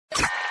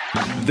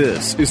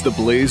This is the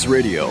Blaze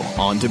Radio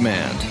on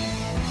demand.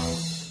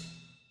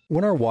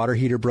 When our water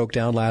heater broke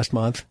down last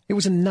month, it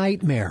was a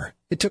nightmare.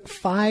 It took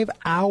 5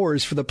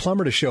 hours for the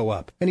plumber to show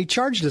up, and he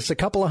charged us a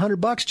couple of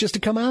 $100 just to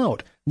come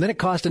out. And then it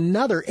cost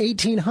another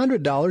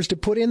 $1,800 to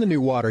put in the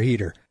new water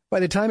heater. By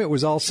the time it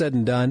was all said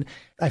and done,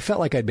 I felt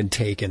like I'd been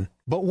taken.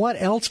 But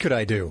what else could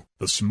I do?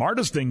 The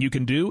smartest thing you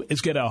can do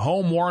is get a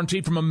home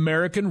warranty from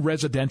American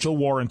Residential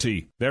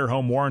Warranty. Their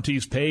home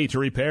warranties pay to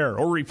repair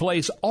or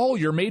replace all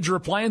your major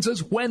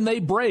appliances when they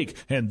break,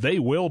 and they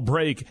will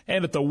break,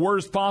 and at the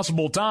worst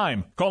possible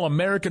time. Call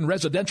American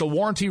Residential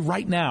Warranty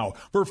right now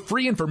for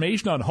free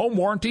information on home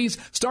warranties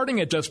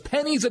starting at just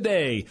pennies a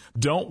day.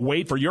 Don't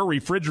wait for your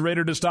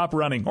refrigerator to stop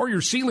running or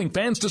your ceiling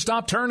fans to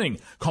stop turning.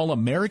 Call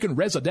American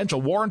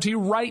Residential Warranty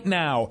right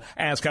now.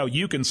 Ask how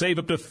you can save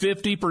up to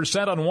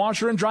 50% on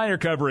washer and dryer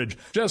coverage.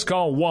 Just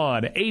call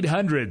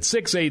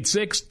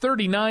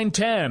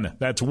 1-800-686-3910.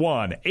 That's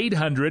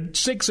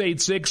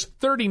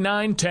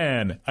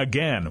 1-800-686-3910.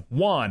 Again,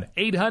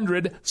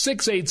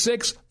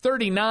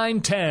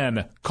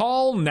 1-800-686-3910.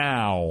 Call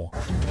now.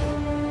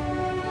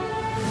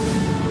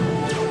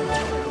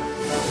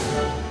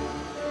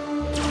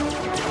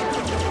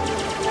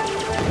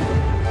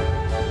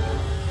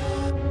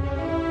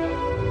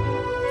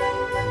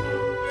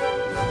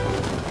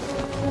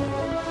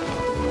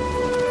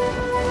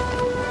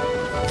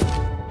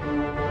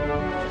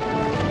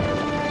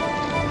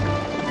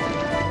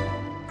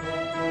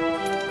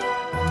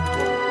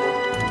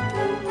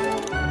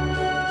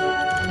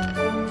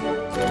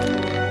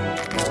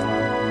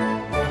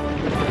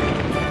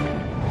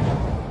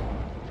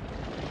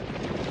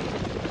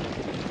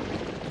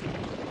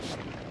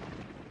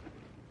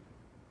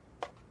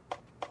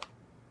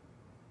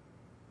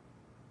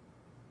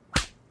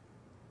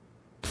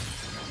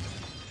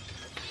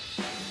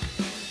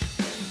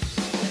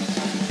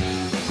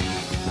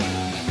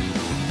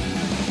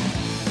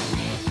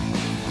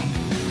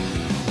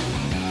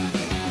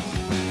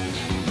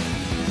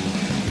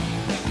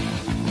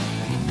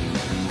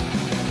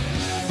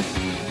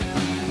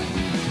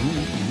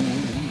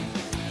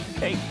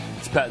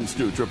 Pat and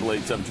Stu,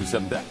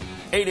 888-727-BECK,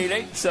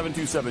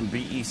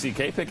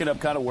 888-727-BECK, picking up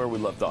kind of where we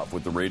left off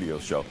with the radio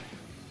show.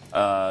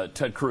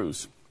 Ted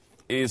Cruz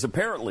is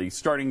apparently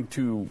starting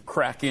to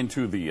crack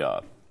into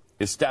the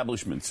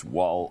establishment's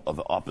wall of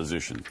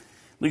opposition. At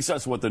least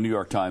that's what the New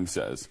York Times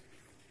says.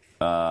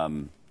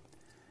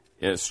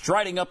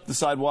 Striding up the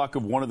sidewalk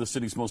of one of the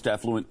city's most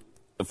affluent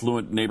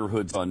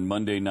neighborhoods on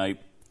Monday night,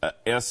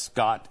 S.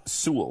 Scott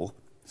Sewell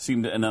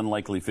seemed an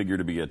unlikely figure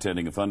to be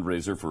attending a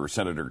fundraiser for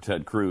Senator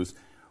Ted Cruz.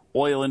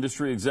 Oil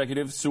industry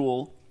executive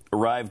Sewell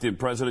arrived in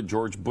President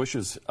George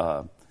Bush's,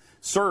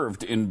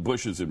 served in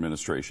Bush's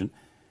administration,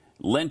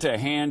 lent a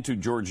hand to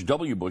George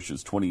W.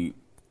 Bush's 2000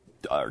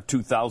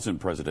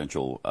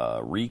 presidential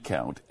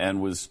recount,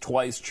 and was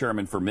twice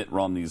chairman for Mitt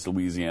Romney's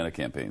Louisiana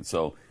campaign.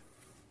 So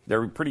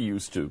they're pretty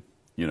used to,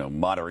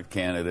 moderate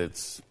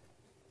candidates,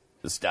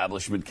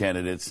 establishment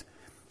candidates.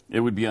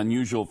 It would be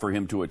unusual for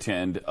him to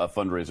attend a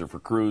fundraiser for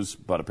Cruz,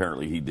 but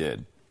apparently he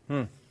did.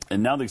 And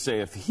now they say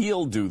if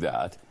he'll do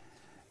that,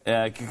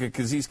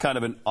 because he's kind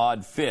of an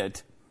odd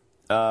fit,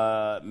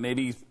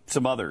 maybe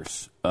some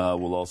others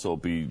will also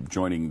be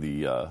joining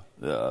the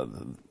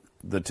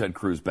Ted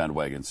Cruz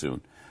bandwagon soon.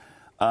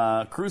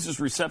 Cruz's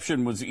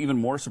reception was even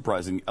more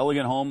surprising.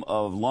 Elegant home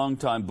of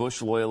longtime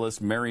Bush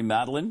loyalist Mary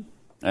Madeline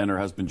and her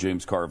husband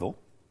James Carville,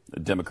 a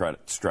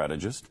Democratic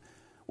strategist.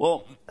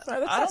 Well,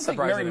 I don't think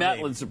Mary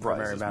Madeline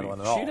surprises me.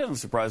 She doesn't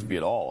surprise me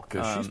at all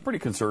because she's pretty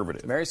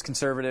conservative. Mary's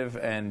conservative,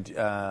 and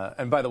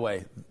by the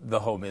way, the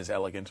home is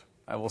elegant.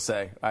 I will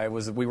say,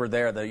 we were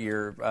there the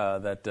year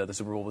that the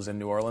Super Bowl was in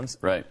New Orleans.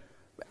 Right.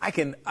 I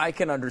can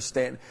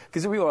understand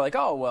because people are like,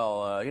 oh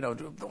well,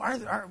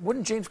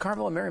 wouldn't James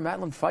Carville and Mary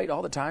Madeline fight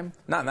all the time?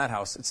 Not in that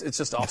house. It's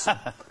just awesome.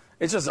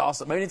 It's just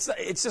awesome. I mean,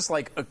 it's just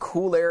like a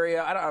cool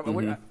area.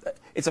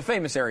 It's a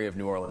famous area of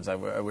New Orleans. I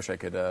wish I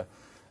could. I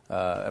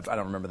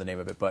don't remember the name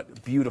of it,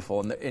 but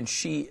beautiful. And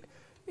she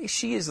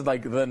is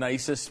like the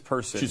nicest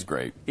person. She's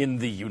great in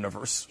the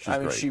universe.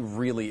 Great. She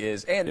really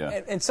is,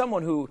 and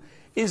someone who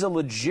is a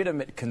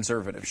legitimate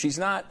conservative. She's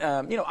not,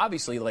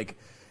 obviously, like,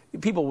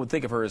 people would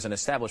think of her as an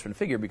establishment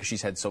figure because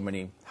she's had so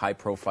many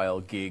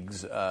high-profile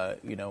gigs,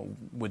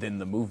 within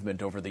the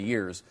movement over the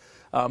years.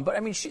 But, I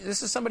mean,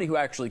 this is somebody who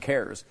actually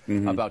cares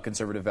about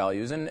conservative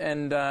values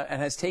and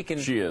has taken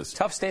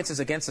tough stances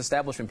against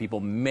establishment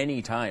people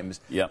many times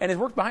and has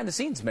worked behind the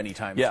scenes many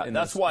times. Yeah,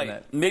 that's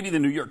why maybe the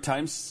New York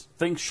Times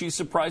thinks she's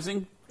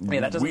surprising. Yeah,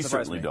 that doesn't we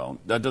surprise certainly me.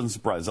 don't. That doesn't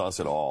surprise us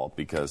at all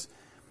because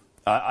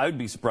I would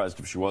be surprised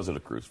if she wasn't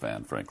a Cruz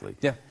fan, frankly.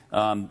 Yeah.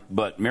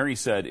 But Mary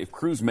said if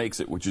Cruz makes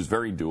it, which is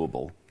very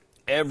doable,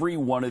 every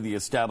one of the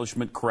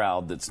establishment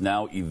crowd that's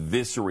now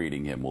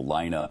eviscerating him will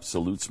line up,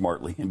 salute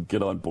smartly, and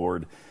get on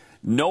board.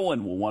 No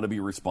one will want to be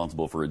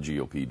responsible for a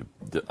GOP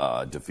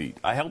defeat.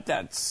 I hope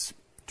that's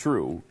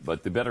true,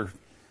 but they better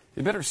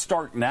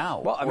start now.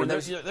 Well, I mean,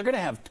 they're going to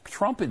have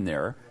Trump in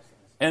there,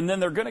 and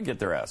then they're going to get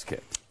their ass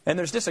kicked. And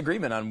there's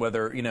disagreement on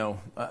whether,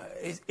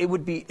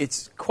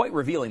 it's quite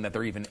revealing that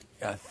they're even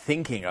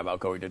thinking about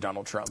going to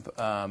Donald Trump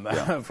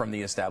from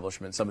the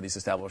establishment, some of these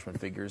establishment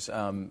figures.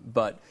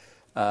 But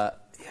I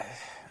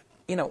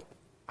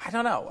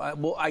don't know.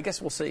 Well, I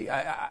guess we'll see.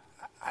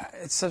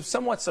 It's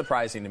somewhat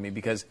surprising to me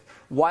because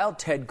while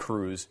Ted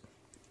Cruz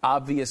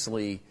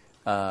obviously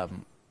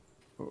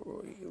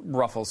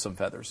ruffles some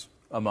feathers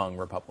among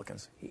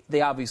Republicans,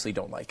 they obviously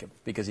don't like him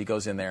because he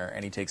goes in there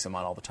and he takes them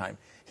on all the time.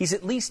 He's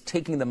at least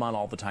taking them on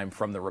all the time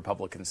from the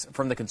Republicans,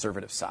 from the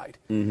conservative side.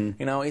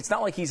 Mm-hmm. It's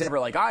not like he's ever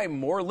like, I'm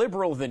more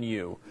liberal than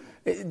you.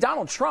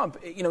 Donald Trump,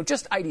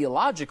 just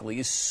ideologically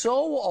is so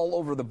all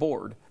over the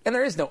board. And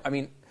there is no,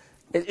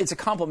 it's a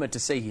compliment to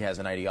say he has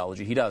an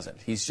ideology. He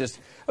doesn't. He's just,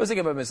 I was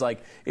thinking of him as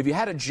like, if you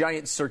had a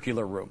giant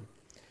circular room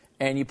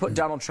and you put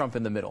Donald Trump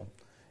in the middle,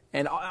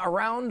 and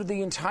around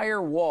the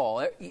entire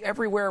wall,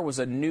 everywhere was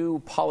a new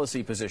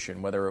policy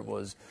position, whether it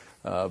was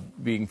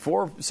being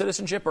for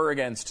citizenship or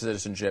against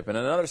citizenship. And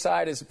on another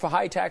side is for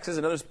high taxes,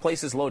 and other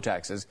places low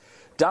taxes.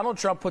 Donald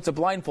Trump puts a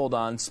blindfold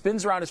on,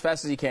 spins around as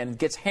fast as he can,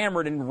 gets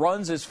hammered, and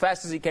runs as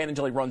fast as he can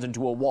until he runs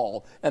into a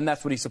wall. And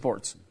that's what he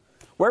supports.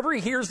 Wherever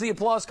he hears the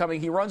applause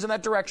coming, he runs in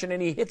that direction,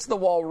 and he hits the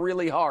wall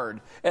really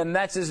hard. And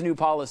that's his new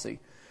policy.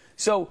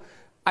 So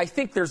I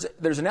think there's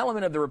an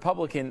element of the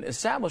Republican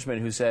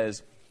establishment who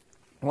says,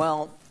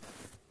 well,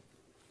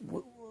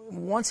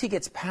 once he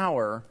gets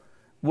power,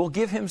 we'll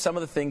give him some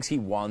of the things he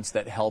wants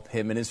that help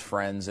him and his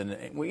friends, and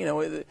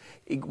we'll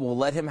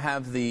let him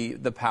have the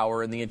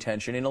power and the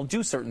attention, and he'll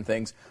do certain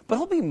things, but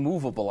he'll be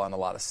movable on a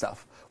lot of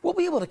stuff. We'll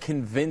be able to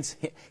convince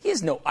him. He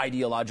has no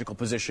ideological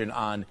position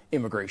on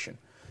immigration.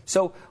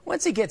 So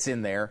once he gets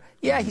in there,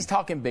 he's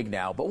talking big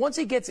now, but once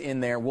he gets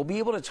in there, we'll be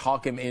able to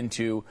talk him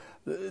into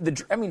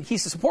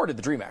he's supported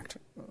the DREAM Act.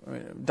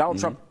 Donald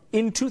Trump,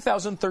 in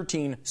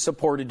 2013,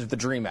 supported the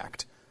DREAM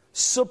Act.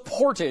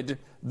 Supported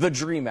the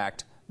DREAM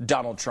Act,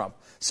 Donald Trump.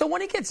 So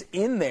when he gets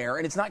in there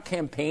and it's not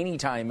campaigny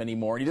time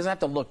anymore, and he doesn't have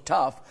to look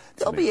tough,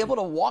 they'll be able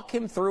to walk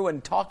him through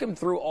and talk him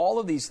through all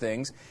of these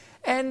things,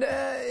 and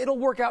it'll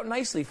work out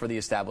nicely for the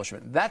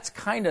establishment. That's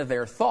kind of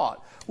their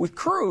thought. With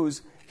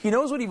Cruz, he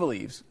knows what he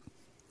believes.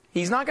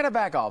 He's not going to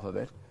back off of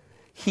it.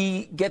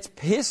 He gets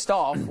pissed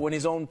off when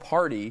his own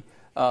party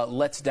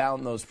lets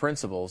down those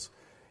principles.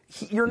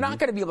 You're not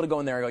going to be able to go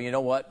in there and go, you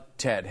know what,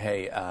 Ted,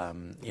 hey,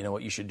 you know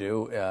what you should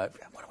do? Why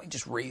don't we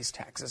just raise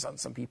taxes on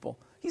some people?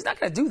 He's not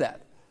going to do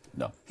that.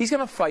 No. He's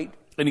going to fight.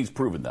 And he's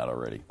proven that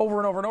already. Over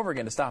and over and over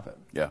again to stop it.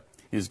 Yeah,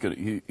 he's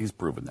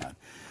proven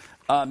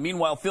that.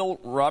 Meanwhile, Phil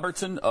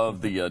Robertson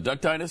of the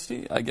Duck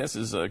Dynasty, I guess,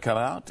 has come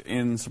out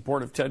in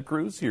support of Ted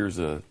Cruz. Here's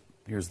the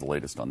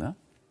latest on that.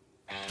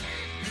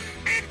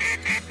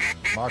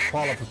 My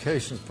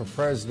qualifications for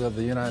President of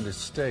the United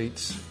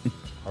States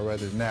are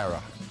rather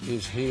narrow.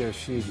 Is he or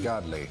she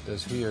godly?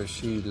 Does he or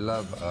she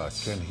love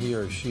us? Can he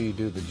or she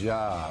do the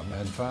job?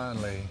 And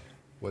finally,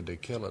 would they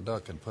kill a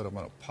duck and put him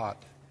in a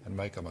pot and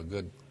make him a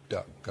good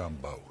duck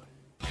gumbo?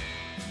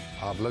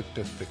 I've looked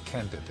at the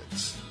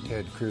candidates.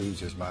 Ted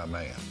Cruz is my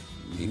man.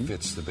 He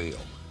fits the bill.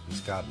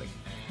 He's godly.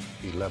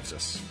 He loves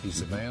us.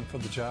 He's the man for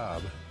the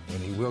job,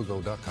 and he will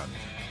go duck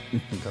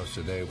hunting because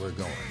today we're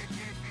going.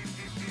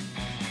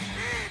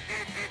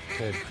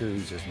 Ted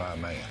Cruz is my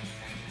man.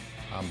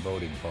 I'm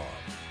voting for him.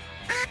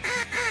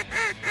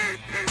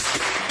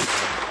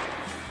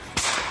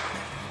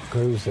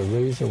 Cruz, the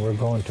reason we're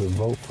going to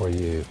vote for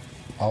you,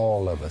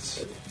 all of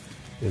us,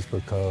 is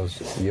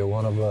because you're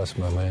one of us,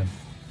 my man.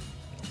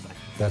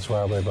 That's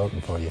why we're voting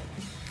for you.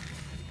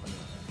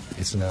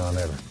 It's now or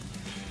never.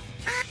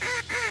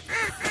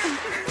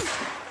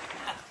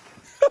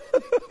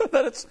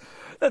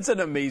 That's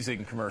an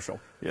amazing commercial.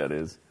 Yeah, it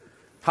is.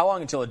 How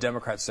long until a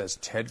Democrat says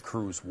Ted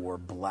Cruz wore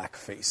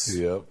blackface?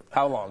 Yep.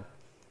 How long?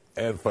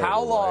 And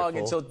how long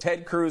until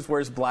Ted Cruz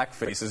wears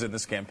blackfaces in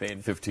this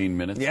campaign? 15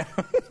 minutes. Yeah.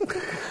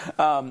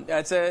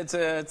 It's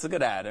a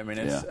good ad. I mean,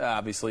 it's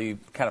obviously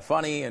kind of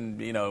funny,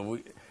 and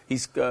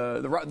he's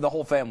the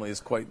whole family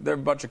is they're a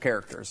bunch of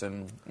characters,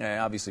 and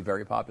obviously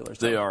very popular.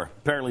 So. They are.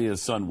 Apparently,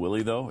 his son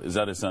Willie, though, is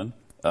that his son?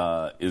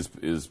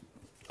 Is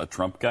a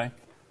Trump guy.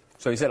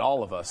 So he said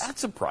all of us. That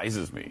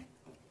surprises me.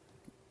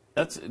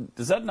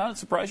 Does that not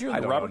surprise you?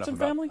 The Robertson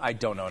family? I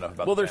don't know enough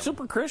about. Well, the they're family.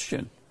 super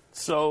Christian.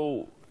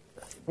 So,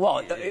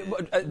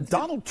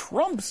 Donald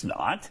Trump's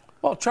not.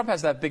 Well, Trump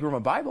has that big room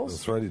of Bibles.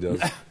 That's right, he does.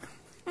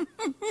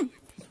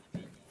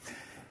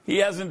 He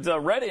hasn't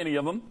read any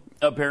of them,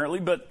 apparently,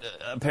 but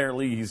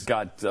apparently he's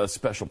got a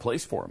special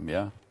place for him,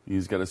 yeah.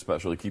 He's got a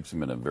special, he keeps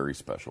him in a very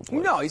special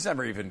place. No, he's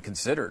never even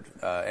considered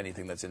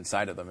anything that's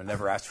inside of them and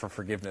never asked for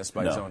forgiveness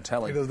by his own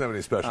telling. He doesn't have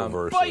any special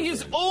verses. By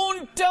his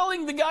own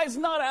telling, the guy's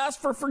not asked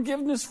for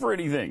forgiveness for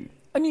anything.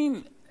 I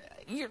mean,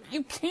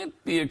 you can't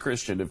be a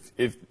Christian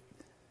if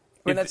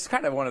that's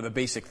kind of one of the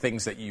basic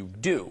things that you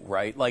do,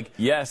 right? Like,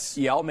 yes,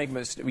 we all make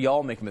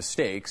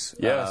mistakes.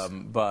 Yes,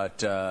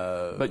 but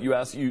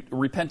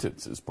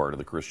repentance is part of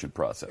the Christian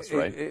process,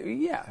 right?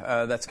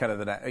 That's kind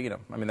of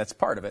that's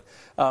part of it.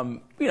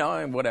 And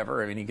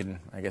whatever. I mean, he can,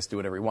 I guess, do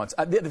whatever he wants.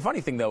 The funny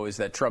thing, though, is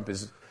that Trump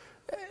is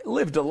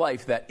lived a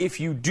life that, if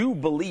you do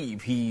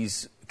believe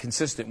he's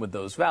consistent with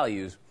those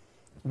values,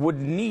 would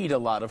need a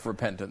lot of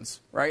repentance,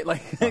 right?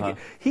 Like,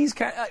 he's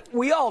kind of,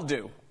 we all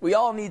do. We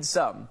all need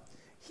some.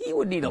 He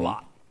would need a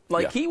lot.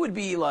 Like, he would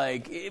be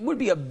like, it would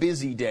be a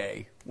busy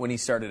day when he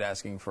started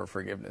asking for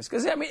forgiveness.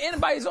 Because, I mean,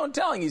 and by his own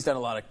telling, he's done a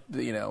lot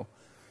of,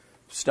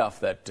 stuff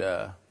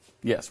that,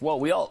 yes. Well,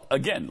 we all,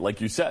 again, like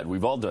you said,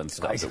 we've all done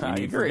stuff that we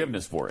need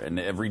forgiveness for. And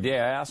every day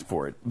I ask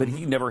for it. But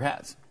he never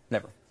has.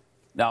 Never.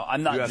 Now,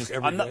 I'm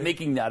not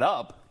making that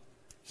up.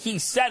 He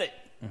said it.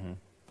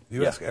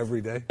 You ask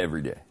every day?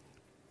 Every day.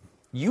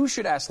 You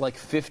should ask like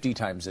 50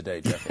 times a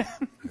day, Jeffy.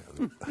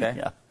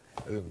 Okay?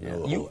 I didn't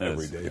know the whole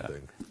everyday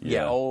thing.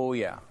 Yeah. Oh,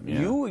 yeah.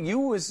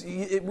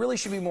 It really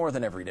should be more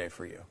than every day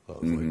for you.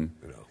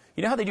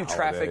 You know how they do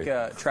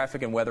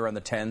traffic and weather on the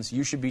 10s?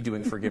 You should be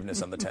doing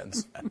forgiveness on the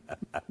 10s.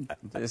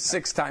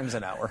 6 times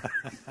an hour.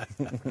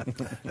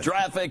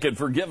 Traffic and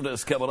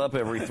forgiveness coming up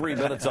every 3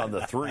 minutes on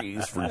the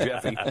 3s for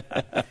Jeffy.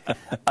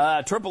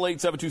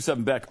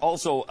 888-727-BECK.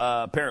 Also,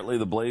 apparently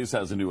the Blaze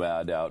has a new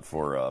ad out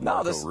for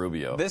Marco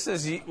Rubio. This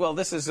is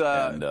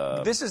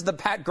the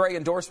Pat Gray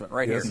endorsement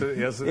right here.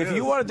 Yes, it if is.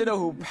 you want to know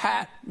who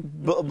Pat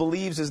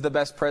believes is the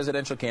best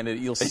presidential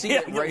candidate, you'll see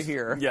it right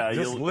here. Yeah,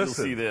 you'll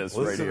see this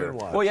right here.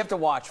 Well, you have to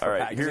watch for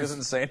Pat because he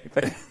doesn't say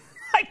anything.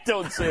 I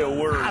don't say a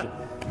word,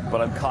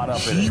 but I'm caught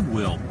up in it. He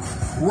will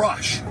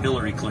crush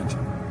Hillary Clinton.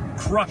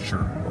 Crush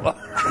her.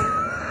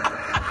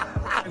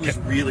 I was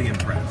really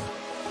impressed.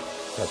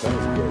 That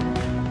was good.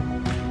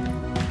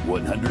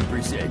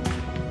 100%.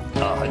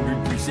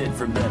 100%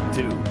 from them,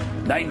 too.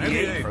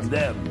 98 from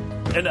them.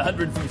 And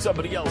 100 from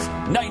somebody else.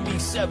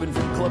 97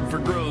 from Club for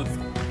Growth.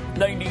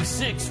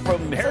 96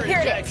 from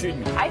Heritage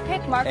Action. I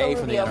picked Marco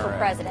Rubio for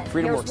president.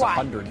 Here's why.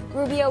 100.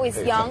 Rubio is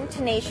young,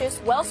 tenacious,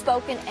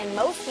 well-spoken, and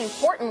most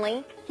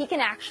importantly, he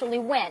can actually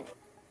win.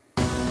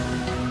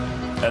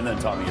 And then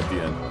Tommy at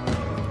the end.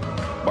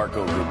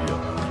 Marco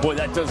Rubio. Boy,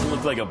 that does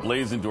look like a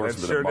Blaze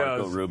endorsement of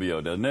Marco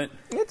Rubio, doesn't it?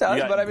 It does,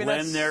 you got but I mean,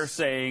 Glenn there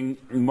saying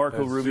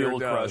Marco Rubio will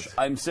crush.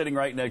 I'm sitting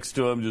right next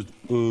to him, just.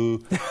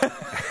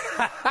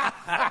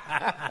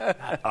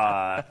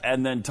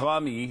 And then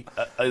Tommy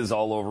is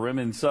all over him,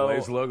 and so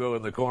Blaze logo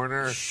in the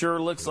corner. Sure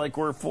looks like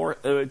we're for,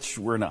 which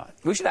we're not.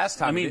 We should ask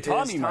Tommy. I mean,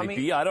 Tommy might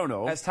be. I don't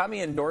know. Has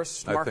Tommy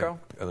endorsed Marco?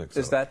 I think so.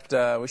 Is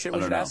that we should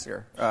ask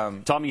her?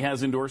 Tommy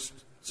has endorsed,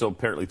 so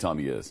apparently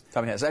Tommy is.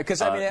 Tommy has,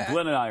 because I mean,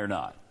 Glenn and I are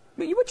not.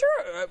 But you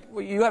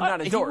have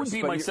not endorsed.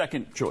 He would be my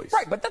second choice.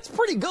 Right, but that's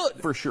pretty good.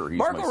 For sure.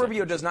 Marco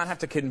Rubio does not have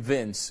to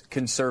convince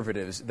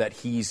conservatives that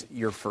he's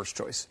your first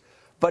choice.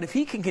 But if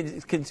he can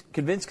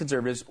convince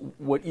conservatives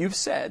what you've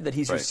said, that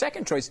he's your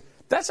second choice,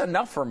 that's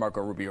enough for Marco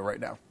Rubio right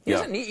now. He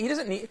doesn't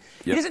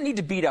need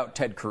to beat out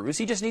Ted Cruz.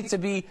 He just needs to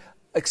be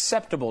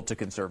acceptable to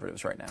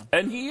conservatives right now.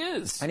 And he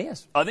is.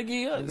 I think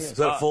he is. Is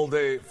that a full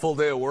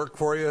day of work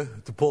for you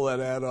to pull that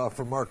ad off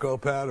for Marco,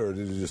 Pat, or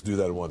did you just do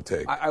that in one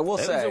take? I will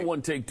say it was a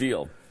one-take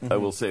deal. I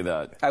will say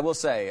that. I will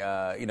say,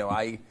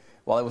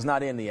 while I was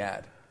not in the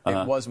ad,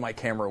 it was my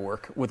camera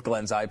work with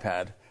Glenn's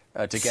iPad.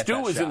 To get Stu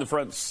that was shot. in the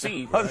front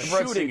seat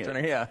shooting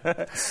it.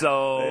 Yeah.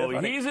 So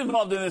he's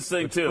involved in this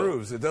thing, Which too.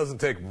 proves it doesn't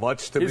take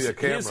much to be a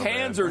cameraman. His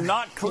hands are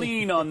not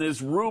clean on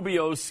this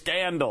Rubio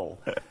scandal.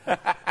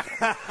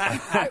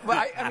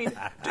 I mean,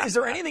 is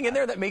there anything in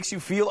there that makes you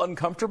feel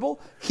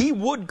uncomfortable? He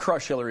would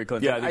crush Hillary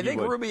Clinton. Yeah, I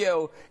think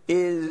Rubio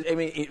is,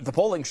 the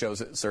polling shows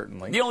it,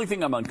 certainly. The only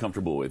thing I'm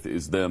uncomfortable with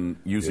is them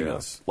using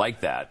us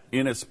like that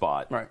in a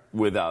spot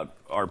without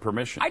our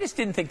permission. I just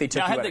didn't think they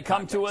took had they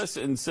come to us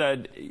and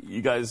said,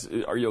 you guys,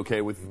 are you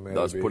okay with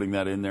us putting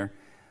that in there?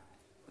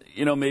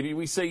 Maybe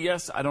we say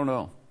yes. I don't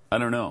know. I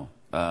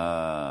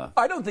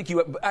don't think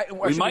you.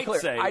 We might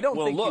say,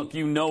 look,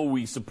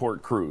 we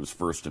support Cruz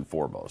first and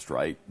foremost,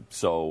 right?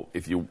 So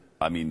if you,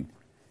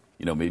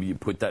 maybe you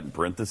put that in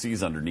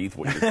parentheses underneath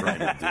what you're trying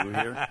to do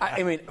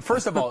here.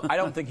 First of all, I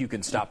don't think you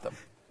can stop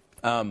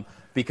them.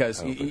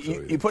 Because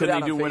you put it out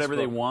on Facebook. Can they do whatever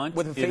they want?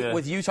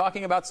 With you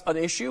talking about an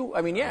issue?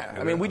 We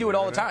do it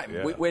all the time.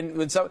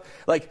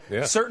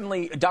 Yeah.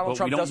 Certainly Donald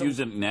Trump doesn't. We don't use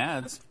it in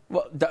ads.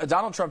 Well,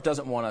 Donald Trump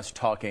doesn't want us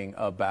talking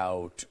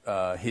about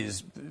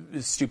his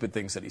stupid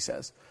things that he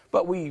says.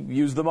 But we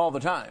use them all the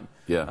time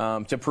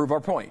to prove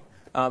our point.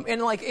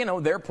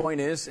 Their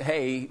point is,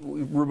 hey,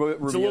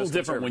 Rubio's it's a little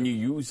different when you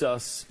use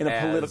us in a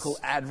political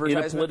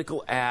advertisement. In a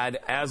political ad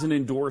as an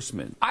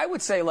endorsement. I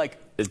would say,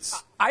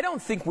 I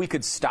don't think we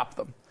could stop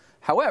them.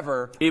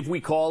 However, if we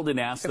called and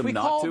asked them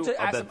not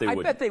to, I bet they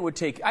would.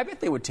 I bet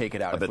they would take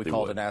it out if we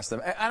called and asked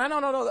them. And I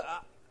don't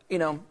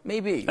know.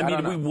 Maybe.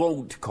 We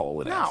won't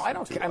call it. No, I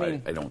don't. I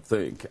don't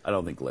think. I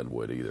don't think Glenn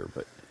would either.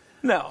 But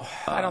no,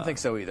 I don't think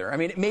so either.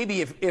 Maybe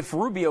if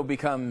Rubio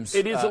becomes,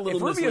 it is a little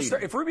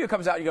misleading. If Rubio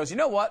comes out and he goes, you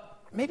know what?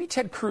 Maybe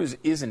Ted Cruz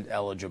isn't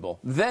eligible.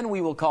 Then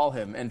we will call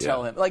him and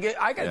tell him.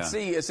 I can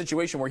see a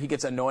situation where he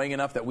gets annoying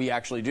enough that we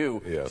actually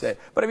do say.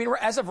 But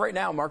as of right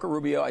now, Marco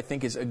Rubio, I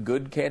think, is a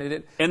good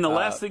candidate. And the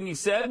last thing he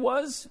said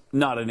was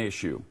not an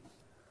issue.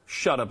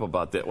 shut up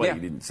about that. Well, he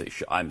didn't say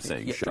I'm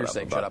saying shut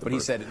up. But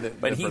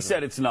he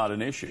said it's not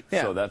an issue.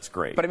 Yeah. So that's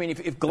great. But I mean,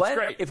 if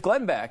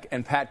Glenn Beck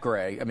and Pat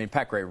Gray,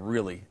 Pat Gray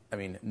really,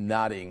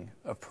 nodding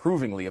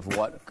approvingly of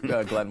what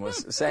Glenn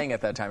was saying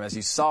at that time, as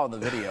you saw in the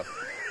video,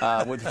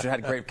 which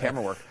had great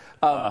camera work.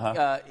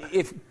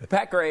 If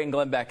Pat Gray and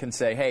Glenn Beck can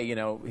say, hey,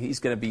 he's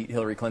going to beat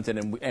Hillary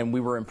Clinton, and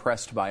we were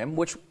impressed by him,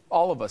 which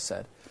all of us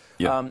said.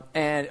 Yeah.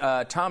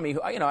 And Tommy,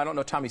 I don't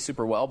know Tommy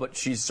super well, but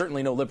she's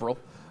certainly no liberal.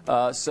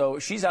 So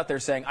she's out there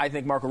saying, I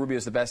think Marco Rubio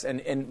is the best,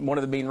 and one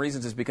of the main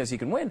reasons is because he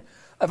can win.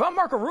 If I'm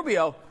Marco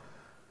Rubio,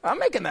 I'm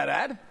making that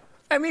ad.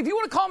 If you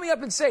want to call me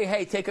up and say,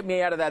 hey, take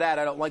me out of that ad,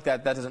 I don't like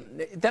that,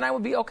 then I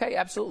would be okay,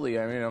 absolutely.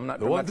 I'm not.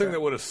 The one thing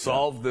that would have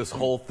solved this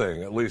whole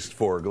thing, at least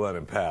for Glenn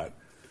and Pat,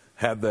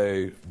 had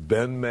they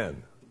been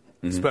men,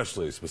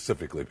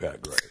 specifically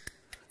Pat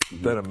Gray,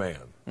 been a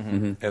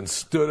man, and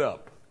stood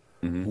up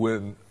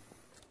when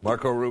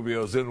Marco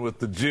Rubio's in with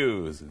the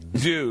Jews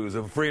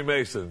and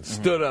Freemasons,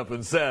 stood up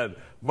and said,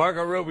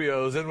 Marco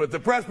Rubio's in with the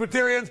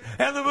Presbyterians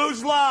and the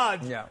Moose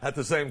Lodge at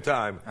the same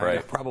time. Right.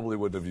 I probably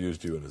wouldn't have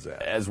used you in his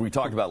ad. As we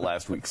talked about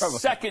last week,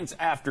 seconds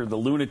after the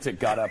lunatic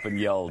got up and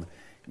yelled,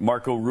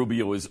 Marco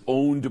Rubio is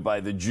owned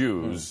by the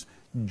Jews,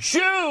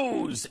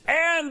 Jews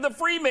and the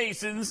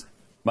Freemasons,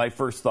 my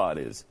first thought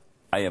is,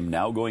 I am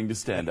now going to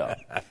stand up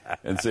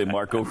and say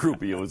Marco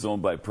Rubio is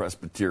owned by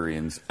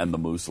Presbyterians and the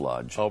Moose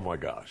Lodge. Oh, my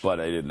gosh. But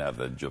I didn't have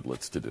the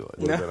giblets to do it.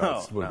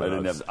 No. I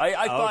didn't have.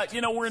 I thought,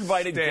 we're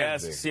invited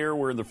guests here.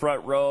 We're in the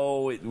front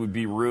row. It would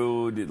be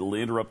rude. It'll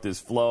interrupt his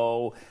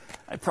flow.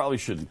 I probably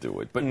shouldn't do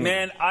it. But,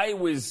 man, I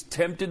was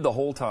tempted the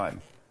whole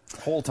time.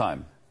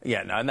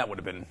 Yeah, no, and that would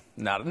have been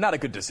not a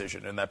good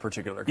decision in that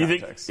particular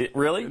context. You think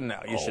really? No,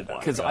 you should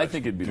not. Because I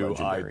think it'd be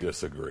legendary. I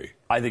disagree.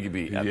 I think it'd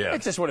be. Yeah.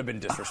 It just would have been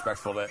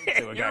disrespectful to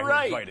a guy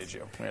who invited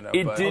you.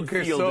 It did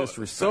feel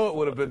disrespectful. So it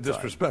would have been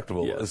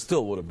disrespectful. Yes. It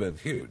still would have been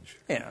huge.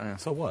 Yeah.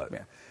 So what?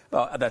 Yeah.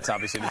 Well, that's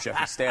obviously the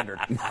Jeffy standard.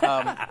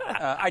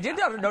 I did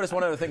notice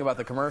one other thing about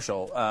the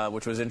commercial,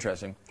 which was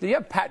interesting. You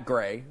have Pat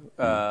Gray,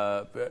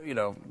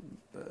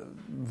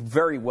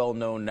 very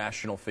well-known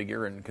national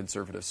figure in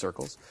conservative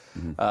circles.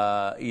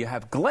 You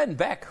have Glenn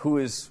Beck, who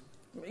is,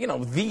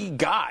 the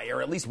guy,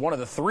 or at least one of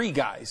the three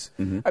guys.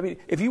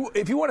 If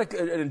you want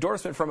an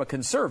endorsement from a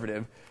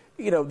conservative,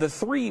 the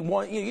three,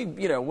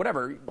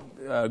 whatever,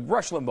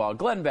 Rush Limbaugh,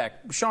 Glenn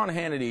Beck, Sean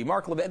Hannity,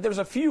 Mark Levin, there's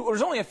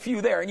only a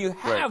few there, and you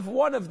have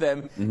one of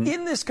them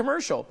in this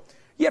commercial.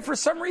 Yet for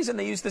some reason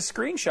they use the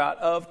screenshot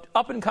of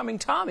up-and-coming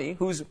Tommy,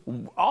 who's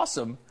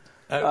awesome.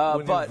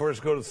 When you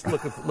first go to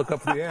look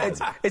up the ad.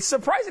 It's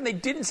surprising they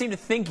didn't seem to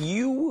think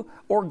you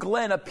or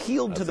Glenn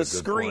appealed to the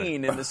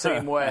screen in the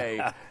same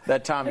way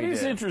that Tommy did. It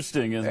is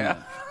interesting, isn't it?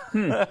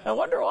 I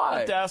wonder why. I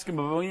have to ask him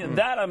about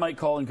that. I might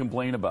call and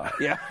complain about.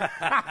 Yeah,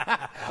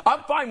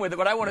 I'm fine with it,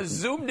 but I want a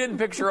zoomed-in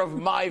picture of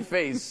my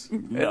face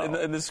in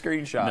the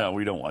screenshot. No,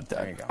 we don't want that.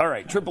 There you go. All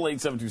right,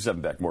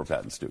 888-727-BECK. More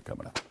Pat and Stu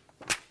coming up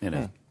in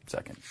a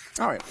second.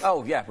 All right.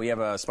 Oh, yeah, we have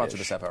a sponsor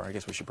this half hour. I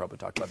guess we should probably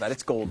talk about that.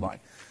 It's Goldline.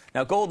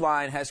 Now,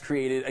 Goldline has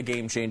created a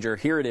game changer.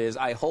 Here it is.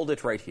 I hold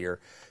it right here.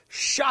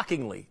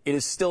 Shockingly, it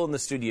is still in the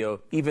studio,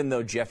 even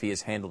though Jeffy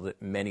has handled it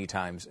many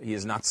times. He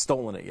has not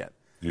stolen it yet.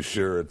 You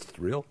sure it's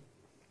real?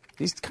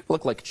 These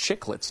look like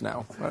chiclets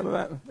now.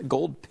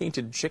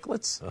 Gold-painted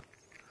chiclets?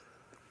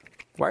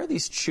 Why are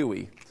these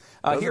chewy?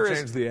 Doesn't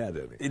change the ad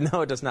any.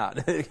 No, it does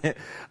not. They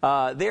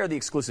are the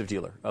exclusive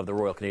dealer of the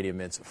Royal Canadian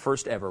Mint's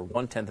first ever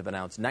 1/10 of an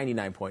ounce,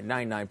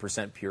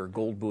 99.99% pure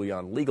gold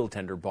bullion legal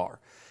tender bar.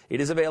 It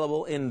is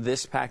available in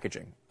this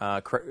packaging,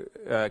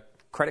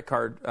 credit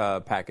card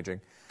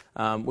packaging,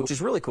 which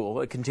is really cool.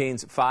 It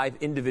contains 5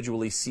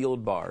 individually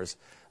sealed bars,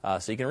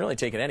 so you can really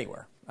take it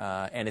anywhere.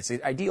 And it's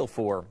ideal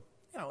for,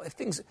 if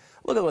things.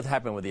 Look at what's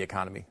happening with the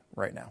economy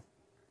right now.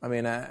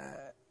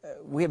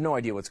 We have no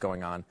idea what's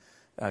going on.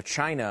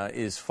 China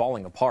is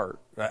falling apart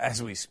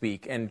as we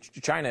speak. And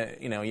China,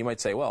 you might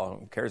say, well,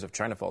 who cares if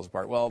China falls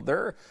apart? Well,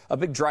 they're a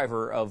big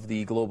driver of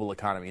the global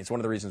economy. It's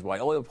one of the reasons why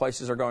oil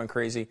prices are going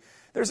crazy.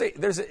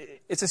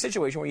 It's a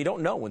situation where you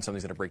don't know when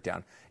something's going to break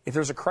down. If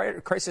there's a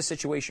crisis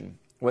situation,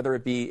 whether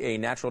it be a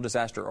natural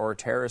disaster or a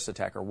terrorist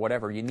attack or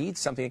whatever, you need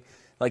something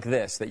like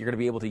this that you're going to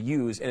be able to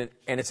use. And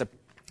it's a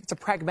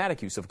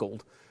pragmatic use of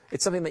gold.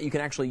 It's something that you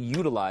can actually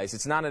utilize.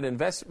 It's not an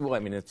investment.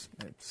 Well, it's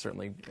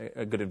certainly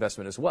a good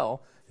investment as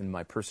well, in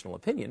my personal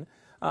opinion.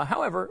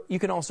 However, you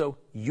can also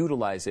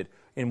utilize it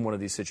in one of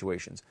these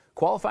situations.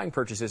 Qualifying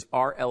purchases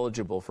are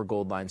eligible for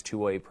Goldline's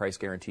two-way price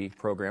guarantee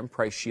program,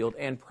 Price Shield,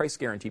 and price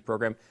guarantee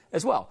program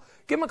as well.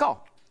 Give them a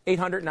call,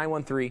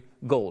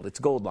 800-913-GOLD. It's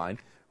Goldline.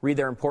 Read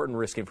their important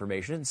risk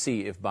information and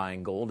see if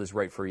buying gold is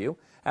right for you.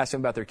 Ask them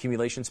about their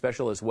accumulation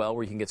special as well,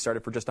 where you can get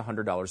started for just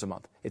 $100 a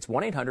month. It's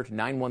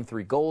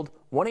 1-800-913-GOLD,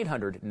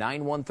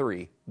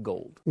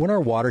 1-800-913-GOLD. When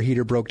our water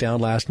heater broke down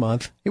last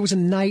month, it was a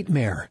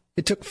nightmare.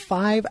 It took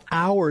 5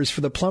 hours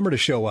for the plumber to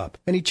show up,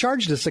 and he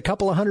charged us a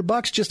couple of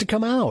 $100 just to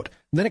come out.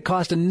 Then it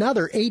cost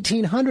another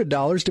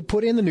 $1,800 to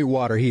put in the new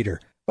water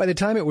heater. By the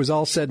time it was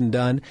all said and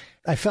done,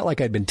 I felt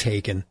like I'd been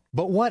taken.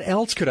 But what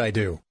else could I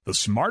do? The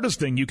smartest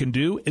thing you can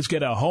do is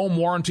get a home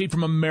warranty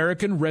from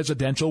American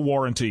Residential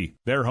Warranty.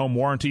 Their home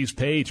warranties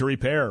pay to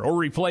repair or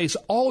replace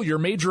all your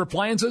major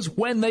appliances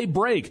when they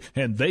break,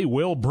 and they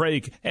will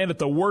break, and at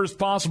the worst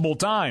possible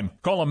time.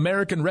 Call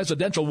American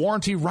Residential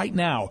Warranty right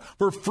now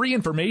for free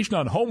information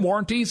on home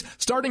warranties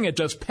starting at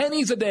just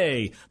pennies a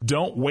day.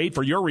 Don't wait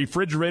for your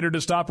refrigerator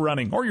to stop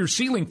running or your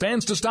ceiling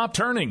fans to stop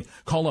turning.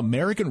 Call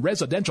American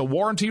Residential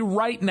Warranty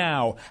right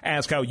now.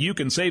 Ask how you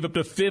can save up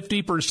to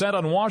 50%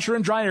 on washer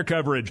and dryer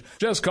coverage.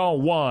 Just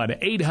call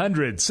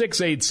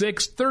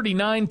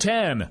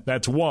 1-800-686-3910.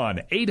 That's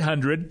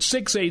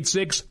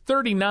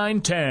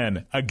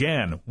 1-800-686-3910.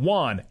 Again,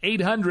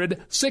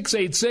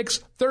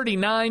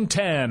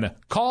 1-800-686-3910.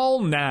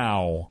 Call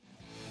now.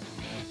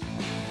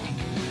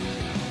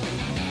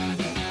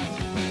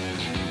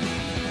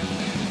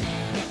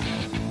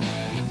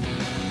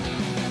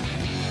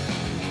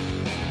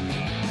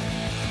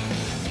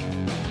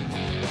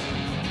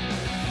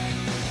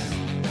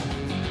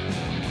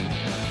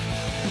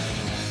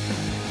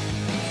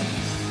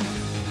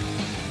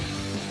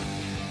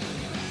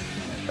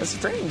 A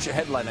strange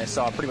headline I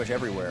saw pretty much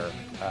everywhere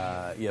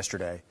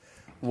yesterday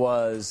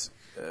was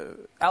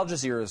Al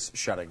Jazeera's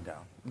shutting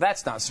down.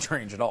 That's not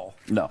strange at all.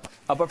 No.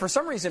 But for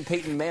some reason,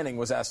 Peyton Manning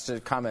was asked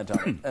to comment on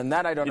it, and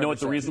that I don't understand. You know what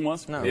the reason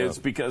was? No. It's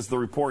because the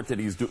report that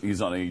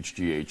he's on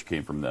HGH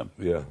came from them.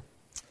 Yeah.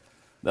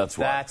 That's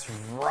why. That's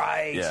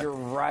right. Yeah. You're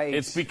right.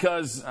 It's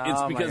because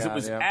it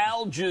was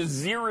Al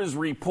Jazeera's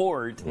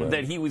report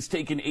that he was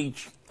taking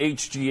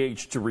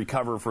HGH to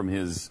recover from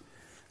his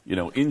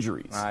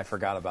injuries. I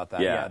forgot about that.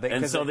 Yeah.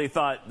 They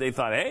thought,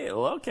 hey,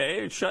 well,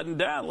 okay, it's shutting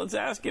down. Let's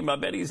ask him. I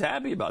bet he's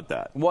happy about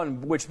that.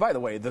 One, which, by the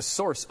way, the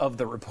source of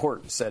the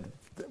report said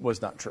was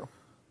not true.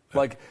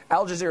 Like,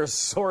 Al Jazeera's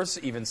source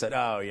even said,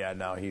 no,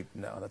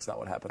 that's not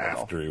what happened at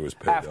all. After he was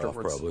paid off,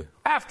 probably.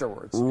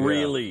 Afterwards.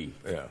 Really?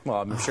 Yeah.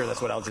 Well, I'm sure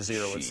that's what Al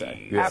Jazeera would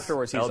say. Yes.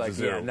 Afterwards, he's Al like,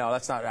 Jazeera. no,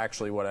 that's not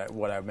actually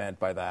what I meant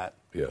by that.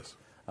 Yes.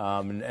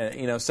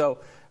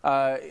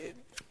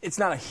 It's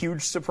not a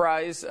huge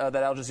surprise that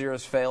Al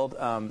Jazeera's failed.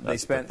 They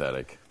spent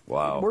pathetic.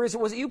 Wow. Was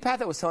it you, Pat,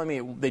 that was telling me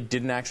they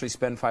didn't actually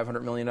spend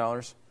 $500 million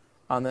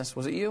on this?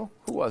 Was it you?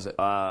 Who was it?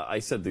 I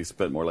said they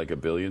spent more like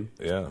 $1 billion.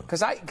 Yeah.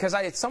 Because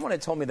someone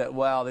had told me that,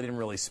 they didn't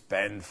really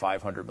spend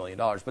 $500 million,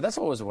 but that's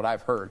what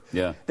I've heard.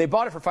 Yeah. They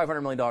bought it for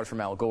 $500 million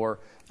from Al Gore.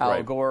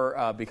 Al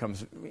Gore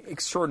becomes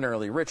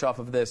extraordinarily rich off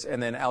of this,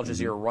 and then Al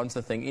Jazeera runs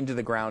the thing into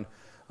the ground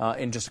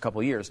in just a couple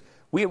of years.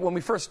 When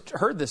we first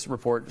heard this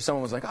report,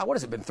 someone was like, what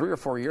has it been, 3 or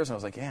 4 years? And I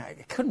was like,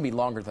 it couldn't be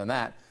longer than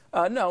that.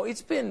 No,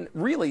 it's been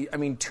really,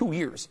 2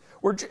 years.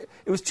 It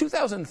was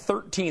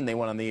 2013 they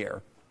went on the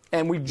air,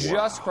 and we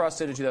just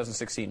crossed into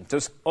 2016. So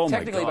it's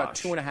technically about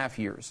 2.5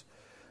 years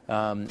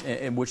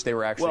in which they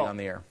were actually on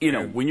the air.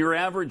 When you're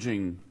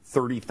averaging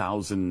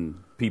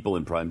 30,000 people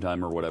in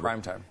primetime or whatever,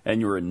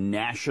 and you're a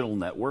national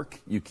network,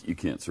 you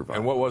can't survive.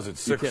 And what was it,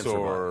 6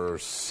 or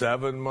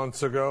 7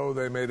 months ago,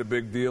 they made a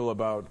big deal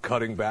about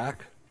cutting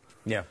back?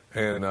 Yeah.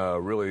 And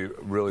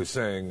really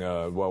saying,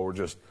 we're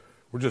just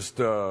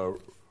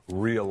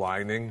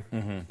realigning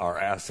our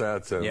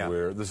assets, and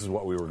this is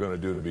what we were going to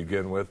do to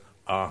begin with.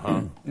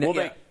 Well,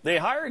 they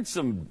hired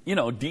some,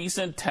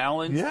 decent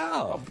talent.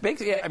 Yeah.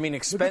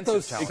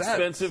 Expensive talent.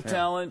 Expensive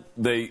talent.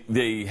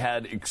 They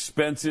had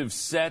expensive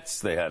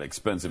sets. They had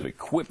expensive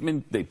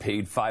equipment. They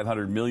paid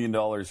 $500 million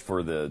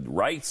for the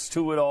rights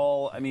to it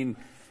all.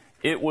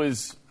 It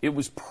was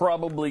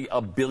probably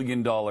 $1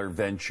 billion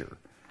venture.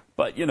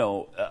 But,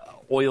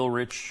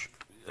 oil-rich,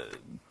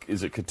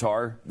 is it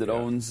Qatar that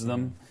owns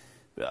them?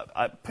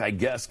 I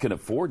guess can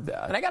afford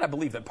that. And I got to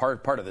believe that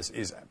part of this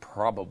is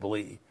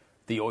probably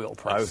the oil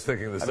price. I was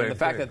thinking the same thing. The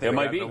fact that they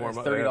might be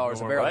 $30 a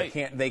barrel,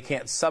 they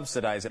can't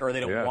subsidize it, or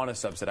they don't want to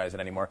subsidize it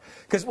anymore.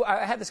 Because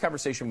I had this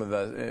conversation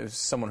with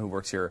someone who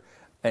works here,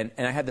 and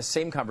I had the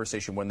same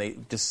conversation when they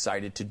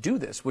decided to do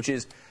this, which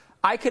is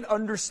I can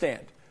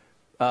understand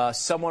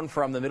someone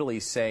from the Middle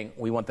East saying,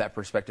 we want that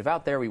perspective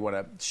out there. We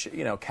want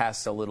to,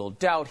 cast a little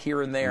doubt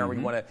here and there. We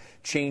want to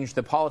change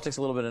the politics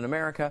a little bit in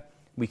America.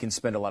 We can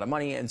spend a lot of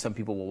money, and some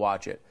people will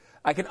watch it.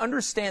 I can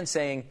understand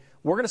saying,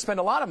 we're going to spend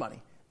a lot of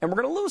money, and we're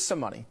going to lose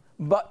some money.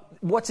 But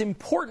what's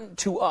important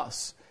to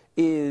us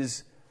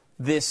is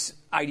this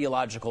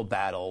ideological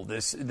battle,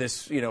 this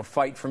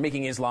fight for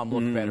making Islam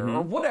look better,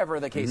 or whatever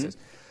the case is.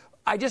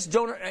 I just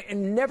I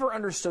never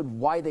understood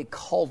why they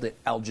called it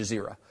Al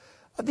Jazeera.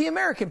 The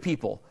American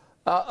people,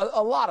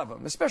 a lot of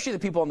them, especially the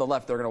people on the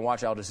left that are going to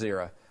watch Al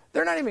Jazeera,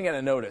 they're not even going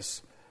to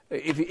notice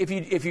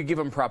if you give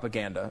them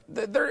propaganda.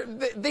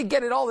 They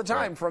get it all the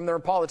time from their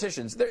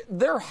politicians.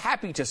 They're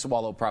happy to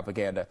swallow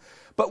propaganda.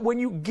 But when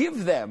you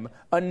give them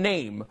a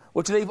name,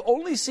 which they've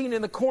only seen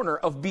in the corner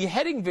of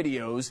beheading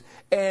videos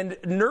and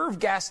nerve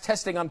gas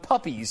testing on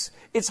puppies,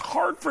 it's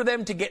hard for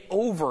them to get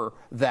over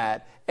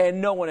that, and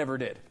no one ever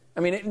did.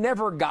 It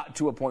never got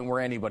to a point where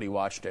anybody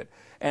watched it.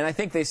 And I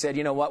think they said,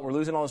 you know what, we're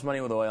losing all this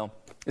money with oil.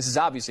 This is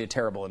obviously a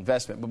terrible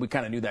investment, but we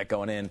kind of knew that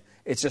going in.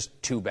 It's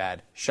just too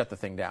bad. Shut the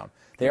thing down.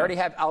 They already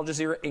have Al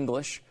Jazeera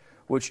English,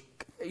 which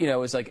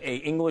is like a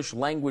English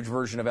language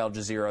version of Al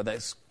Jazeera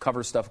that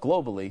covers stuff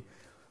globally.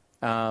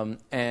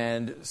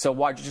 And so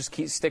why don't you just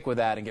stick with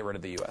that and get rid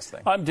of the U.S.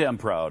 thing? I'm damn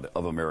proud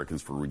of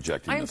Americans for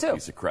rejecting this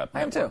piece of crap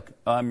network.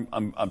 I am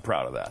too. I'm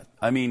proud of that.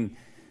 I mean,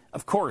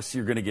 of course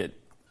you're going to get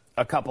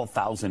a couple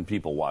thousand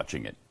people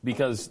watching it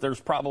because there's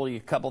probably a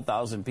couple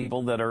thousand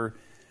people that are,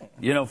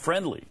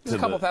 friendly. There's a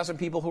couple thousand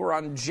people who are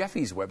on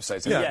Jeffy's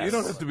websites. Yeah, yes. You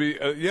don't have to be.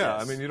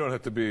 Yes. I mean, you don't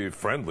have to be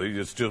friendly.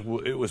 It's just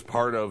it was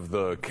part of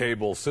the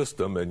cable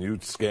system, and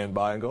you'd scan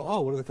by and go,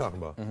 "Oh, what are they talking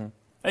about?" Mm-hmm.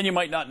 And you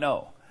might not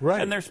know.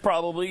 Right. And there's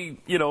probably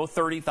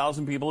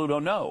 30,000 people who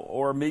don't know,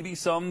 or maybe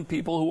some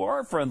people who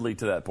are friendly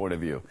to that point of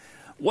view.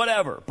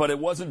 Whatever, but it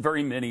wasn't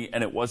very many,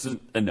 and it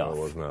wasn't enough.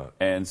 No, it was not.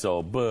 And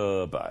so,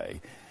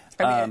 bye-bye.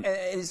 I mean,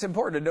 it's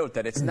important to note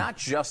that it's not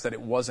just that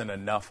it wasn't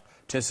enough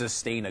to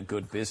sustain a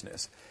good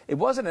business. It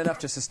wasn't enough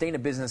to sustain a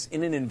business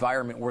in an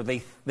environment where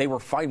they were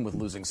fine with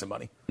losing some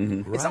money.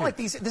 Mm-hmm. It's not like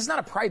this is not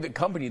a private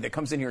company that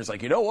comes in here and is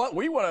like, you know what,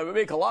 we want to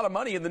make a lot of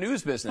money in the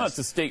news business. No, it's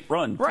a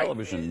state-run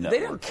television network.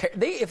 They didn't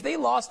care. If they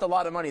lost a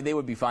lot of money, they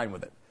would be fine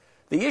with it.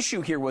 The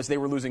issue here was they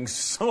were losing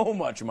so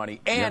much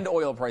money, and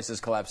oil prices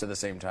collapsed at the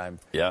same time.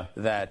 Yeah.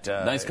 That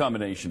nice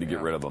combination to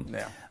get rid of them.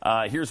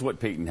 Yeah. Here's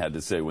what Peyton had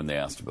to say when they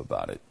asked him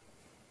about it.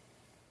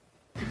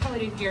 You probably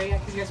didn't hear yet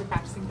because you guys are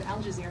practicing, but Al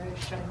Jazeera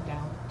is shutting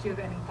down. Do you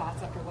have any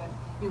thoughts after what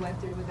you went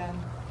through with them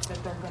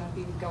that they're going to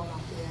be going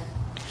off the air?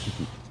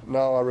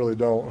 No, I really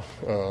don't.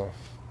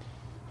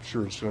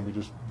 Sure, it's going to be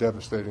just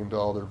devastating to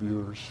all their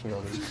viewers.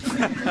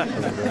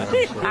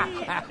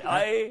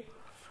 I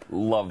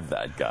love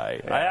that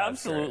guy. Yeah, I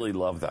absolutely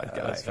love that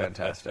guy. That's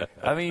fantastic.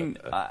 I mean,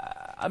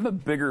 I'm a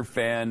bigger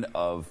fan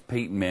of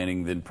Peyton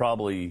Manning than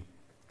probably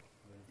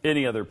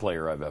any other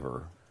player I've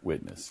ever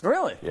witnessed.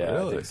 Really? Yeah,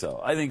 really?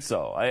 I think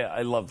so.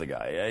 I love the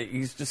guy.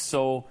 He's just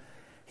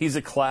he's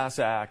a class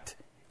act.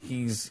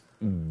 He's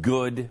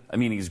good. I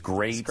mean, he's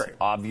great.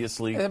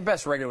 obviously. The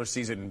best regular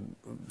season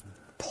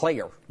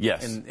player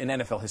in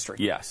NFL history.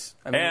 Yes.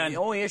 I mean, the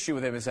only issue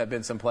with him has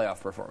been some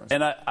playoff performance.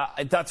 And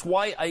that's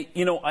why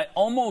I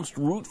almost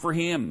root for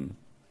him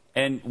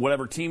and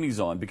whatever team he's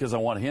on because I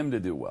want him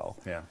to do well.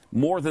 Yeah.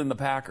 More than the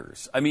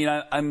Packers. I mean,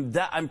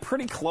 I'm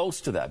pretty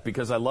close to that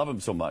because I love him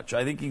so much.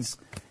 I think he's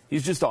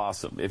just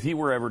awesome. If he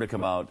were ever to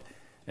come out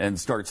and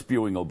start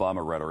spewing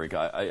Obama rhetoric,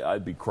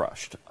 I'd be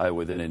crushed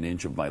within an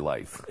inch of my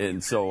life.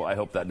 And so I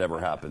hope that never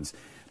happens.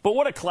 But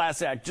what a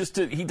class act.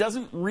 He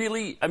doesn't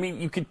really, I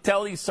mean, you could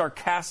tell he's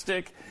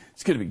sarcastic.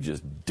 It's going to be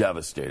just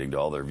devastating to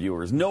all their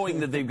viewers, knowing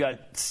that they've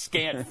got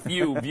scant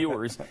few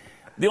viewers.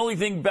 The only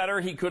thing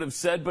better he could have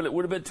said, but it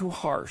would have been too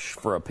harsh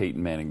for a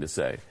Peyton Manning to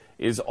say,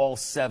 is all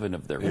 7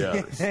 of their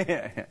viewers.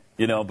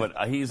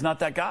 But he's not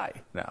that guy.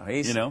 No,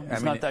 he's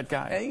not that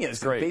guy. I think he's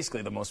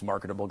basically the most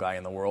marketable guy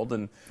in the world.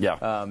 And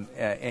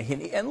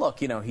and look,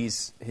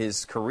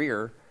 his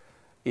career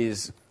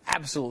is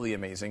absolutely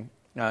amazing.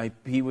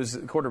 He was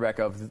quarterback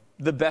of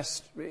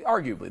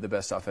arguably the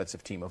best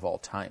offensive team of all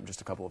time just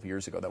a couple of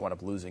years ago that wound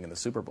up losing in the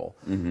Super Bowl.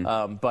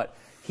 Mm-hmm. But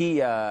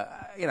he,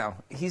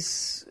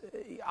 he's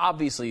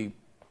obviously,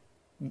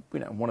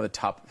 one of the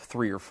top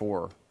 3 or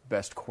 4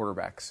 best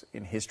quarterbacks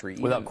in history,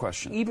 without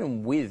question.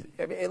 Even with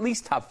at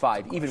least top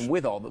 5, even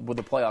with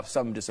the playoffs,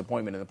 some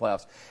disappointment in the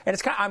playoffs. And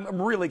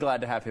I'm really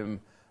glad to have him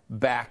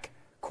back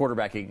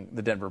quarterbacking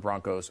the Denver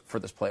Broncos for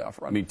this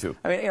playoff run. Me too.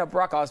 I mean,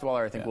 Brock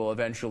Osweiler, I think, will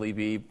eventually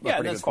be a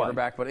pretty good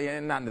quarterback, but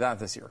not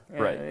this year.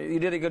 Right. You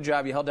did a good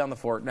job. You held down the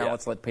fort. Now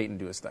let's let Peyton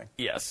do his thing.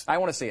 Yes. I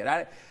want to see it.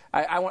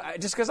 I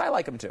want just because I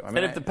like him too. I mean,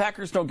 and if the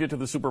Packers don't get to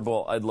the Super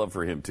Bowl, I'd love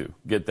for him to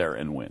get there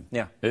and win.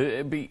 Yeah.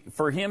 It'd be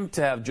for him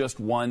to have just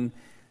one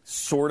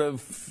sort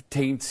of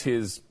taints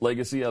his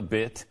legacy a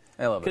bit.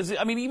 I love it. Because,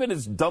 I mean, even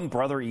his dumb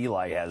brother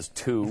Eli has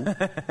 2.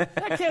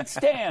 That can't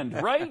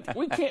stand, right?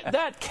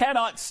 That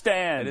cannot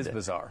stand. It is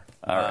bizarre.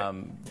 All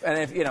right. And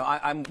if,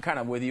 I'm kind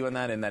of with you on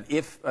that,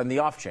 if, on the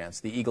off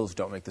chance, the Eagles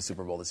don't make the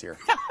Super Bowl this year.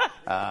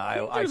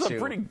 There's a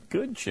pretty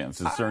good chance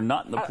that they're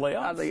not in the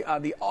playoffs.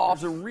 The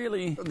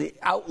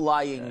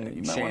outlying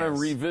you might want to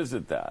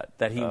revisit that.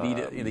 That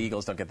the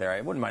Eagles don't get there. I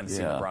wouldn't mind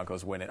seeing the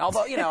Broncos win it.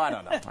 Although, I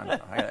don't know.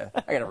 I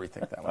got to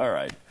rethink that one. All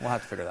right. We'll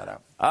have to figure that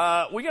out.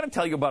 We got to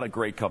tell you about a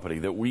great company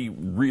that we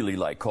really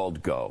like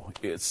called Go.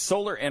 It's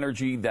solar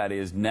energy that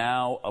is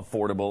now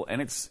affordable, and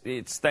it's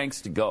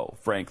thanks to Go,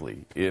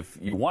 frankly. If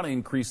you want to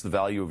increase the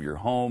value of your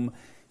home,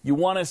 you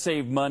want to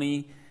save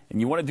money,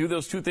 and you want to do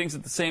those 2 things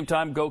at the same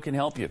time, Go can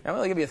help you. I'm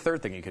going to give you a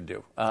third thing you can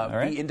do.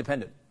 Be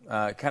independent.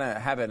 Kind of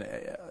have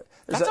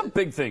that's a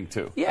big thing,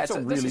 too. Yeah, it's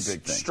a really big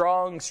thing.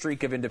 Strong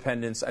streak of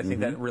independence. I think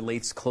that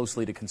relates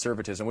closely to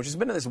conservatism, which has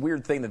been this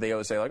weird thing that they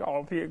always say, like,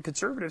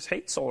 conservatives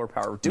hate solar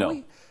power. Do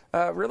we?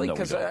 Really?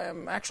 Because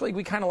actually,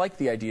 we kind of like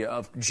the idea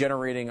of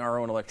generating our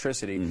own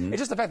electricity. It's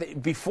just the fact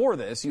that before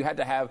this, you had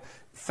to have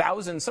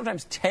thousands,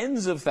 sometimes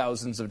tens of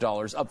thousands of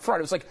dollars up front.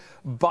 It was like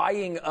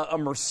buying a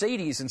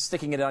Mercedes and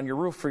sticking it on your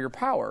roof for your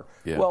power.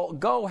 Yeah. Well,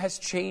 Go has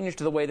changed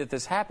the way that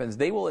this happens.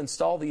 They will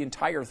install the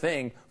entire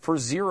thing for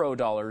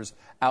 $0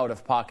 out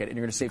of pocket, and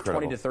you're going to save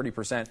 20 to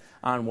 30%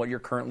 on what you're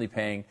currently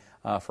paying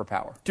for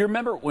power. Do you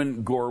remember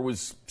when Gore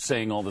was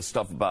saying all this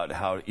stuff about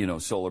how,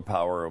 solar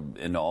power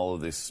and all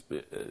of this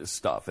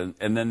stuff?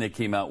 And then they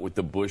came out with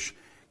the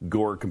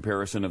Bush-Gore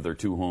comparison of their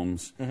two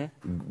homes.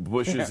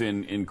 Bush is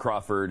in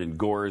Crawford and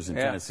Gore is in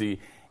Tennessee.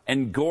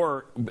 And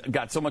Gore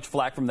got so much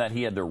flack from that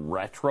he had to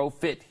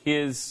retrofit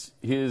his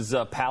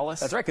palace.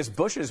 That's right, because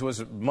Bush's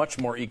was much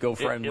more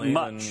eco-friendly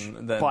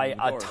than by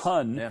Gore's. A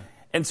ton. Yeah.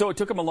 And so it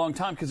took him a long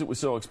time because it was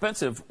so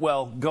expensive.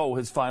 Well, Go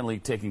has finally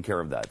taken care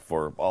of that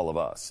for all of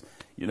us,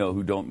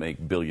 who don't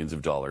make billions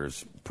of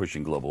dollars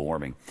pushing global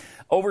warming.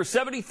 Over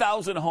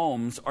 70,000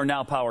 homes are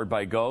now powered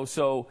by Go.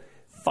 So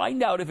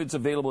find out if it's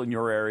available in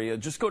your area.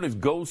 Just go to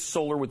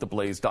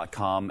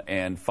gosolarwiththeblaze.com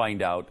and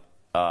find out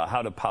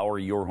how to power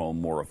your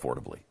home more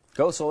affordably.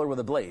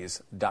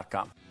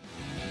 GoSolarWithTheBlaze.com.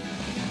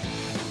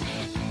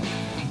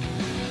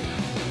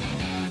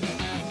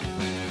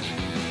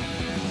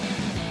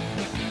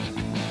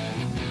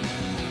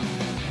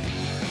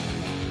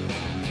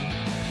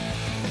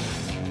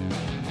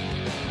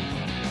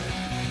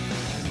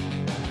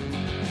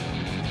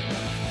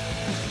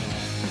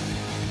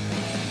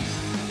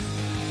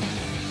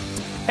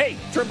 Hey,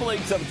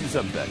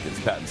 888-727-BECK. It's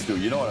Pat and Stu.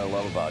 You know what I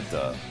love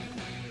about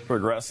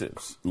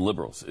progressives,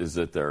 liberals, is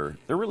that they're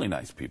really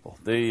nice people.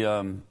 They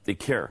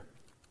care.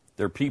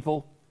 They're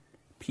people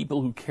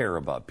who care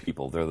about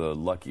people. They're the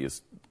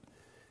luckiest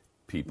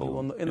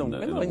people in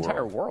the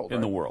entire world.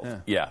 In the world,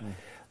 yeah.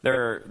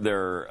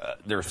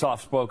 They're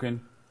soft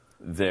spoken.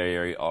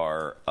 They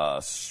are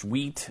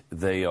sweet.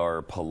 They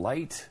are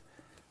polite.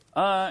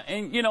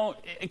 And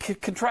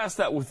contrast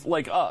that with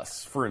like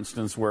us, for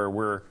instance, where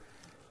we're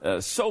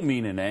so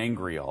mean and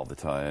angry all the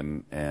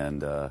time,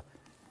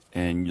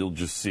 and you'll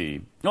just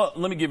see. Well,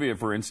 let me give you,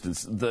 for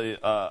instance,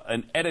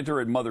 an editor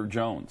at Mother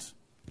Jones.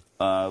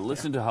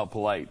 Listen to how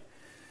polite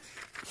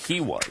he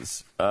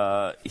was.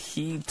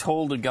 He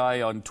told a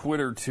guy on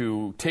Twitter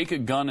to take a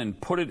gun and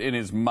put it in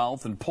his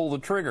mouth and pull the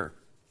trigger.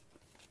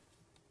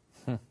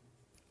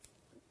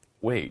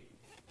 Wait,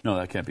 no,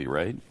 that can't be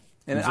right.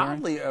 And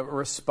oddly, a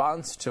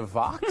response to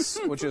Vox,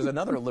 which is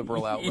another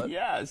liberal outlet.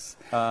 Yes.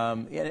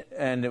 And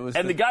it was.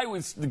 And the guy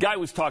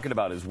was talking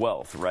about his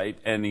wealth, right?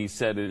 And he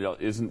said,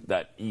 "Isn't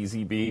that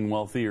easy being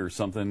wealthy or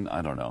something?"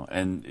 I don't know.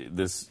 And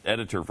this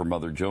editor for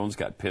Mother Jones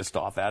got pissed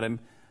off at him,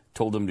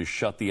 told him to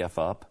shut the F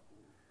up.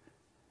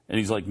 And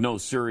he's like, "No,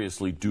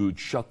 seriously, dude,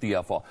 shut the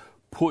F up.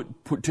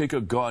 Take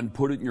a gun,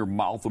 put it in your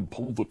mouth, and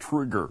pull the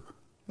trigger."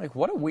 Like,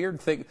 what a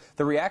weird thing.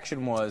 The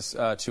reaction was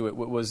to it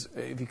was,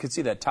 if you could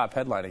see that top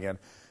headline again.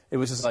 It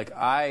was just like,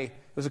 it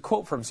was a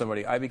quote from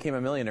somebody. I became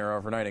a millionaire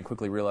overnight and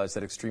quickly realized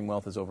that extreme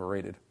wealth is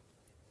overrated.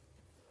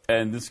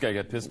 And this guy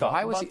got pissed off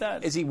about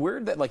that? Is he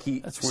weird that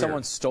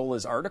someone stole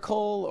his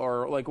article?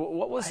 Or like,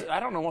 what was, I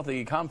don't know what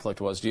the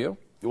conflict was, do you?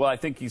 Well, I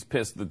think he's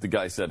pissed that the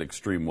guy said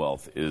extreme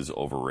wealth is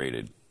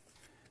overrated.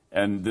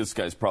 And this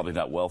guy's probably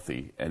not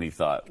wealthy. And he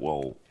thought,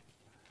 well,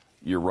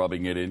 you're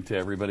rubbing it into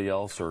everybody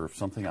else or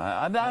something?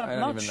 I'm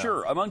not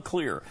sure. I'm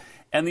unclear.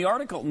 And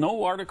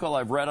no article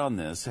I've read on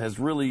this has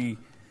really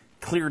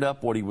cleared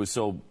up what he was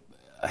so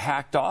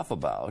hacked off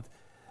about.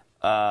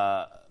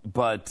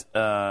 But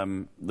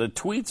the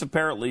tweets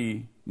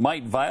apparently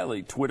might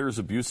violate Twitter's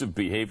abusive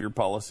behavior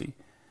policy.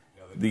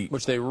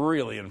 Which they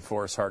really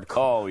enforce hardcore.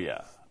 Oh,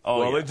 yeah.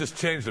 They just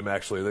changed them,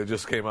 actually. They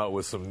just came out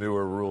with some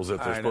newer rules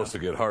that they're supposed to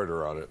get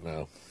harder on it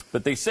now.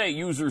 But they say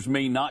users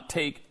may not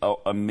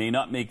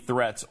make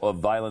threats of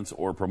violence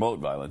or promote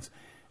violence.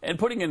 And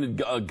putting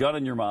in a gun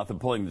in your mouth and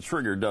pulling the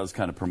trigger does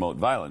kind of promote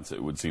violence,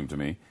 it would seem to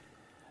me.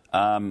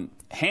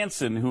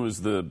 Hansen, who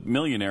is the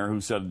millionaire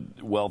who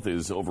said wealth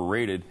is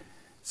overrated,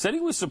 said he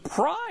was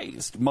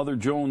surprised Mother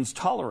Jones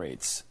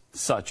tolerates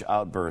such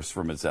outbursts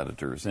from its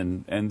editors,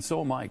 and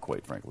so am I,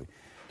 quite frankly.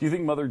 Do you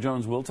think Mother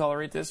Jones will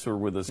tolerate this, or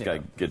will this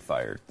guy get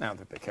fired? I don't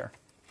think they care.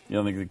 You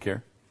don't think they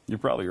care? You're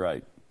probably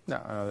right. No,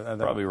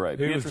 probably right.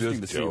 He was interesting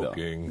just to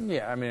joking. See, though.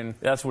 Yeah, I mean,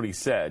 that's what he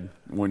said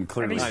when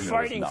clearly he's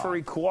fighting for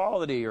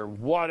equality or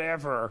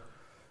whatever.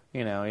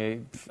 You know,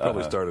 he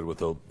probably started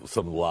with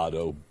some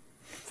lotto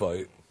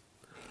fight.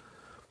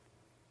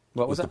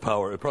 What was that? It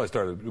probably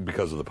started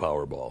because of the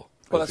Powerball.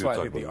 Well, that's why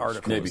I think the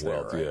article maybe was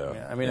there, right?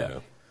 Yeah. I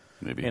mean,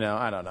 maybe. You know,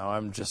 I don't know.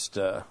 I'm just.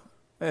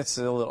 It's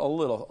a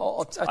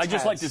little. I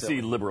just like to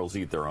see liberals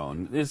eat their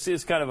own.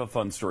 It's kind of a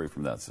fun story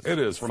from that. It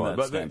is from fun,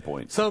 that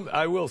standpoint.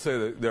 I will say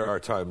that there are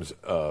times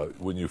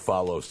when you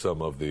follow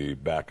some of the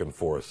back and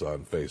forths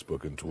on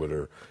Facebook and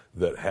Twitter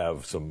that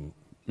have some,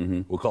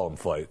 we'll call them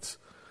fights.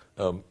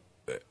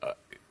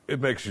 It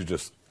makes you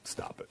just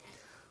stop it.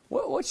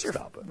 What's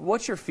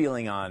your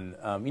feeling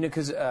on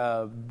because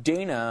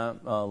Dana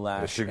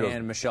Lash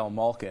and Michelle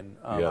Malkin,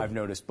 I've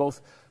noticed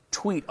both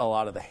tweet a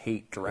lot of the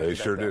hate directed. They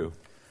sure at them. do.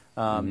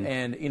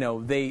 And, you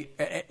know, they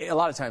a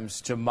lot of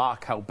times to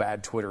mock how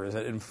bad Twitter is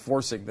at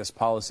enforcing this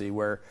policy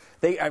where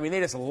they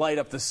just light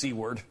up the C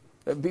word.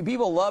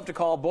 People love to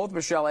call both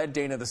Michelle and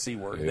Dana the C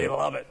word. Yeah. They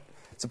love it.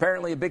 It's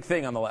apparently a big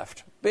thing on the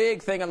left.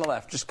 Big thing on the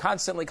left. Just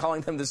constantly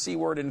calling them the C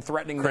word and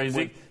threatening them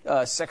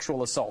with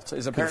sexual assault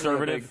is apparently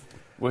conservative.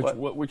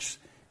 Which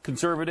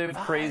conservative,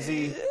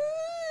 crazy?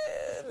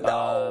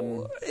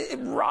 No, it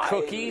rhymes.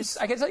 Cookies?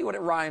 I can tell you what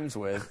it rhymes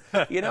with.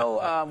 You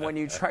know, when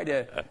you try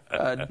to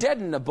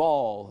deaden a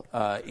ball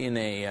in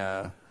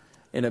a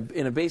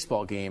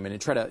baseball game, and you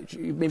try to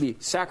maybe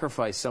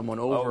sacrifice someone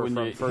over when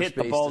from you first hit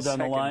the base ball to down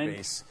the second line.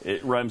 base.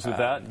 It rhymes with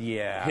that.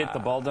 Yeah, hit the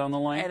ball down the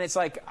line. And it's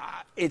like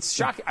it's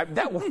shocking.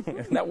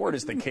 that word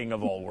is the king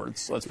of all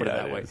words. Let's put it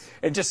that way.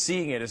 And just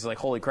seeing it is like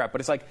holy crap.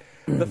 But it's like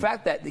the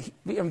fact that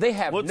they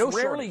have it's no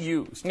rarely shortage.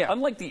 used. Yeah.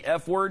 Unlike the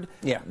F word,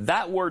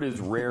 that word is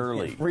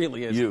rarely it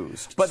really is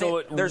used. But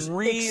so there's it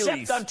really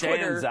except on stands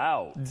Twitter,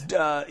 out.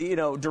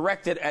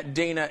 directed at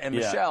Dana and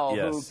Michelle,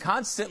 who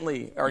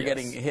constantly are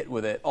getting hit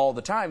with it all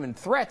the time, and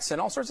threats and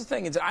all sorts of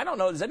things. I don't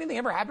know. Does anything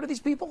ever happen to these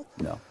people?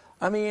 No.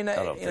 I mean,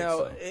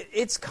 so.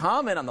 It's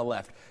common on the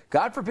left.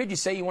 God forbid you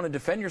say you want to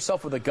defend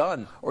yourself with a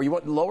gun, or you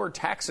want lower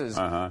taxes,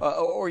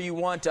 or you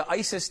want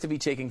ISIS to be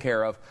taken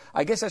care of.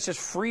 I guess that's just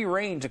free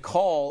reign to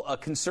call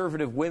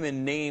conservative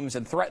women names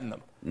and threaten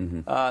them.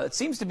 It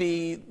seems to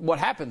be what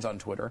happens on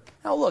Twitter.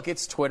 Now, look,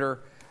 it's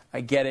Twitter.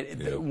 I get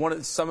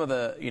it. Some of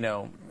the,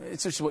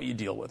 it's just what you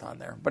deal with on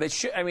there. But it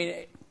should. I mean,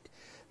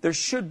 there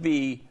should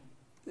be,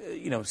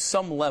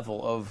 some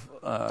level of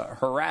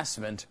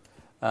harassment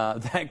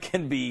that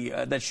can be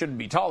that shouldn't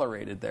be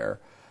tolerated there.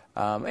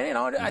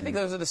 I think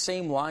those are the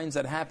same lines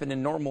that happen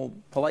in normal,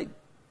 polite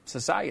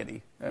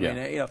society. I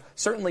mean,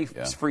 certainly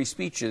free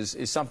speech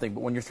is something,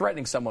 but when you're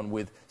threatening someone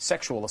with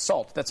sexual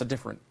assault, that's a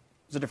different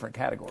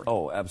category.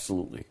 Oh,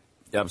 absolutely.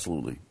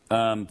 Absolutely.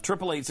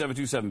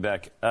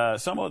 888-727-BECK.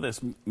 Some of this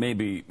may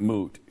be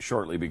moot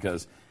shortly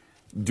because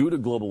due to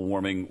global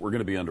warming, we're going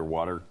to be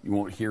underwater. You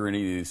won't hear any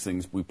of these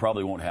things. We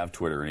probably won't have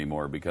Twitter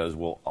anymore because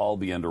we'll all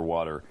be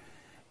underwater.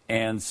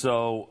 And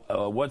so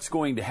what's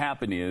going to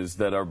happen is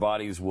that our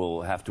bodies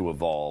will have to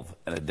evolve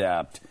and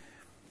adapt.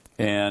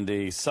 And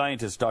a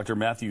scientist, Dr.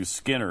 Matthew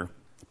Skinner,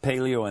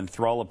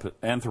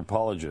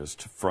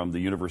 paleoanthropologist from the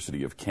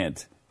University of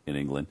Kent in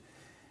England,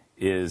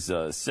 is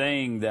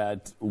saying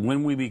that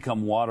when we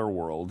become water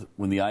world,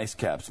 when the ice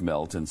caps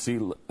melt and sea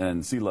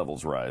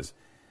levels rise,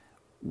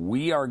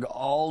 we are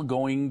all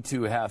going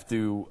to have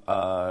to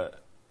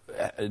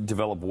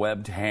develop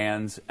webbed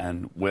hands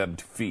and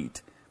webbed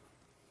feet,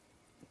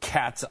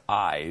 cat's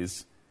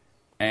eyes,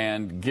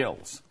 and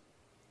gills.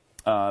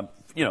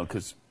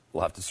 Because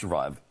we'll have to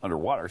survive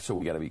underwater, so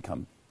we got to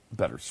become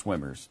better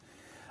swimmers.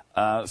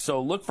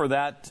 So look for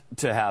that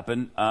to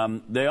happen.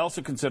 They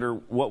also consider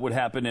what would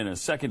happen in a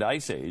second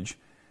ice age,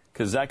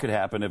 because that could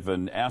happen if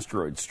an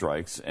asteroid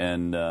strikes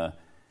and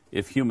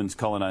if humans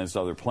colonized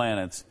other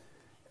planets.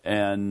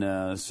 And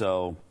who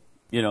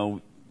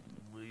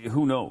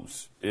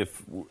knows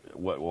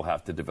what we'll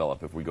have to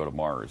develop if we go to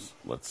Mars,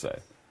 let's say.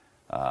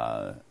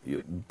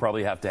 You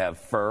probably have to have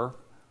fur,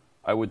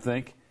 I would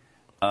think.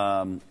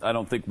 I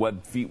don't think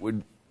webbed feet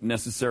would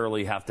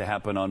necessarily have to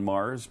happen on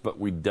Mars, but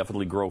we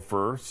definitely grow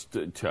fur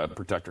to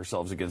protect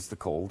ourselves against the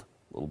cold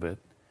a little bit,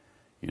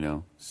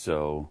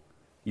 So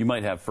you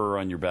might have fur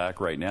on your back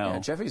right now. Yeah,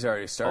 Jeffy's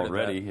already started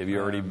that. Have you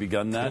already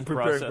begun that I'm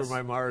preparing process? for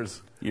my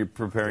Mars. You're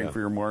preparing for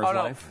your Mars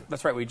life? No,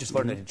 that's right. We just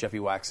learned that Jeffy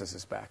waxes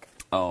his back.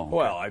 Oh.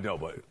 Well, I know,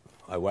 but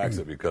I wax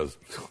it because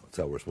that's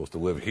how we're supposed to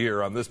live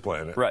here on this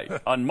planet. Right.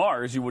 On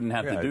Mars, you wouldn't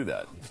have to do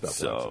that.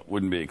 So it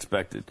wouldn't be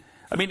expected.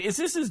 I mean, is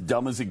this as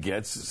dumb as it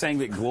gets, saying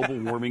that global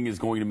warming is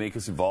going to make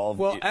us evolve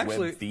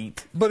webbed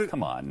feet?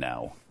 Come on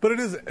now. But it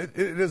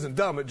isn't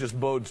dumb. It just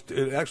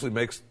it actually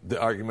makes the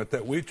argument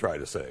that we try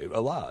to say a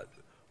lot.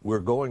 We're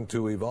going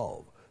to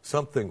evolve.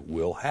 Something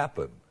will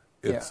happen.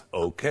 It's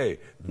okay.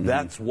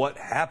 That's what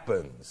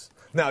happens.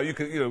 Now, you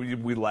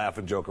can, we laugh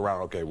and joke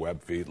around, okay,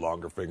 webbed feet,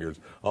 longer fingers,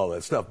 all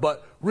that stuff.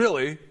 But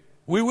really,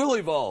 we will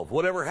evolve.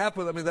 Whatever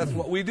happens, I mean, that's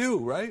what we do,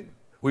 right?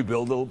 We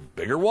build a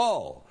bigger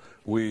wall.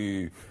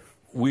 We've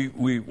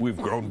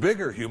grown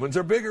bigger. Humans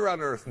are bigger on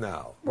Earth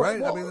now,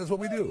 right? Well, I mean, that's what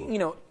we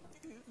do.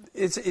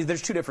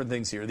 There's two different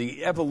things here.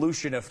 The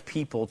evolution of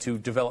people to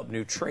develop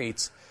new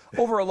traits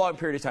over a long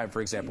period of time.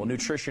 For example,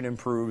 nutrition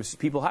improves.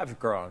 People have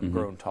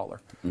grown taller.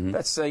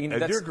 That's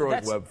you're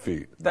growing webbed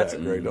feet. That's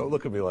great. Don't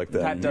look at me like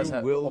that. Pat does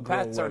have.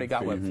 Pat's already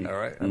got webbed feet. All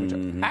right.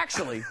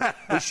 Actually,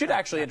 we should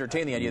actually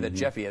entertain the idea that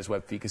Jeffy has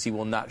webbed feet because he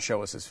will not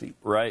show us his feet.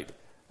 Right.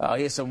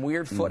 He has some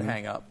weird foot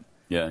hang up.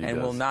 Yeah,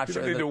 and will not. You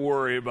don't need to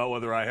worry about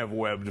whether I have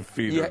webbed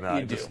feet or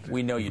not. You do.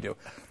 We know you do.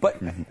 But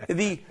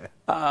the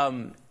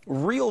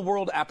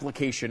real-world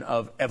application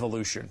of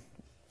evolution,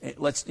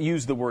 let's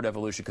use the word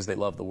evolution because they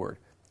love the word,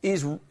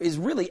 is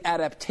really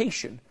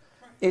adaptation.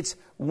 It's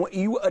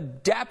you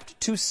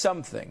adapt to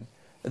something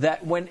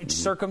that when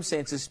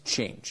circumstances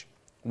change,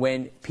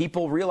 when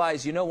people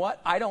realize, you know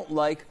what, I don't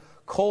like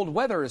cold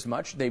weather as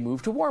much, they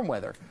move to warm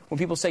weather. When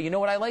people say, you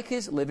know what I like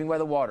is living by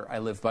the water, I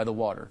live by the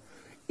water.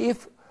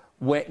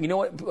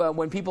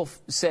 When people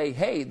say,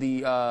 hey,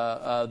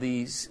 the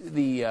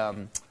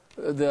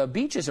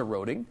beach is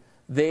eroding,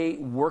 they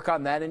work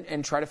on that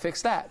and try to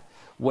fix that.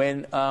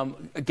 When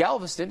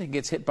Galveston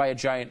gets hit by a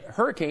giant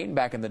hurricane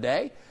back in the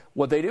day,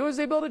 what they do is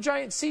they build a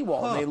giant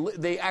seawall. And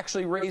they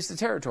actually raise the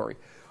territory.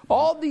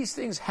 All these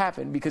things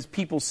happen because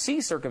people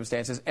see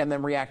circumstances and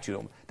then react to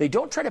them. They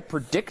don't try to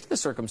predict the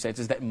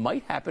circumstances that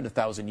might happen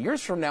 1,000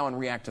 years from now and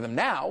react to them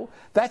now.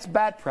 That's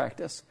bad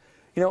practice.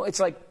 You know, it's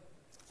like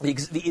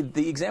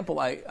the example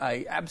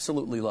I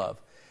absolutely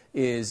love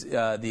is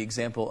the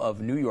example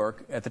of New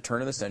York at the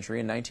turn of the century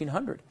in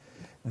 1900.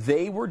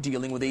 They were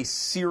dealing with a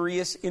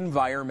serious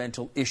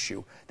environmental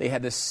issue. They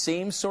had the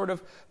same sort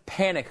of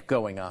panic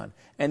going on.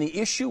 And the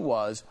issue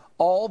was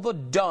all the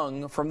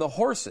dung from the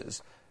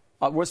horses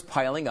was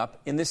piling up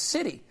in the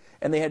city.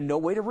 And they had no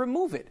way to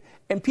remove it.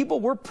 And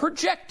people were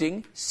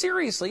projecting,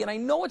 seriously, and I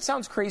know it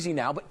sounds crazy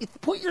now, but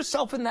put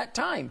yourself in that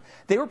time.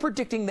 They were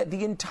predicting that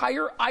the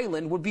entire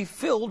island would be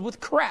filled with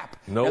crap.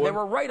 They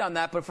were right on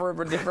that, but for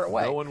a different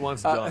way. No one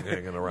wants dung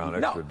hanging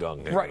around, extra dung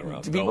hanging around.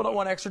 Right, people don't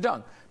want extra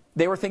dung.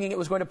 They were thinking it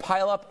was going to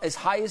pile up as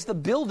high as the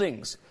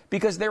buildings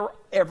because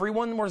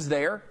everyone was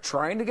there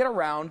trying to get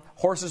around.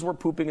 Horses were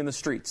pooping in the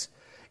streets.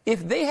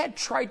 If they had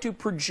tried to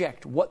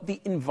project what the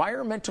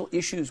environmental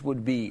issues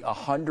would be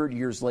 100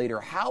 years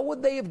later, how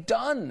would they have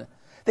done?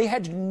 They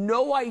had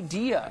no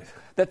idea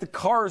that the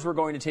cars were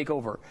going to take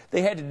over.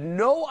 They had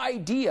no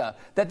idea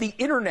that the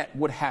internet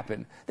would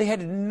happen. They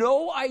had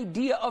no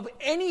idea of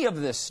any of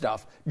this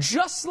stuff,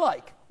 just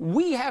like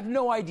we have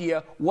no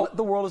idea what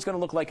the world is going to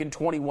look like in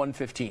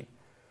 2115.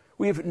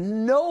 We have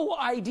no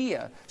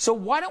idea. So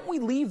why don't we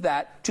leave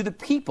that to the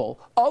people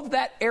of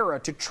that era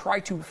to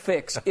try to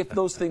fix if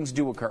those things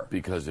do occur?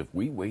 Because if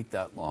we wait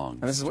that long...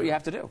 And this is what you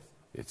have to do.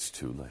 It's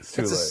too late. It's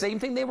the same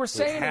thing they were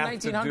saying in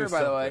 1900,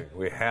 by the way.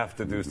 We have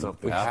to do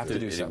something. We have to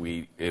do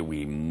something.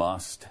 We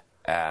must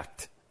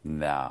act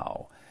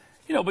now.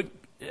 You know, but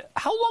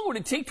how long would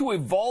it take to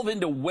evolve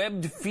into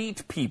webbed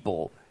feet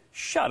people?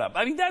 Shut up.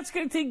 I mean, that's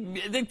going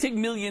to take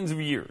millions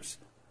of years.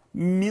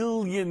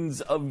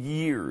 Millions of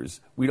years.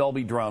 We'd all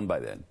be drowned by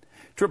then.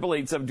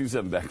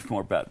 888-727 back for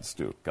more Pat and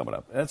Stu coming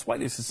up. That's why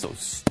this is so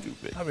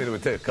stupid. I mean, it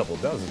would take a couple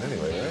dozen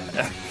anyway,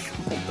 right? A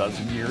couple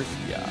dozen years?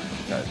 Yeah.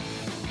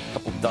 A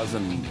couple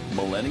dozen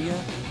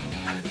millennia?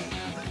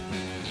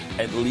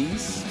 At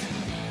least?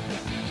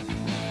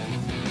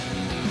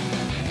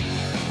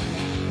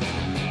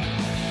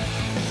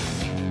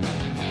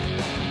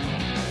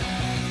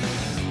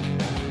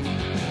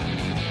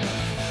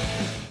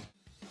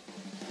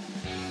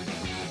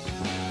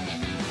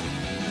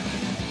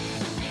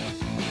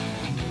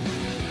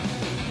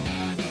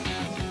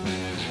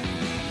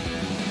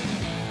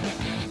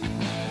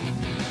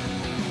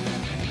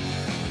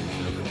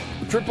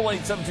 Triple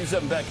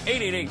 8-727 back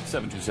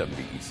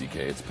 888-727-BECK.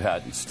 It's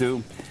Pat and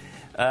Stu.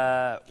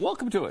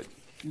 Welcome to it.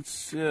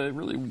 It's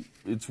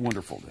it's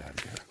wonderful to have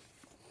you here. It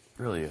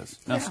really is.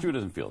 Now Stu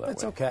doesn't feel that way.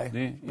 It's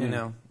okay. You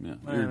know. Yeah.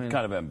 You're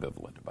kind of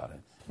ambivalent about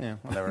it. Yeah,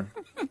 whatever.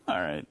 All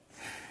right.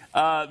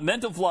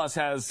 Mental Floss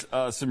has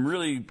some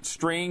really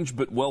strange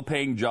but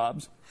well-paying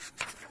jobs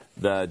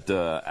that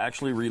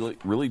actually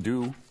really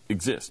do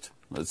exist.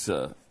 Let's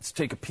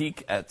take a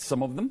peek at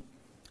some of them.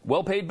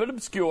 Well-paid but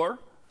obscure.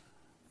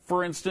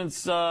 For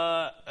instance,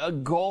 a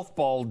golf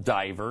ball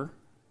diver.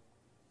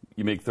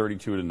 You make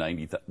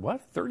 $32,000 to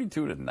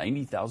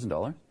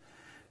 $90,000.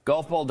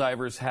 Golf ball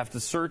divers have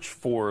to search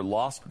for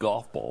lost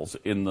golf balls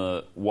in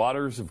the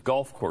waters of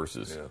golf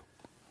courses,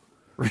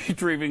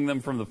 retrieving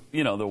them from the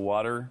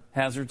water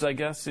hazards, I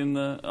guess, on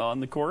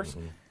the course.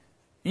 Mm-hmm.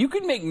 You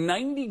could make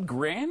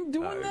 $90,000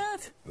 doing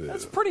that. Yeah.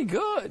 That's pretty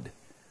good.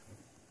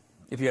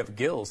 If you have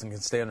gills and can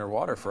stay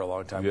underwater for a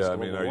long time. Yeah, I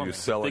mean, are you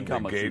selling the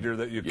gator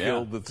that you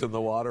killed that's in the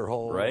water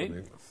hole? Right.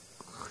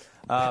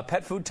 I mean,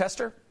 pet food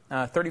tester,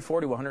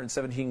 $34,000 to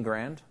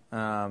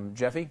 $117,000.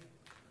 Jeffy, what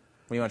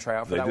do you want to try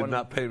out for that one? They did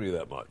not pay me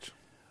that much.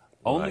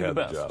 Only the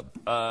best.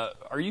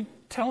 Are you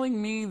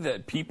telling me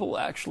that people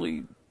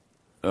actually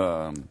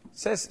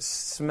says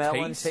smell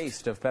and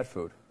taste of pet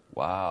food?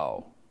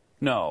 Wow.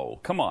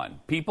 No, come on.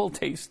 People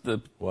taste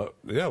the what?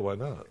 Yeah, why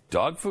not?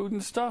 Dog food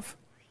and stuff.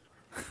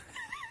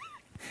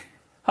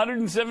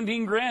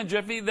 $117,000,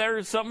 Jeffy.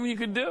 There's something you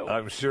could do.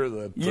 I'm sure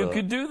that you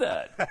could do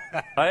that.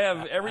 I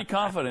have every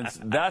confidence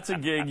that's a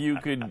gig you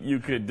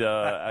could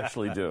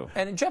actually do.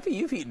 And Jeffy,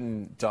 you've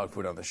eaten dog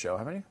food on the show,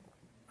 haven't you?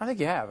 I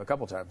think you have a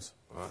couple times.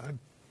 I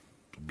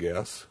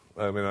guess.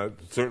 I mean,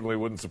 it certainly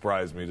wouldn't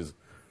surprise me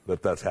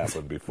that's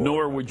happened before.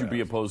 Nor would you be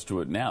opposed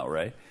to it now,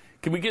 right?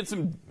 Can we get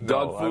some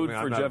dog food for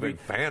I'm not Jeffy? a big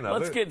fan of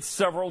Let's get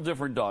several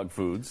different dog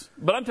foods,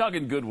 but I'm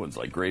talking good ones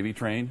like Gravy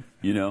Train.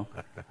 You know,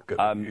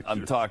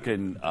 I'm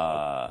talking.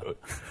 I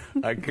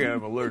can't.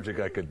 I'm allergic.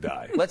 I could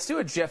die. Let's do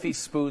a Jeffy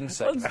Spoon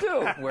segment. Let's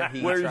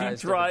do where he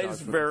tries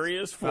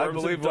various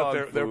forms of dog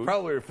food. They're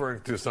probably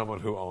referring to someone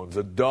who owns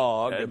a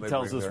dog and they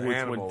tells bring us their which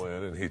animal one.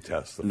 in and he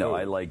tests the food. No,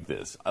 I like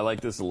this. I like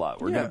this a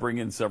lot. We're going to bring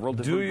in several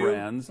different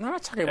brands. I'm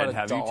not talking about and a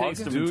have dog. you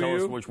taste them and tell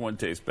us which one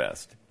tastes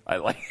best. I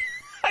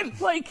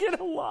like it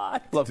a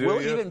lot. Look, we'll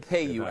even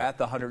pay you at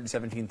the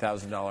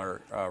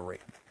 $117,000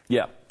 rate.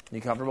 Yeah. You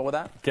comfortable with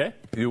that? Okay.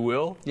 You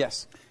will?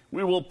 Yes.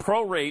 We will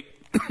prorate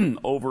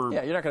over.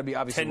 Yeah, you're not going to be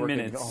obviously 10 working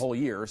minutes. a whole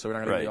year, so we're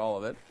not going to do all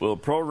of it. We'll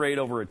prorate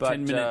over a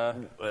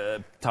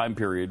 10-minute time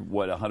period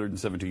what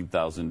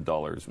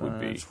 $117,000 would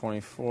be.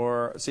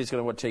 24. See, it's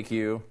going to take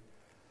you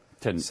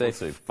Let's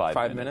say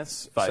 5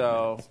 minutes.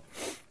 So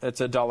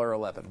it's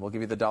 $1.11. We'll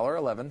give you the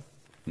 $1.11.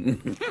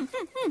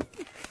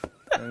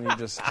 And you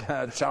just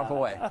chomp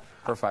away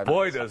for 5 minutes.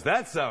 Boy, does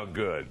that sound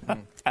good.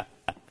 All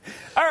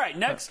right,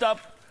 next up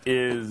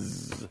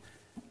is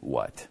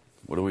what?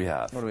 What do we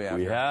have? What do we have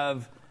We here?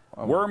 have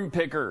worm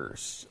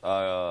pickers.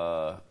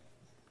 So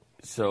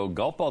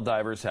golf ball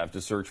divers have to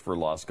search for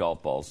lost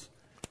golf balls,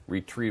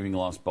 retrieving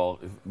lost ball.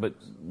 But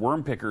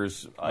worm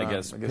pickers, I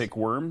guess, pick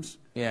worms.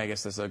 Yeah, I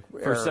guess there's a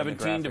For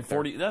 17 to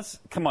 40. That's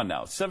come on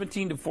now.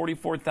 17 to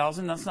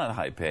 44,000. That's not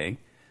high paying.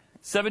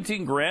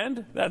 17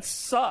 grand? That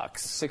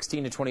sucks.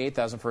 16 to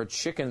 28,000 for a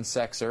chicken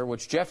sexer,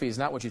 which, Jeffy, is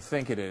not what you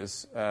think it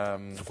is.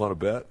 Want to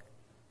bet?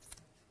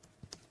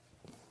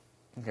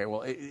 Okay,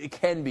 well, it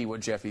can be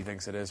what Jeffy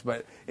thinks it is,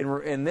 but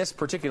in this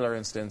particular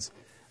instance,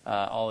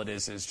 all it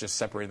is just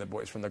separating the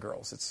boys from the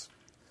girls. It's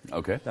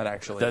okay. Not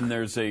actually. Then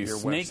there's a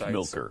snake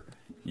milker.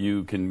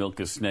 You can milk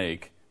a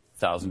snake,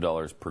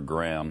 $1,000 per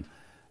gram.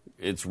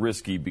 It's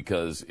risky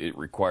because it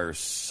requires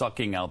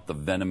sucking out the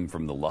venom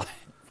from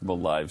the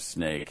live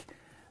snake.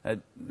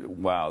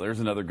 Wow, there's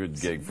another good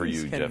gig for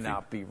you, Jeffy. This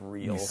cannot be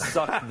real. You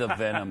suck the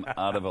venom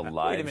out of a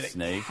live Wait a minute.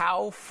 snake.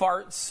 Cow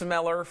fart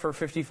smeller for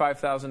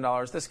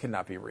 $55,000? This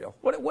cannot be real.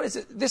 What is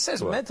it? This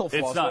says mental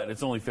floss. It's not.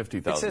 It's only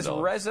 $50,000. It says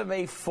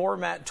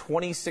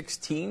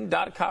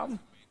resumeformat2016.com.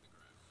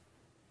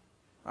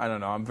 I don't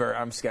know.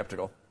 I'm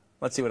skeptical.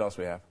 Let's see what else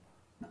we have.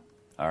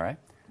 All right.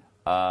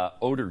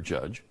 Odor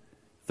Judge,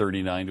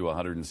 $39,000 to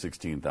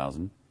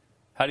 $116,000.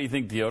 How do you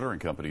think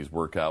deodorant companies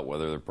work out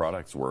whether their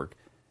products work?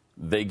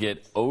 They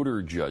get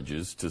odor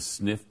judges to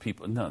sniff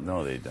people.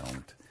 No, they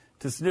don't.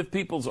 To sniff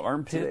people's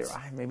armpits.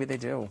 Maybe they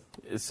do.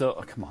 So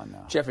come on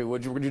now, Jeffy.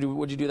 Would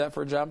you do that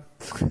for a job?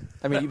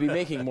 I mean, you'd be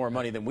making more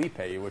money than we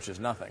pay you, which is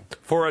nothing.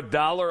 For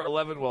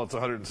 $1.11, well, it's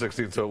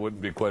 116, so it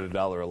wouldn't be quite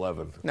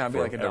 $1.11. No, it'd be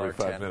like every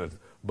 5 $1.10. minutes.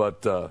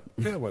 But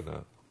yeah, why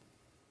not?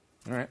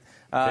 All right.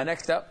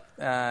 Next up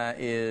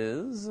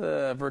is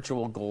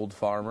Virtual Gold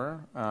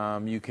Farmer.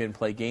 You can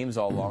play games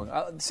all along.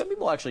 Some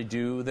people actually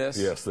do this.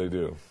 Yes, they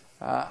do.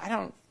 I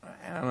don't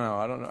know.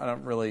 I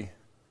don't really.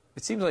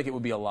 It seems like it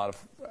would be a lot of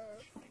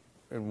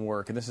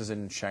work, and this is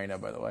in China,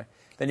 by the way.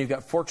 Then you've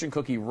got Fortune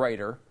Cookie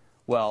Writer.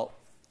 Well,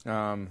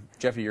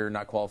 Jeffy, you're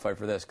not qualified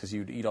for this because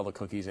you'd eat all the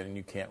cookies and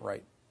you can't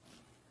write.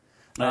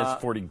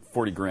 That's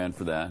 40 grand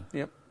for that.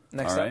 Yep.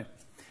 Next all up. right.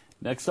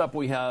 Next up,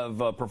 we have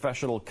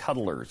professional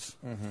cuddlers.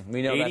 Mm-hmm.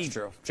 We know that's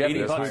true. Jeffy,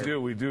 yes,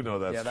 we do know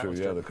that's true.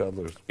 Yeah, the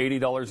cuddlers.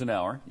 $80 an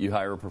hour. You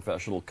hire a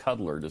professional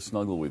cuddler to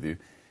snuggle with you.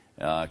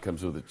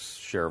 Comes with its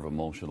share of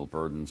emotional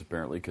burdens,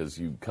 apparently, because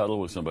you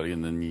cuddle with somebody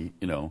and then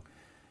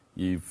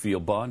you feel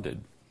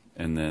bonded,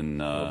 and then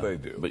they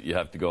do. But you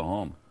have to go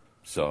home.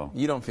 So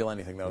you don't feel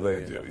anything though.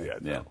 They do. Yeah.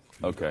 Yeah.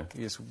 Okay.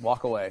 You just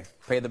walk away,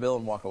 pay the bill,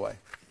 and walk away.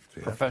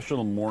 Yeah.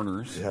 Professional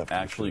mourners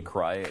actually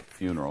cry at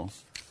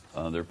funerals.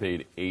 They're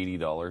paid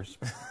 $80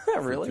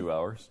 really? for 2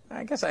 hours.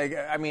 I guess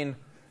I mean,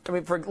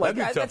 for like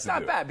that's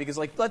not bad because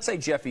let's say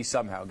Jeffy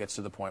somehow gets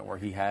to the point where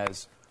he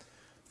has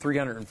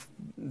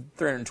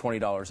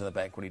 $320 in the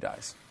bank when he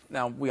dies.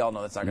 Now, we all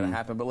know that's not going to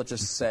happen, but let's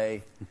just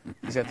say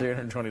he's got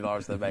 $320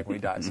 in the bank when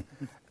he dies.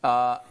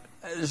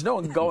 There's no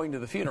one going to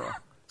the funeral.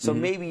 So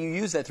maybe you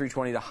use that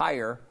 $320 to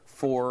hire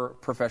 4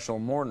 professional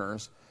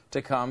mourners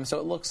to come so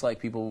it looks like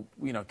people,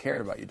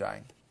 cared about you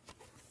dying.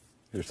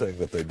 You're saying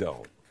that they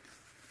don't.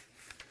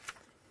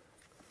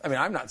 I mean,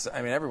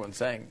 everyone's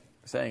saying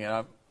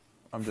it.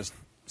 I'm just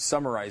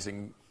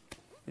summarizing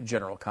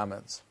general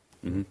comments.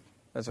 Mm-hmm.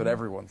 That's what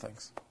everyone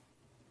thinks.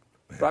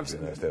 It'd be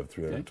nice to have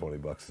 $320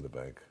 in the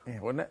bank. Yeah,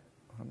 wouldn't it?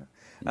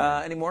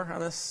 Any more on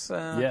this?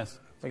 Yes.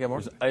 We got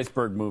more? There's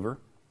iceberg mover.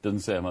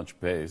 Doesn't say how much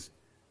it pays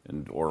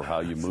or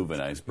how you move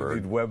an iceberg.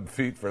 You need web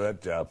feet for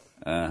that job.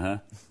 Uh-huh.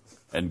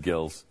 And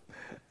gills.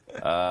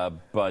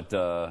 But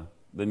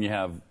then you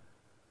have,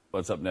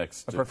 what's up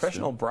next? A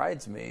professional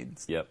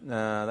bridesmaids. Yep.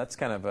 That's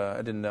kind of, I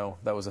didn't know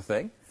that was a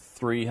thing.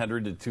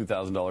 $300 to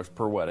 $2,000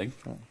 per wedding.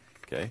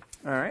 Okay.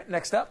 All right,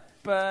 next up.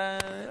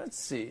 Let's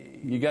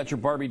see. You got your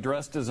Barbie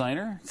dress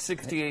designer,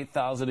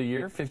 $68,000 a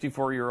year.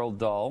 54-year-old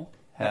doll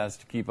has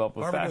to keep up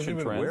with Barbie fashion doesn't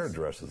even trends. wear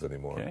dresses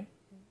anymore. Okay,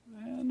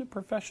 and a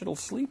professional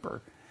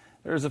sleeper.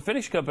 There's a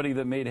Finnish company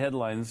that made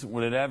headlines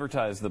when it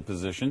advertised the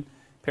position.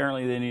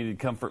 Apparently, they needed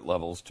comfort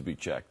levels to be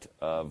checked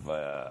of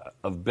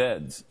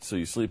beds, so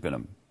you sleep in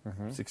them.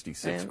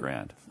 66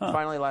 grand. Huh.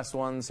 Finally, last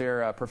ones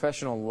here.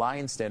 Professional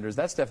line standers.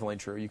 That's definitely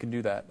true. You can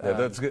do that. Yeah,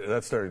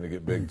 that's starting to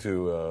get big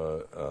too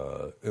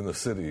in the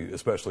city,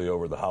 especially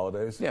over the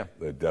holidays. Yeah,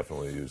 they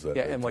definitely use that.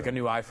 Yeah, and like a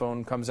new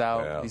iPhone comes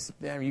out.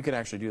 Yeah. You can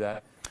actually do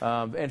that.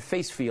 And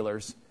face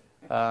feelers.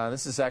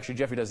 This is actually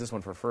Jeffy does this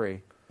one for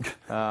free.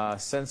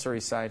 Sensory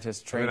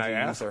scientists trained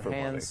to use their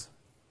hands. Money.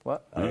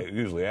 What? I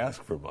usually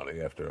ask for money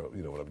after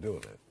when I'm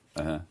doing it.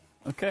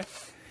 Okay.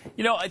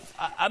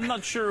 I'm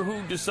not sure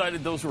who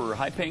decided those were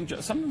high-paying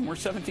jobs. Some of them were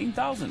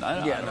 $17,000.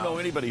 I don't know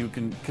anybody who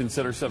can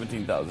consider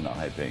 $17,000 a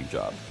high-paying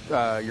job.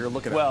 You're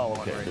looking at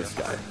okay, right this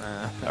guy.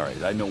 All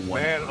right, I know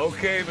one. Man,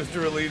 okay,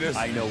 Mr. Elitis.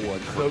 I know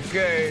one.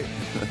 Okay.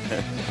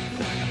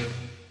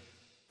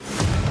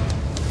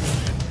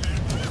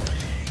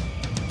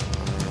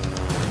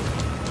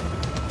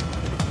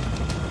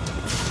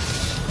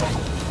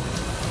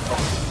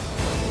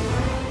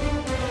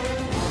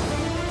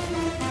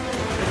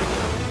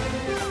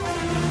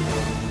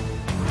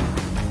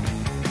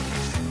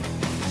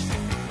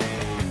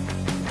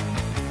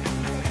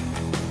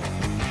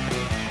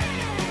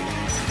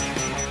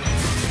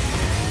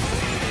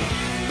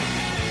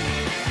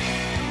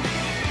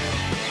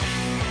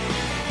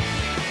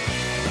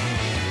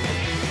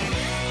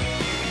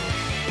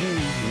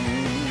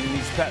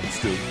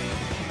 Stu,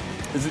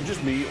 is it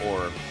just me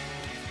or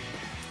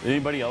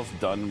anybody else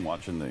done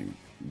watching the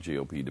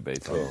GOP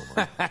debates?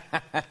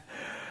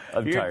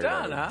 I'm You're tired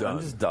done, of it. huh? I'm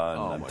just done.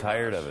 Oh, I'm my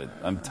tired gosh. of it.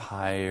 I'm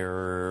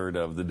tired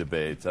of the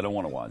debates. I don't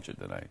want to watch it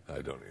tonight.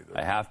 I don't either.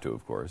 I have to,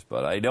 of course,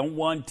 but I don't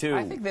want to.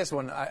 I think this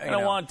one. I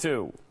don't want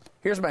to.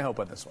 Here's my hope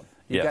on this one.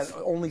 You've Yes.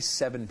 got only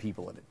 7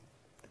 people in it.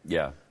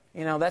 Yeah.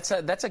 You know, that's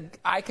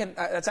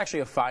actually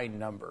a fine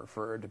number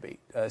for a debate,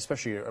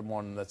 especially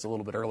one that's a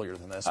little bit earlier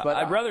than this. But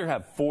I'd rather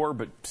have 4,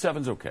 but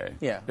 7's okay.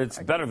 Yeah. It's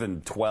better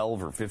than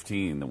 12 or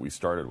 15 that we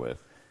started with.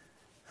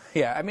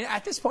 Yeah, I mean,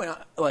 at this point,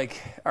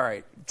 like, all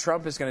right,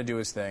 Trump is going to do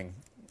his thing.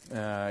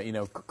 You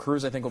know,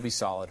 Cruz, I think, will be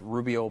solid.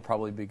 Rubio will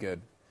probably be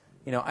good.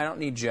 You know, I don't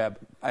need Jeb.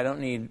 I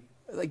don't need.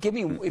 Like, give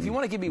me if you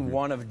want to give me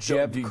one of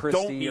Jeb,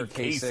 Christie, or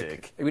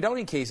Kasich. We don't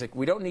need Kasich.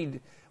 We don't need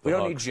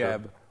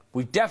Jeb.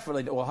 We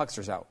definitely. Well,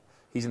 Huckster's out.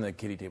 He's in the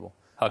kiddie table.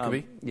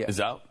 Huckabee yeah.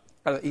 is out?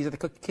 He's at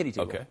the kiddie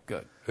table. Okay,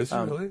 good. Is he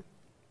really?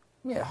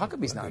 Yeah,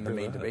 Huckabee's not in the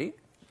main debate.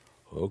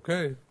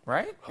 Okay.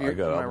 Right? I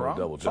got. Am I I'm wrong? gonna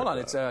double check. Hold on.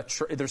 that.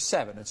 It's there's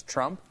 7. It's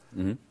Trump,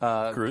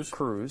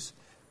 Cruz,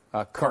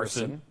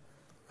 Carson,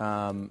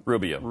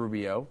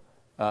 Rubio,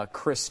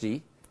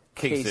 Christie,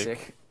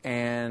 Kasich,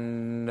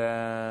 and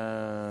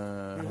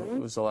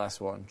who was the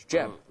last one?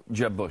 Jeb.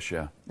 Jeb Bush,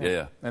 yeah.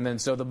 Yeah. And then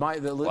so the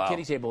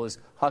kiddie table is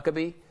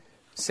Huckabee,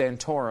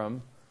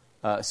 Santorum,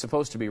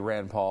 supposed to be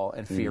Rand Paul,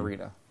 and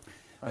Fiorina.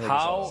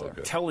 How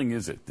telling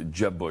is it that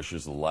Jeb Bush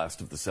is the last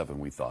of the 7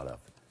 we thought of?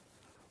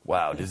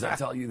 Wow, does that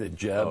tell you that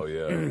Jeb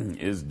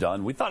is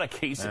done? We thought of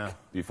Kasich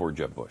before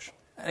Jeb Bush.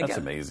 Again, that's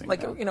amazing.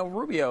 Like, you know,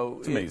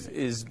 Rubio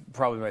is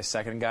probably my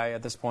second guy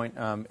at this point.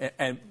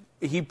 And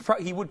he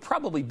would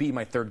probably be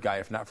my third guy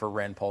if not for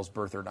Rand Paul's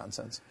birther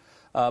nonsense.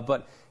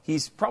 But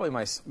he's probably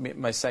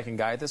my second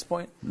guy at this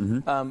point.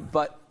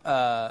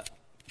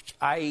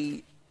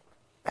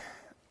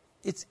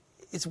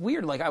 It's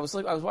weird. Like I was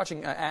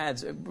watching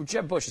ads.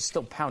 Jeb Bush is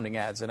still pounding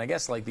ads, and I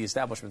guess like the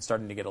establishment's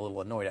starting to get a little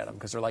annoyed at him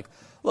because they're like,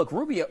 "Look,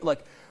 Rubio,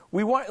 like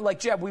we want, like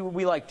Jeb,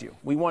 we liked you,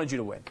 we wanted you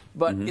to win,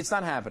 but it's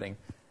not happening.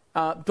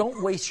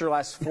 Don't waste your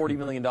last $40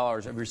 million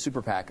of your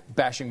super PAC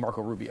bashing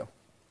Marco Rubio.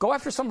 Go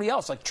after somebody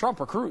else like Trump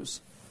or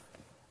Cruz."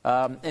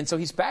 And so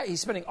he's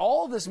spending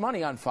all of this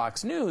money on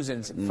Fox News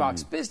and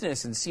Fox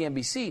Business and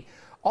CNBC,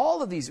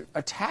 all of these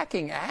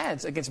attacking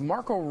ads against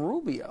Marco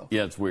Rubio.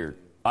 Yeah, it's weird.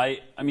 I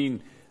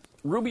mean,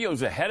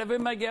 Rubio's ahead of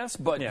him, I guess,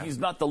 but he's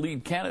not the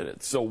lead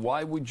candidate. So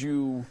why would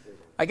you?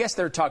 I guess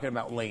they're talking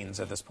about lanes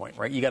at this point,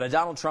 right? You got a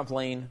Donald Trump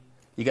lane,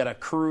 you got a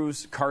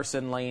Cruz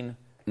Carson lane,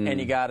 and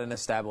you got an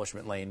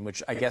establishment lane,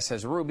 which I guess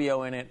has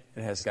Rubio in it.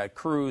 It has got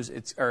Cruz.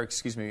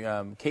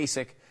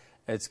 Kasich.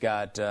 It's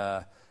got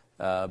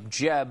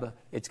Jeb.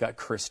 It's got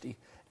Christie,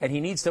 and he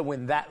needs to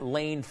win that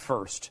lane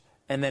first,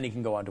 and then he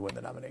can go on to win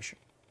the nomination.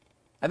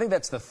 I think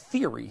that's the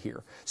theory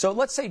here. So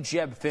let's say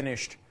Jeb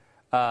finished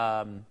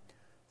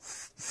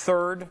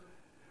third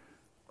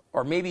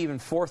or maybe even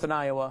fourth in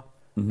Iowa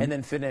and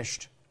then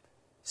finished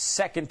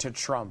second to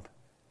Trump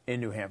in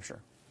New Hampshire.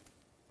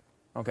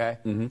 Okay?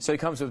 So he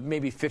comes with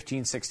maybe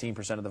 15,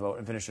 16% of the vote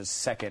and finishes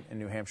second in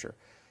New Hampshire.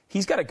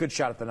 He's got a good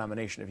shot at the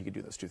nomination if he could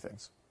do those two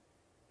things.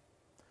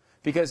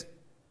 Because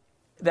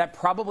that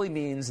probably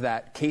means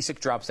that Kasich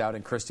drops out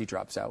and Christie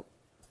drops out.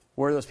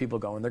 Where are those people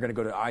going? They're going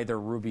to go to either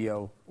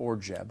Rubio or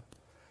Jeb.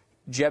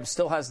 Jeb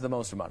still has the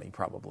most money,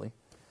 probably.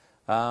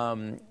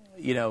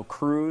 You know,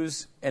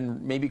 Cruz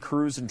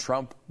and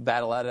Trump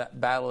battle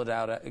it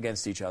out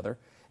against each other,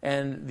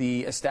 and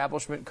the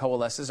establishment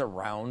coalesces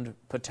around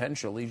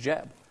potentially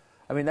Jeb.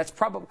 I mean, that's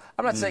probably.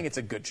 I'm not saying it's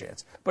a good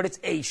chance, but it's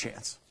a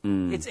chance.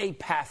 It's a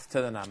path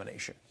to the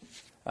nomination.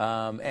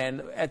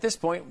 And at this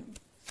point,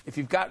 if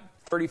you've got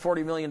 $30,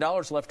 $40 million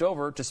left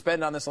over to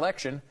spend on this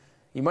election,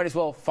 you might as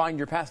well find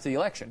your path to the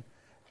election.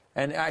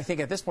 And I think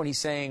at this point he's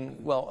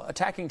saying, well,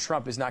 attacking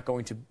Trump is not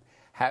going to.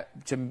 I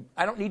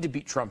don't need to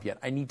beat Trump yet.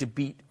 I need to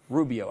beat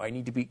Rubio. I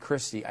need to beat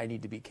Christie. I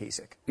need to beat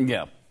Kasich.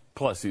 Yeah.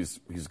 Plus, he's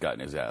gotten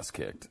his ass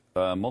kicked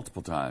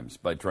multiple times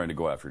by trying to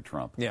go after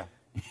Trump. Yeah.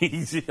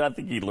 I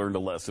think he learned a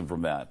lesson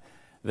from that.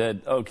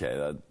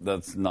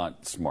 That's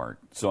not smart.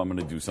 So I'm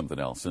going to do something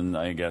else, and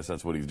I guess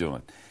that's what he's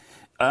doing.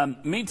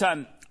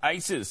 Meantime,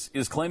 ISIS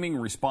is claiming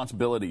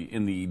responsibility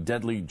in the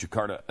deadly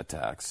Jakarta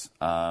attacks.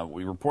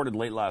 We reported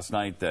late last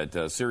night that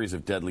a series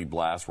of deadly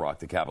blasts rocked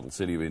the capital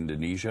city of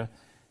Indonesia.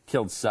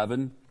 Killed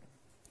 7,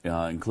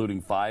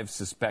 including 5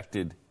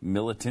 suspected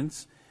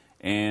militants.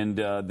 And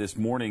this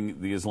morning,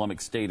 the Islamic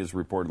State is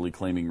reportedly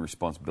claiming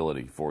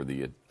responsibility for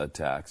the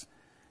attacks.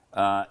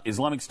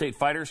 Islamic State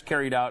fighters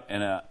carried out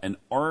an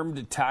armed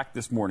attack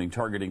this morning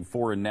targeting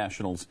foreign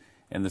nationals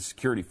and the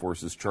security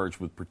forces charged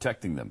with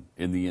protecting them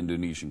in the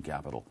Indonesian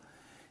capital.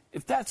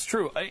 If that's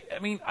true, I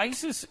mean,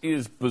 ISIS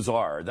is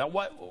bizarre.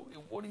 What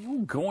are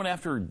you going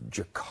after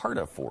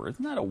Jakarta for?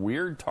 Isn't that a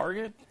weird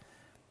target?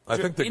 I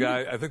think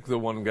the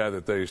one guy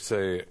that they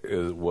say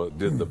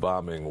did the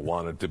bombing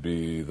wanted to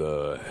be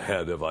the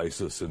head of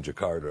ISIS in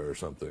Jakarta or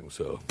something.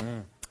 So,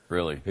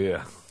 really,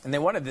 yeah. And they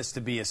wanted this to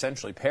be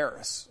essentially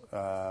Paris,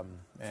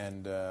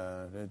 and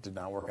it did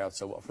not work out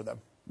so well for them.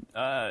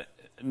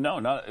 No,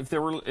 not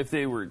if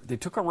they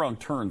took a wrong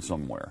turn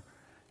somewhere.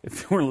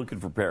 If they were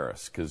looking for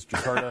Paris, because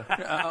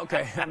Jakarta,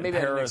 okay, maybe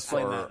I didn't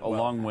explain that. A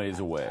long ways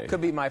away.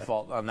 Could be my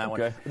fault on that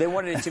one. They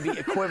wanted it to be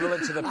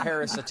equivalent to the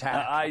Paris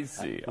attack. I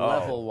see.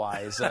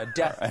 Level-wise,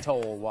 death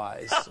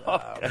toll-wise.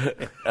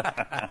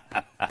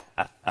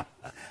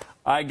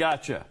 I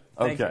gotcha.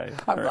 Okay.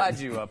 I'm glad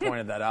you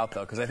pointed that out,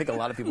 though, because I think a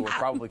lot of people were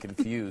probably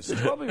confused. They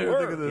probably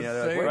were.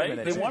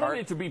 Right? They wanted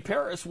it to be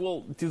Paris.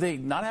 Well, do they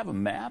not have a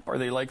map? Are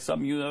they like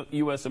some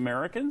U.S.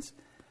 Americans?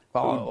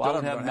 Well, a lot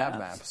of them don't have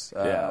maps.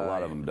 Yeah, a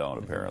lot of them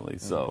don't, apparently.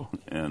 So,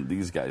 and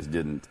these guys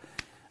didn't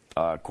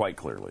quite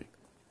clearly.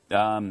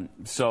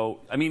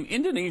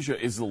 Indonesia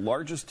is the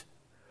largest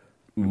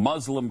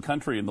Muslim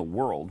country in the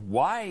world.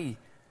 Why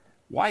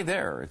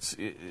there?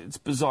 It's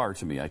bizarre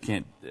to me. I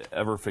can't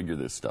ever figure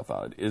this stuff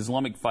out.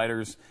 Islamic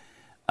fighters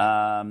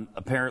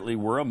apparently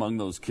were among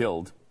those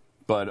killed,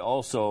 but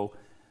also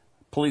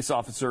police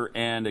officer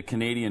and a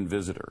Canadian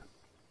visitor.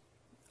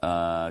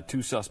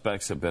 2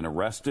 suspects have been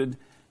arrested.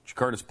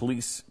 Jakarta's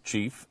police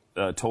chief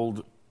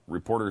told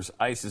reporters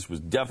ISIS was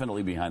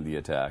definitely behind the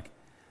attack.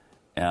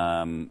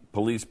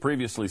 Police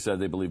previously said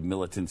they believe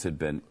militants had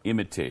been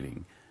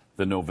imitating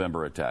the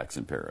November attacks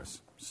in Paris.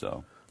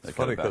 So it's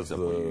funny because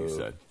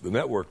the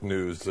network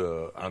news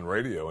on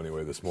radio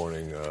anyway this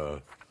morning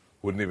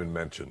wouldn't even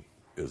mention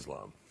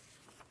Islam.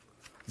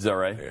 Is that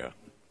right? Yeah.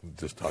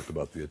 Just talked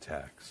about the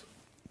attacks.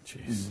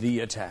 Jeez.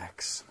 The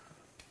attacks.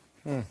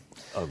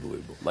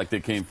 Unbelievable. Like they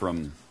came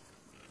from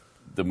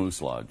the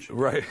Moose Lodge.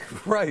 Right.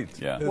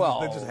 Yeah. Well,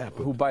 they just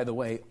happened. Who, by the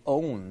way,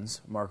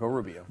 owns Marco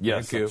Rubio.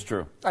 Yes, that's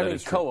true.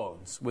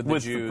 Co-owns with the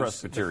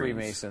Jews, the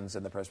Freemasons,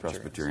 and the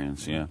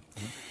Presbyterians. Yeah.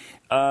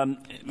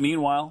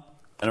 Meanwhile,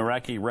 an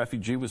Iraqi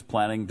refugee was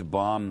planning to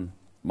bomb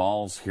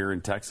malls here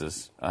in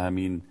Texas. I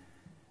mean,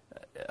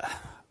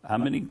 how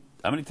many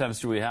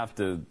times do we have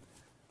to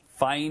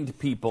find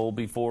people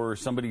before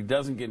somebody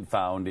doesn't get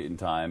found in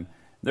time?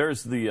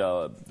 There's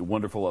the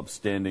wonderful,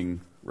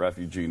 upstanding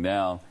refugee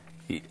now.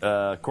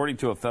 According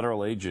to a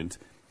federal agent,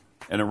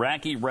 an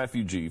Iraqi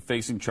refugee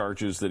facing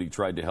charges that he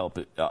tried to help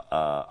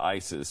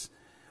ISIS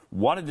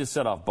wanted to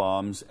set off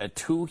bombs at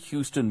 2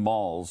 Houston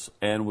malls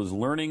and was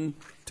learning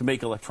to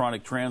make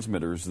electronic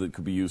transmitters that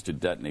could be used to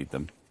detonate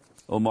them.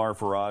 Omar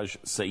Faraj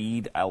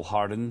Saeed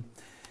Al-Hardan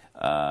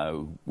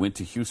went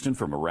to Houston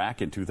from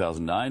Iraq in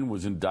 2009,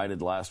 was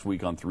indicted last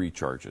week on 3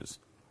 charges.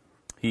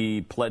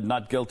 He pled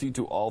not guilty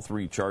to all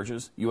 3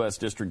 charges. U.S.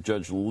 District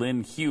Judge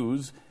Lynn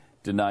Hughes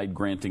denied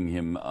granting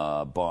him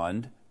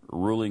bond,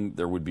 ruling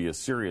there would be a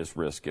serious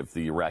risk if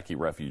the Iraqi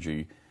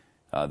refugee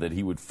that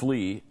he would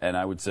flee. And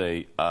I would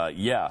say,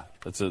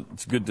 it's a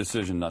good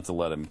decision not to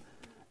let him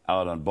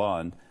out on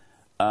bond.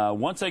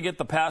 Once I get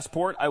the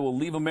passport, I will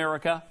leave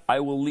America.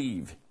 I will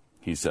leave,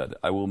 he said.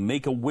 I will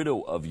make a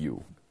widow of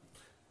you.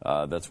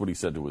 That's what he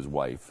said to his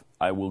wife.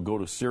 I will go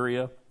to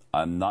Syria.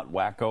 I'm not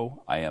wacko.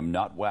 I am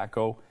not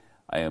wacko.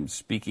 I am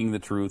speaking the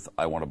truth.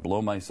 I want to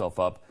blow myself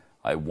up.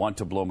 I want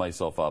to blow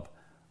myself up.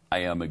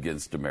 I am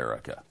against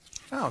America.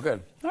 Oh,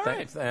 good. All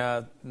right.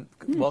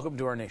 Welcome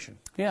to our nation.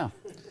 Yeah.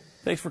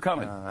 Thanks for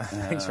coming.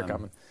 Thanks for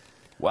coming.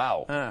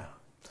 Wow.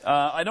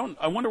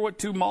 I wonder what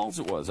 2 malls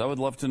it was. I would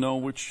love to know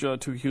which 2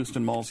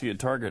 Houston malls he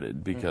had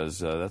targeted, because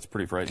that's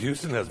pretty frightening.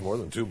 Houston has more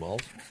than 2 malls?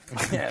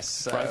 Yes.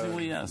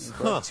 Surprisingly, yes.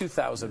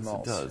 2,000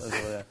 malls.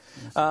 It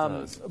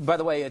does. By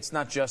the way, it's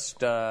not just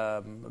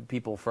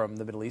people from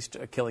the Middle East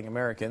killing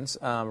Americans.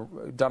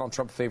 Donald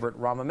Trump favorite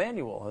Rahm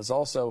Emanuel is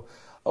also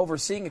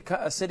overseeing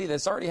a city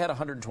that's already had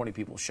 120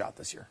 people shot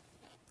this year.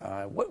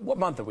 What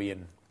month are we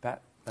in,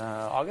 Pat?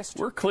 August?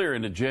 We're clear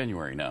into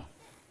January now.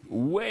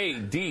 Way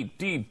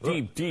deep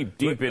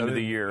into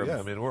the year.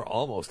 Yeah, we're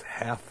almost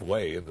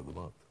halfway into the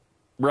month.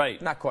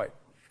 Right. Not quite.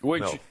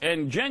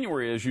 And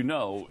January, as you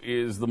know,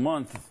 is the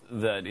month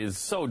that is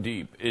so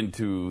deep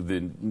into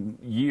the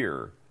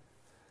year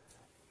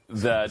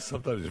that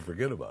sometimes you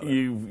forget about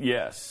it.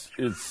 Yes,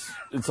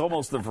 it's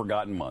almost the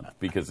forgotten month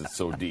because it's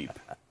so deep.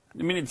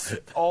 It's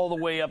all the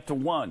way up to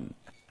 1.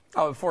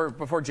 Oh,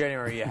 before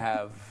January you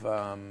have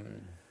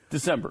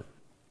December.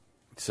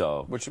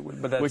 So, which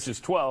is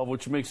 12,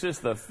 which makes this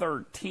the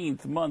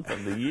 13th month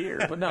of the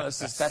year. But no, that's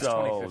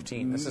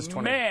 2015. This is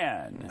 20.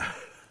 Man,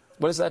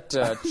 what is that?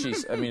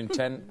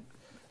 10.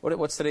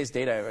 What's today's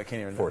date? I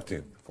can't even.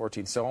 14.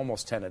 14. So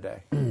almost 10 a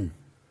day. And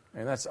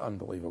that's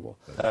unbelievable.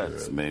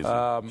 That's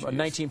amazing.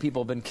 19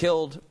 people have been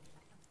killed,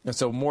 and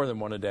so more than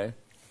 1 a day.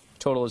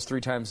 Total is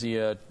 3 times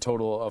the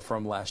total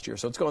from last year.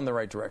 So it's going in the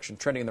right direction,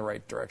 trending in the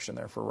right direction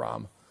there for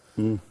Rahm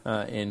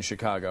in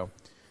Chicago.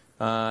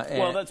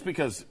 Well,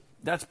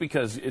 that's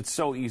because it's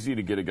so easy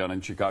to get a gun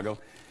in Chicago.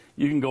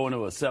 You can go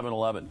into a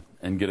 7-Eleven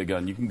and get a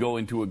gun. You can go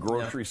into a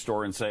grocery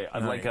store and say,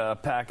 I'd like a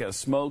pack of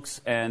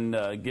smokes and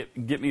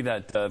get me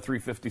that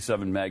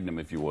 .357 Magnum,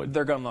 if you would.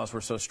 Their gun laws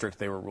were so strict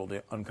they were ruled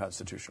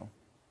unconstitutional.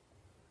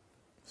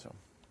 So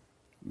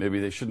maybe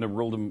they shouldn't have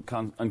ruled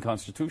them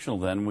unconstitutional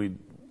then. We'd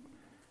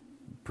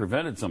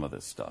prevented some of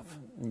this stuff.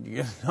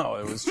 Yeah, no,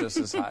 it was just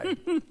as high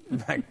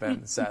back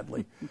then,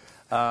 sadly.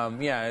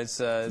 It's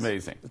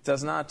amazing. It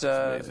does not.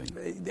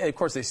 Of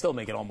course, they still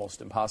make it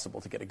almost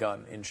impossible to get a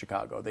gun in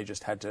Chicago. They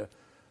just had to.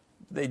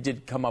 They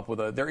did come up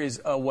with there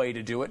is a way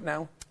to do it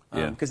now.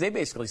 Because they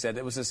basically said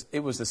it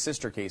was the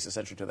sister case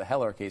essentially to the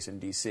Heller case in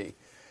D.C.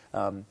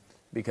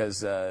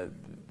 Because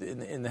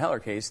in the Heller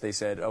case they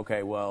said,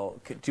 okay, well,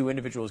 do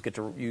individuals get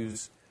to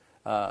use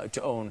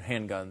to own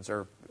handguns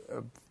or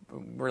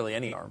really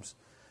any arms,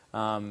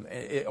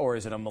 or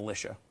is it a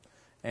militia?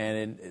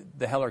 And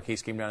the Heller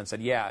case came down and said,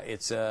 yeah,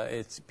 it's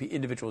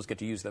individuals get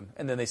to use them.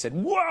 And then they said,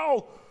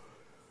 well,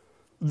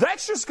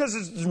 that's just because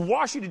it's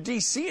Washington,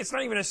 D.C. It's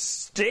not even a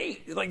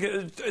state. Like,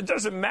 it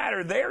doesn't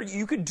matter there.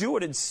 You could do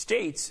it in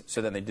states.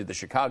 So then they did the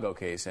Chicago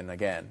case and,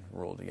 again,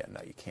 ruled again, no,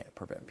 you can't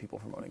prevent people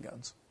from owning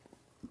guns.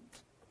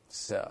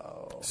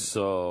 No.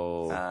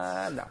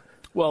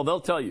 Well, they'll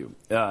tell you,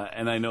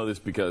 and I know this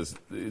because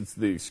it's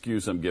the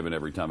excuse I'm given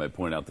every time I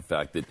point out the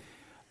fact that,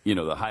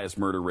 the highest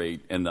murder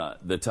rate and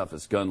the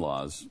toughest gun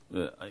laws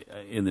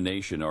in the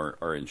nation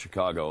are in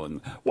Chicago.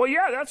 And, well,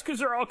 yeah, that's because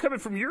they're all coming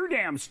from your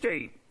damn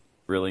state.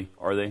 Really?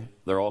 Are they?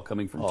 They're all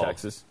coming from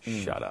Texas?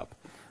 Shut up.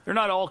 They're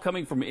not all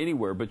coming from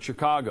anywhere but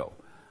Chicago.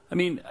 I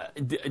mean,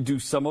 do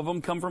some of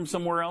them come from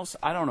somewhere else?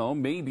 I don't know,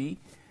 maybe.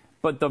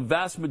 But the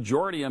vast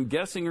majority, I'm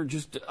guessing, are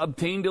just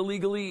obtained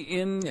illegally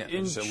in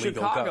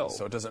Chicago. Guns,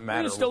 so it doesn't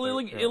matter. They're still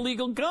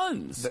illegal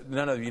guns.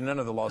 None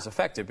of the laws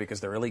affected because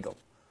they're illegal.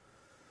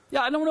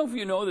 Yeah, I don't know if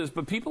you know this,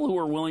 but people who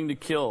are willing to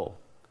kill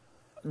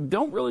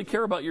don't really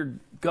care about your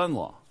gun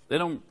law. They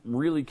don't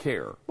really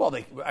care. Well,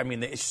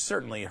 it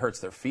certainly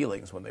hurts their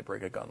feelings when they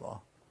break a gun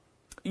law.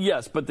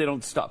 Yes, but they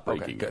don't stop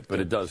breaking it.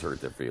 But it does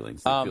hurt their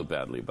feelings. They feel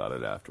badly about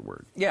it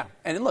afterward. Yeah,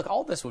 and look,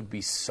 all this would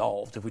be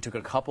solved if we took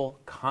a couple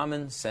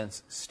common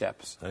sense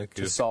steps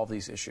to solve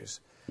these issues.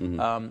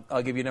 Mm-hmm.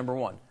 I'll give you number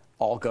one.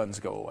 All guns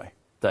go away.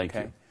 Thank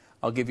you.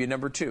 I'll give you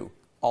number two.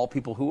 All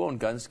people who own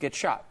guns get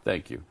shot.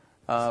 Thank you.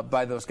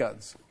 By those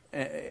guns.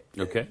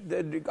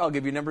 Okay. I'll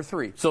give you number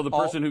three. So the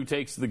person who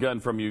takes the gun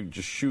from you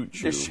just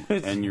shoots you,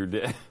 and you're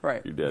dead.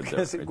 Right. You're dead.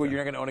 You're not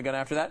going to own a gun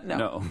after that?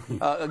 No.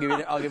 I'll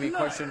give you a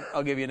question.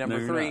 I'll give you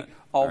number three.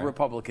 All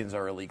Republicans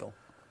are illegal.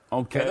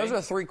 Okay. Those are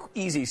the three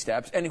easy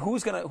steps. And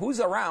who's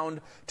around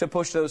to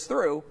push those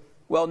through?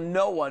 Well,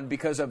 no one,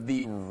 because of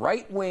the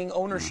right-wing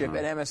ownership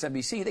at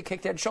MSNBC that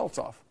kicked Ed Schultz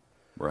off.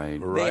 Right.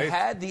 They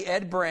had the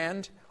Ed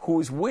Brand, who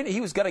was winning.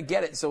 He was going to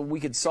get it so we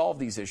could solve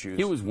these issues.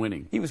 He was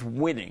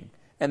winning.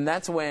 And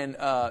that's when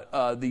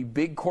the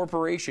big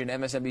corporation,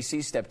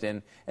 MSNBC, stepped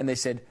in, and they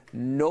said,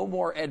 no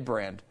more Ed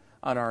Brand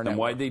on our network. And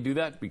why'd they do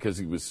that? Because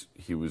he was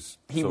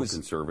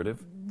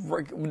conservative?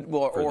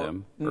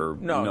 No,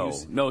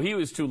 he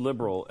was too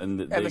liberal. And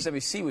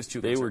MSNBC was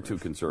too conservative. They were too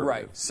conservative.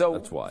 Right. So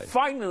that's why.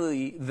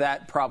 Finally,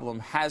 that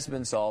problem has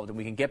been solved, and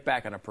we can get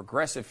back on a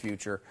progressive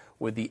future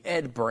with the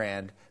Ed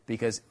Brand,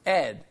 because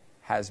Ed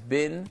has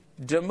been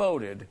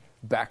demoted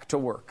back to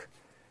work.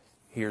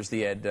 Here's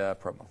the Ed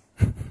promo.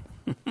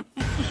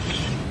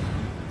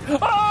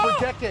 For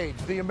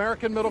decades, the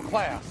American middle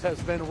class has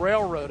been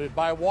railroaded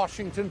by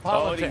Washington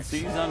politics.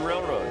 He's on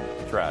railroad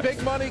tracks.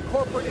 Big money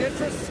corporate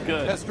interests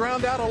has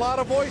drowned out a lot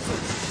of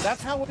voices.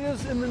 That's how it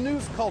is in the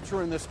news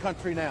culture in this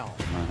country now.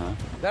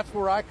 That's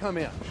where I come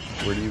in.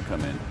 Where do you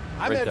come in?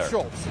 I'm Ed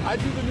Schultz. I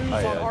do the news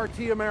on RT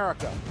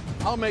America.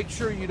 I'll make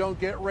sure you don't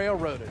get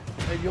railroaded,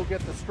 and you'll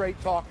get the straight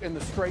talk and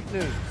the straight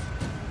news.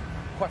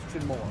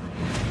 Question more.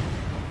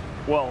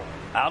 Well,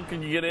 how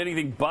can you get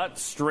anything but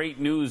straight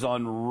news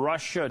on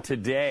Russia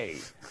Today?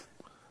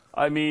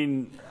 I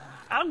mean,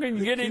 how can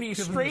you get any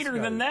straighter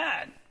than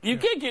that? You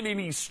can't get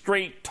any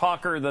straight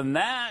talker than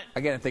that.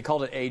 Again, if they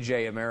called it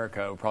AJ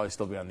America, it would probably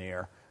still be on the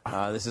air.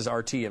 This is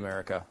RT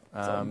America.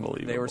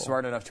 They were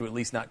smart enough to at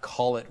least not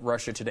call it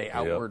Russia Today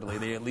outwardly.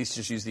 They at least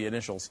just use the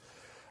initials.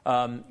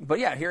 But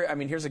yeah,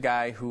 here's a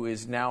guy who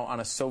is now on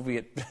a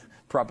Soviet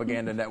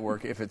propaganda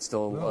network, if it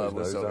still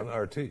was Soviet. He's on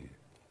RT.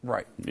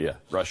 Right. Yeah,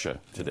 Russia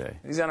Today.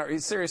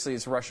 Seriously,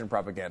 it's Russian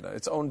propaganda.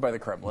 It's owned by the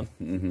Kremlin.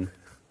 Mm-hmm.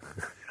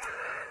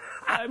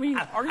 I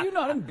mean,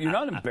 you're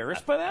not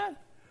embarrassed by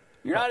that?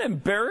 You're not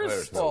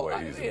embarrassed?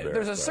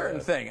 There's a certain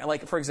thing.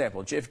 Like, for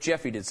example, if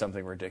Jeffy did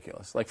something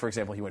ridiculous, like, for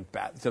example, he went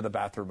to the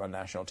bathroom on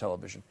national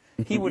television,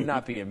 he would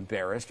not be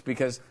embarrassed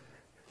because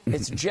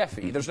it's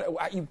Jeffy.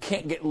 You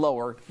can't get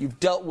lower.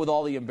 You've dealt with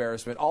all the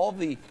embarrassment, all of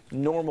the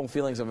normal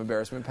feelings of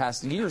embarrassment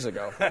passed years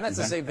ago. And that's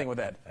the same thing with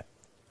Ed.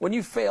 When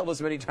you failed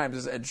as many times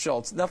as Ed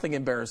Schultz, nothing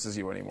embarrasses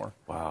you anymore.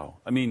 Wow.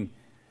 I mean,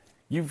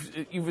 you've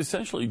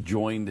essentially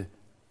joined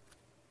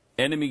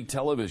enemy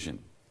television,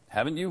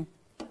 haven't you?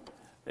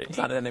 It's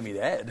not an enemy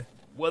to Ed.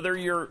 Whether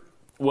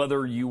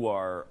you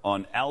are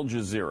on Al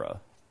Jazeera,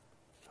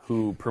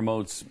 who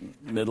promotes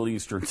Middle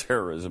Eastern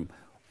terrorism,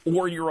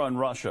 or you're on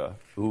Russia,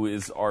 who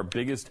is our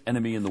biggest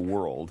enemy in the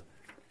world,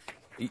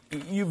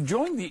 you've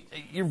joined the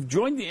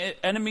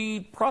enemy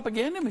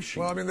propaganda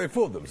machine. Well, I mean, they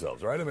fooled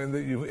themselves, right? I mean,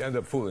 you end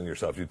up fooling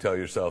yourself. You tell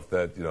yourself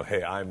that,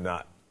 hey, I'm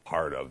not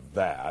part of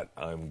that.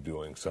 I'm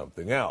doing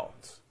something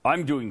else.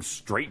 I'm doing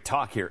straight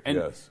talk here. And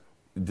yes.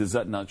 does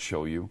that not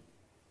show you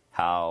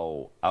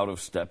how out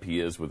of step he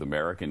is with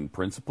American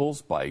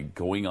principles by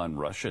going on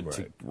Russia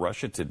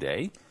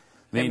today?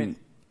 I mean,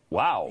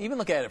 wow. Even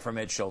look at it from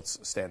Ed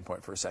Schultz's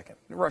standpoint for a second.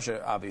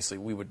 Russia, obviously,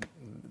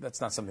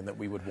 that's not something that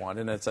we would want.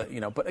 And it's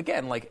but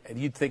again, like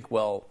you'd think,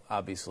 well,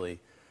 obviously,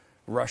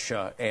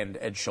 Russia and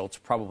Ed Schultz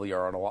probably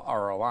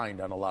are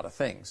aligned on a lot of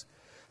things.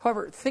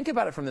 However, think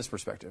about it from this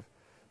perspective.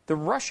 The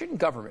Russian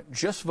government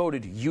just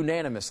voted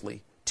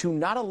unanimously to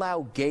not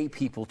allow gay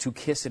people to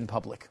kiss in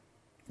public.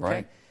 Okay?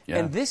 Right. Yeah.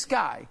 And this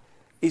guy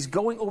is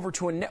going over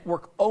to a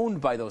network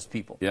owned by those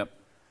people. Yep.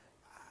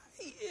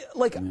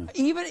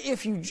 Even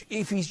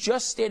if he's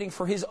just standing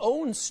for his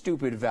own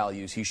stupid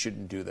values, he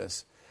shouldn't do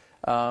this.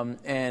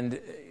 And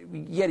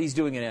yet he's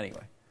doing it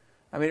anyway.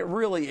 I mean, it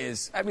really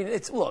is. I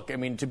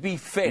mean, to be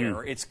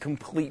fair, it's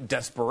complete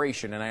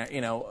desperation.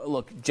 And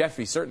look,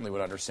 Jeffy certainly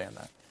would understand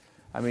that.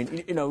 I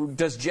mean,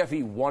 does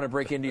Jeffy want to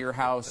break into your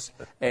house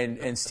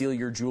and steal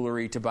your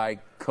jewelry to buy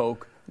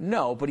Coke?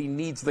 No, but he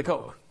needs the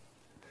Coke.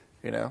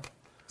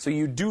 So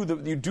you do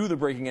the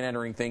breaking and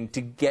entering thing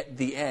to get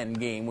the end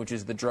game, which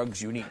is the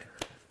drugs you need.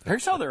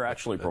 Here's how they're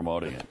actually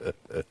promoting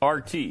it.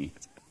 RT,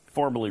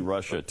 formerly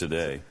Russia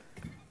Today,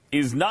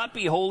 is not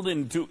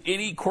beholden to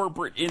any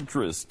corporate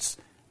interests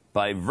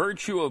by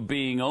virtue of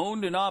being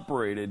owned and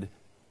operated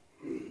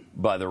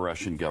by the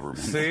Russian government.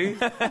 See?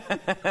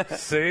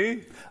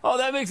 See? Oh,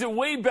 that makes it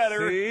way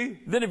better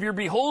than if you're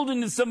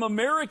beholden to some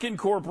American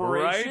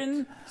corporation.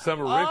 Right? Some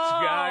rich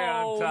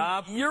guy on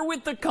top. You're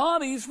with the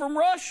commies from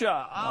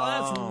Russia. Oh,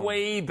 that's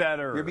way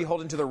better. You're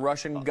beholden to the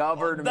Russian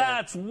government.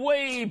 That's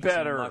way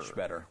better. That's much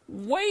better.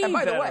 Way and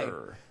by better. the way,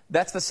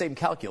 that's the same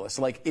calculus.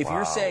 Like, if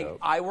you're saying,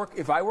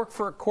 if I work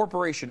for a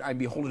corporation, I'm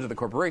beholden to the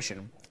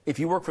corporation. If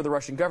you work for the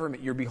Russian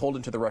government, you're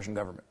beholden to the Russian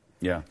government.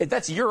 Yeah.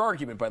 That's your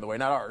argument, by the way,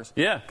 not ours.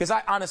 Yeah. Because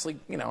I honestly,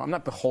 I'm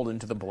not beholden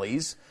to the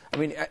Blaze. I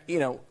mean,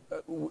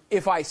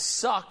 if I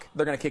suck,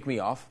 they're going to kick me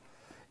off.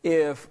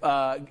 If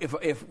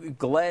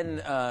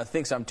Glenn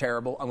thinks I'm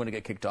terrible, I'm going to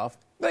get kicked off.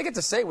 But I get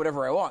to say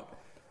whatever I want.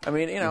 I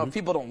mean, if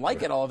people don't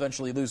like it, I'll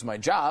eventually lose my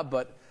job,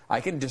 but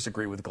I can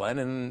disagree with Glenn,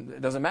 and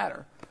it doesn't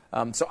matter.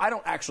 So I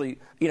don't actually,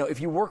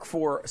 if you work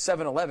for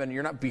 7-Eleven,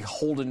 you're not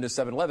beholden to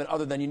 7-Eleven,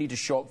 other than you need to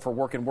show up for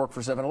work and work for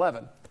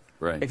 7-Eleven.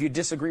 Right. If you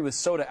disagree with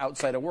soda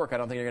outside of work, I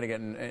don't think you're going to get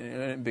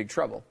in big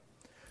trouble.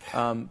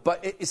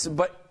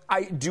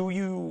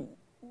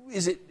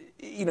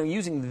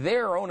 Using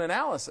their own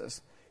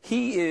analysis,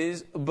 he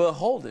is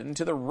beholden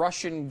to the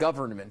Russian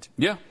government.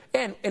 Yeah.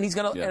 And he's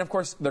going to, and of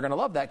course they're going to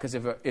love that, because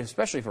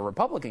especially if a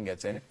Republican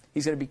gets in,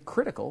 he's going to be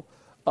critical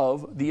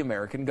of the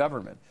American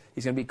government.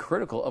 He's going to be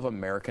critical of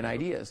American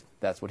ideas.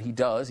 That's what he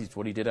does. It's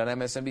what he did on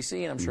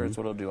MSNBC, and I'm sure it's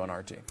what he'll do on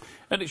RT.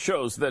 And it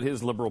shows that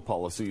his liberal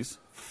policies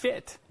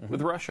fit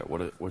with Russia.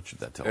 What should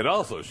that tell us? It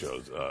also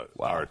shows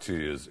RT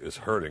is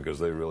hurting because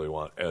they really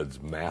want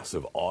Ed's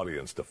massive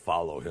audience to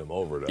follow him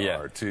over to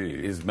RT.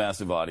 His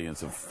massive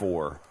audience of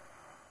four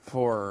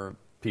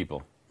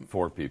people.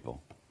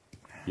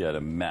 He had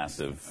a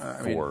massive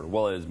four.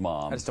 Well, his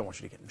mom. I just don't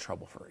want you to get in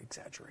trouble for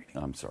exaggerating.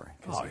 I'm sorry.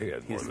 Oh, he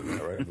had more than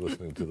that, right?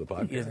 Listening to the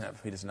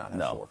podcast. He does not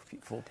have 4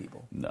 full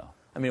people. No.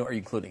 I mean, are you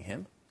including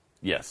him?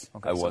 Yes.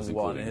 Okay, I was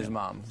including and his him.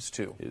 mom is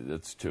 2.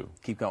 That's 2.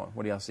 Keep going.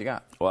 What else you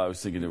got? Well, I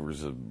was thinking there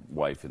was a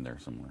wife in there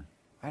somewhere.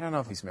 I don't know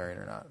if he's married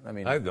or not. I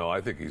mean, I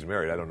think he's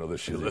married. I don't know that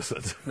she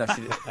listens. No, she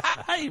did.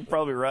 You're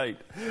probably right.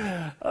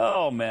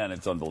 Oh man,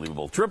 it's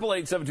unbelievable.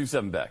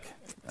 888-727-BECK.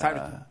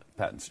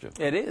 Pat and Stu.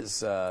 It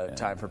is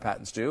time for Pat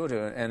and Stu,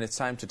 and it's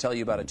time to tell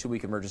you about a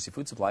 2-week emergency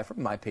food supply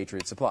from My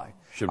Patriot Supply.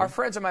 Our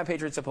friends at My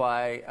Patriot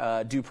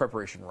Supply do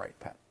preparation right,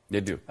 Pat. They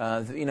do.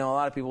 A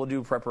lot of people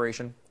do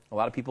preparation. A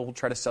lot of people will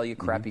try to sell you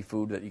crappy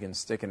food that you can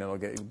stick and it'll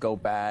go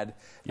bad,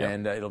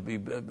 and it'll be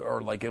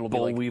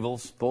Boll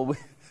weevils.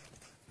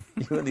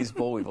 You and these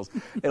boll weevils.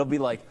 It'll be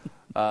like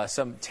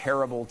some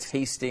terrible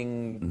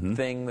tasting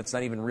thing that's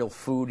not even real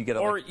food. You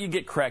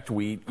get cracked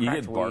wheat. You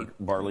get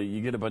barley.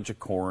 You get a bunch of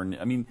corn.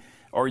 I mean,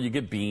 or you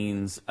get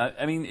beans.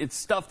 I mean, it's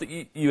stuff that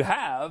you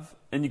have,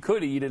 and you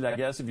could eat it, I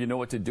guess, if you know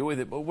what to do with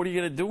it. But what are you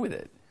going to do with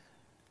it?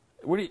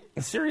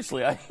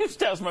 Seriously, I used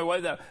to ask my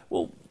wife that.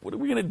 Well, what are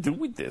we going to do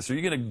with this? Are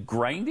you going to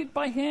grind it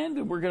by hand,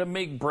 and we're going to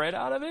make bread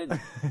out of it?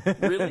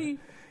 Really?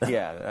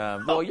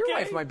 Yeah. Well, your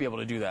wife might be able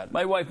to do that.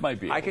 My wife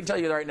might be. I can tell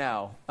you right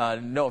now,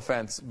 no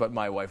offense, but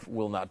my wife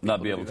will not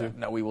be able to.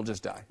 No, we will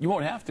just die. You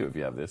won't have to if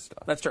you have this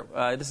stuff. That's true.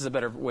 This is a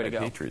better way to go.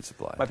 My Patriot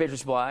Supply. My Patriot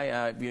Supply.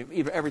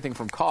 Everything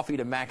from coffee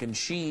to mac and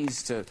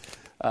cheese to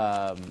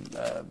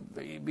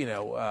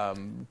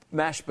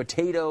mashed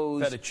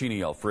potatoes.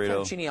 Fettuccine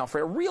Alfredo.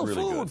 Real really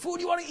food. Good.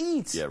 Food you want to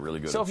eat. Yeah, really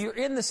good. So if you're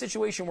in the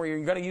situation where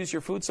you're going to use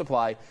your food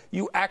supply,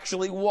 you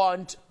actually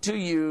want to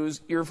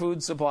use your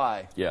food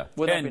supply. Yeah.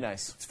 Wouldn't that be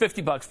nice? It's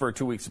 $50 for a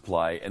 2-week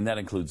supply, and that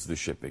includes the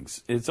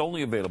shippings. It's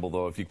only available,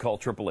 though, if you call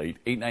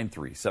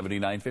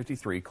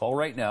 888-893-7953. Call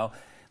right now.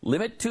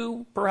 Limit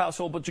 2 per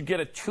household, but you get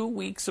a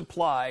 2-week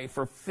supply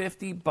for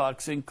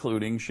 $50,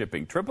 including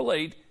shipping.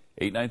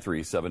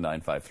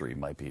 888-893-7953,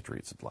 My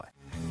Patriot Supply.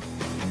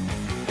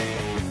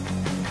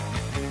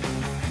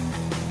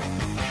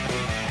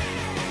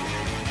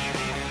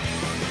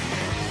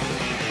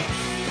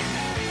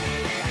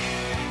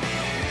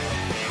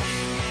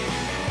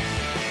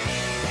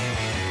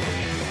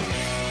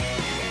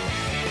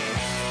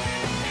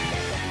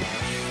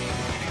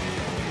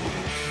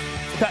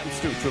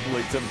 do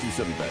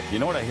 888-727 back. You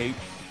know what I hate?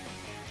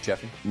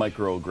 Jeffy?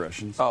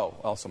 Microaggressions. Oh,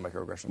 also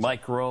microaggressions.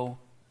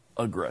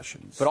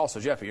 Microaggressions. But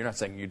also, Jeffy, you're not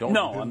saying you don't.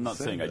 No, I'm not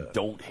saying I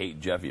don't hate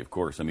Jeffy, of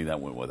course. I mean, that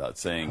went without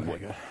saying.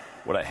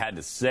 What I had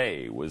to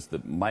say was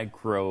that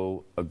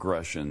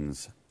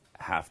microaggressions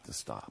have to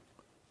stop.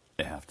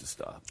 They have to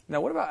stop.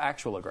 Now, what about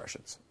actual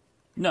aggressions?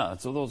 No,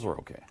 so those are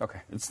okay.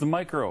 Okay. It's the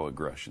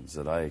microaggressions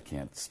that I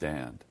can't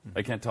stand.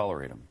 I can't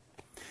tolerate them.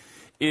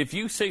 If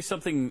you say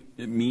something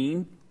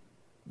mean,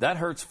 that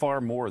hurts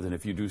far more than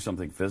if you do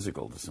something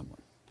physical to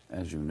someone,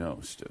 as you know,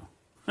 Stu.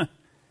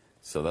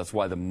 So that's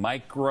why the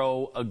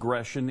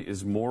microaggression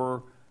is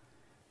more,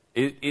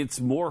 it's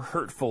more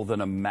hurtful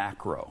than a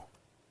macro.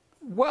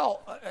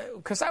 Well,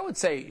 because I would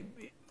say,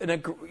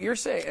 you're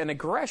saying an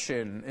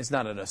aggression is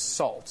not an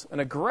assault. An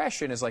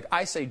aggression is like,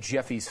 I say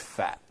Jeffy's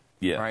fat.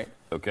 Yeah. Right?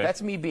 Okay.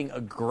 That's me being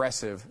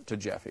aggressive to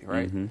Jeffy,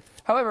 right? Mm-hmm.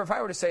 However, if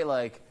I were to say,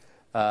 like,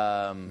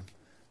 hey,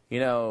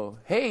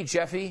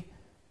 Jeffy,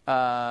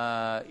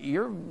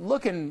 you're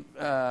looking,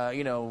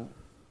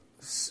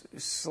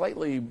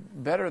 slightly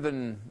better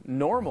than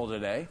normal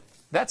today,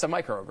 that's a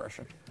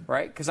microaggression,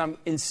 right? Because I'm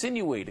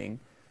insinuating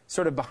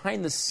sort of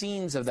behind the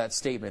scenes of that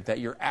statement that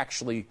you're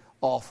actually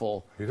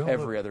awful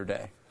every other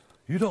day.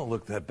 You don't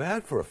look that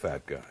bad for a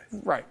fat guy.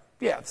 Right.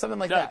 Yeah, something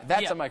like that.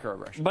 That's a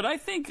microaggression. But I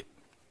think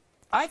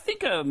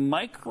a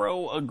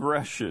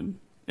microaggression,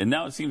 and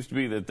now it seems to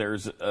be that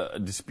there's a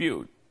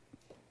dispute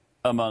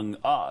among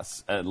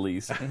us, at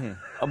least,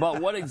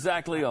 about what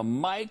exactly a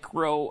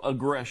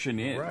microaggression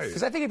is. Right.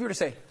 Because I think if you were to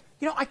say,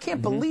 I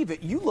can't believe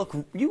it,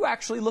 you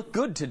actually look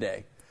good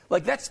today.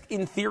 Like, that's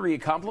in theory a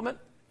compliment.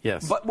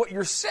 Yes. But what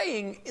you're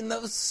saying in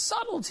the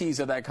subtleties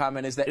of that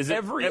comment is that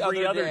every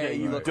other day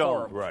you look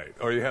horrible. Right.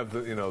 Or you have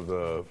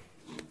the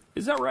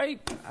Is that right?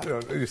 I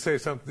don't know, you say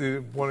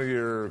something, one of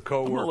your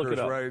coworkers,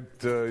 right?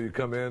 You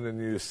come in and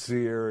you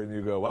see her and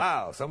you go,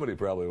 wow, somebody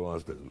probably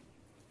wants to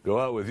go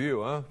out with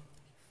you, huh?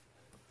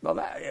 Well,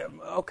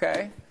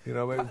 okay.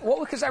 Maybe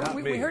because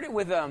we heard it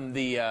with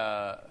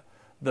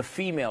the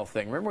female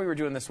thing. Remember we were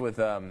doing this with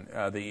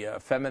the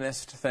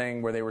feminist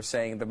thing where they were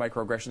saying the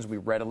microaggressions. We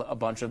read a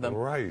bunch of them.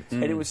 Right.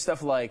 And it was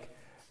stuff like,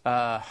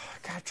 God,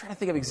 I'm trying to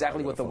think of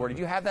exactly what the word. Did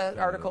you have that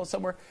article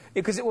somewhere?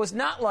 Because it was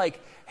not like,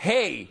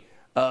 hey,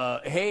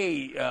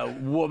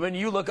 woman,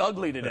 you look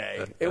ugly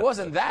today. It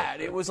wasn't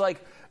that. It was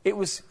like it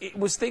was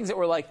things that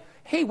were like,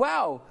 hey,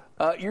 wow,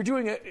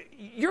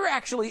 you're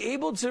actually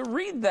able to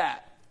read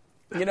that.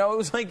 It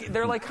was like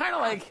they're like kind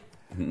of like,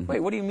 wait,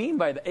 what do you mean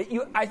by that?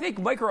 I think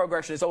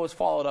microaggression is always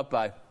followed up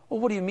by,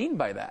 well, what do you mean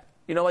by that?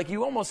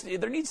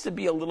 There needs to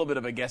be a little bit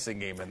of a guessing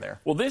game in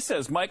there. Well, this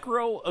says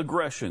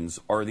microaggressions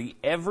are the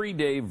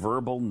everyday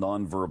verbal,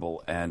 nonverbal,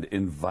 and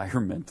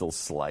environmental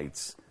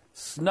slights,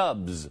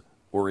 snubs,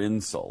 or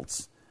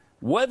insults,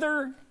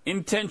 whether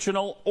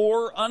intentional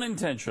or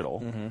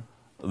unintentional,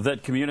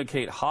 that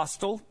communicate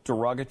hostile,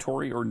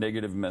 derogatory, or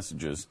negative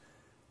messages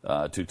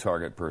to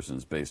target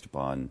persons based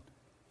upon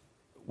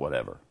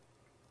whatever.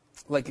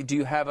 Like, do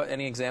you have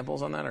any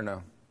examples on that or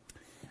no?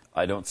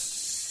 I don't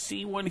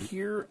see one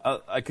here.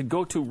 I could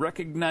go to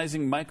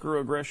recognizing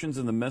microaggressions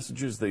and the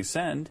messages they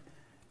send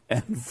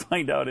and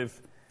find out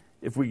if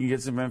we can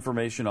get some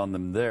information on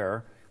them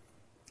there.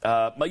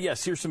 But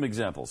yes, here's some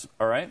examples.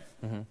 All right?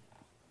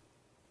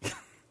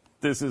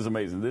 This is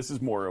amazing. This is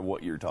more of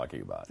what you're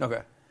talking about.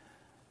 Okay.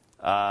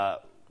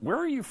 Where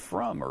are you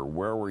from, or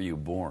where were you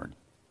born?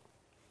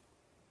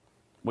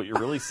 What you're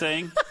really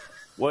saying?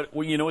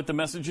 You know what the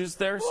message is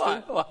there,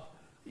 Stu? What?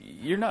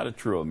 You're not a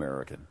true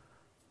American.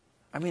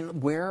 I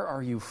mean, where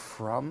are you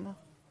from?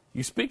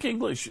 You speak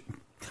English.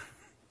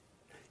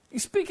 You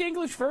speak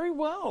English very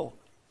well.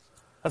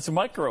 That's a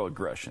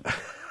microaggression.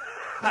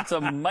 That's a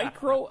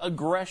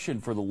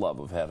microaggression, for the love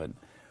of heaven.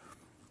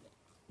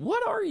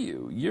 What are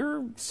you?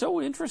 You're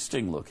so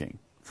interesting looking.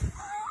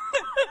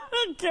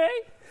 Okay.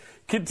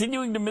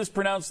 Continuing to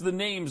mispronounce the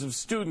names of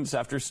students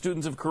after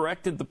students have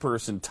corrected the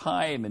person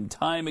time and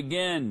time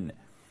again.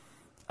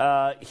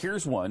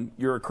 Here's one.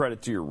 You're a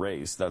credit to your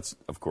race. That's,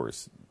 of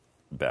course,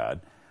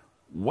 bad.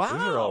 Wow.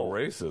 These are all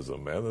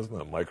racism, man. That's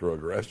not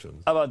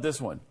microaggressions. How about this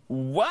one?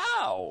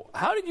 Wow.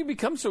 How did you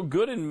become so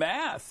good in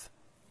math?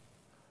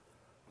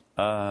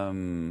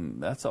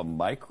 That's a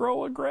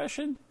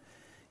microaggression?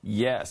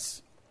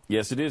 Yes.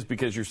 Yes, it is,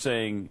 because you're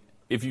saying,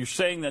 if you're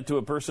saying that to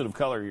a person of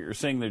color, you're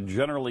saying they're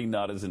generally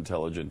not as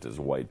intelligent as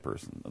a white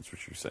person. That's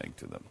what you're saying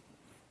to them.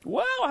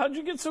 Wow, how'd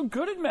you get so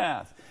good at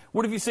math?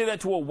 What if you say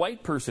that to a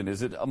white person?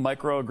 Is it a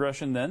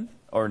microaggression then,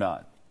 or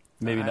not?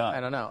 Maybe not. I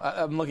don't know.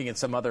 I'm looking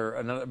at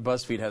another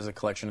BuzzFeed has a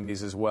collection of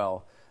these as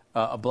well.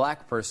 A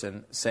black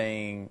person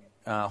saying,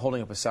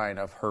 holding up a sign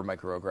of her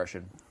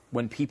microaggression,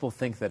 when people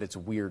think that it's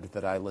weird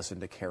that I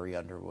listen to Carrie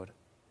Underwood.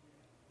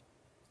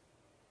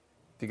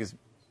 Because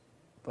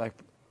black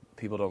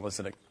people don't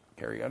listen to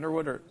Carrie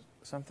Underwood or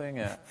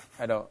something.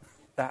 I don't.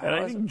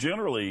 I think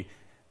generally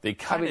they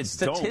kind of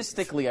don't.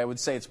 Statistically, I would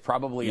say it's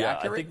probably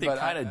accurate. I think they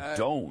kind of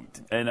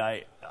don't. And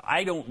I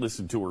don't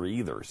listen to her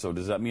either. So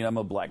does that mean I'm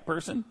a black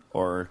person?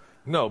 Or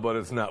no, but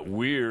it's not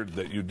weird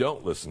that you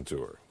don't listen to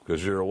her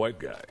because you're a white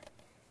guy.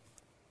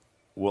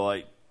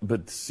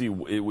 But see,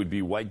 it would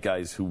be white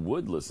guys who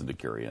would listen to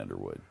Carrie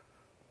Underwood,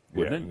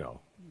 wouldn't it?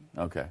 No.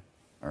 Okay.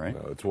 All right.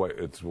 No, it's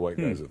white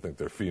guys that think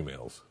they're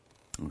females.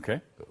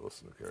 Okay. That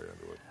listen to Carrie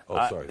Underwood.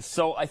 Oh, sorry.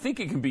 So I think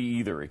it can be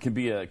either. It can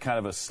be a kind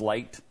of a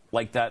slight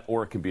like that,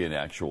 or it can be an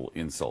actual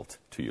insult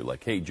to you,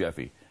 like, "Hey,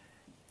 Jeffy,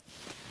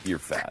 you're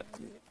fat.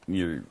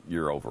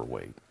 You're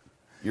overweight.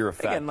 You're a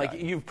fat guy."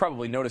 You've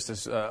probably noticed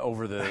this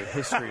over the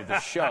history of the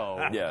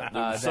show.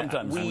 Yeah,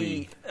 sometimes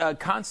we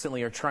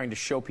constantly are trying to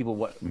show people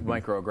what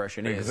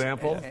microaggression is.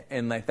 Example?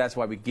 And that's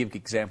why we give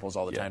examples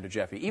all the time to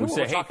Jeffy. Even when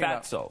say, we're "Hey, talking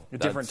about fatso."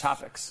 different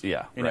topics.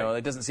 Yeah, you know,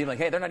 it doesn't seem like,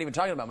 hey, they're not even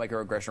talking about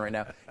microaggression right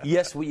now.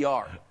 Yes, we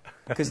are.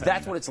 Because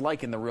that's what it's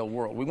like in the real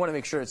world. We want to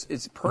make sure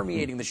it's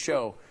permeating the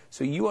show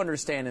so you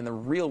understand in the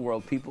real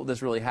world, people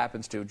this really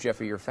happens to.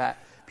 Jeffy, you're fat.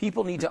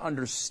 People need to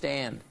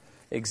understand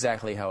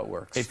exactly how it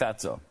works. Hey,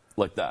 fatso.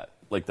 Like that.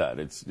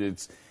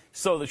 It's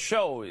so the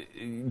show,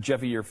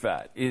 Jeffy, you're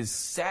fat, is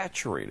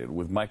saturated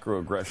with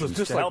microaggressions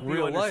just to like help you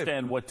real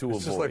understand life. what to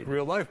It's avoid. just like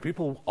real life.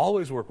 People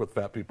always work with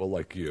fat people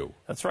like you.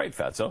 That's right,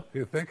 fatso.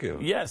 Yeah, thank you.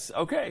 Yes.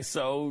 Okay.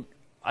 So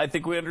I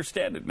think we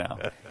understand it now.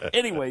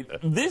 Anyway,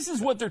 this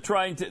is what they're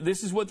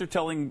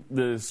telling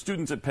the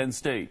students at Penn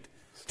State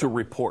to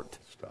report.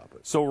 Stop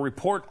it. So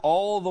report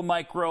all the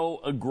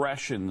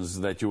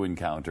microaggressions that you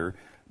encounter.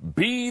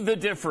 Be the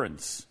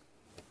difference.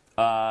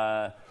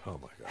 Oh my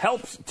God.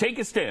 Help take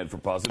a stand for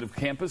positive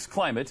campus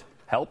climate.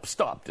 Help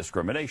stop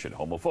discrimination,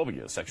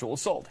 homophobia, sexual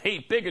assault,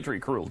 hate,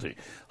 bigotry, cruelty,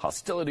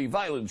 hostility,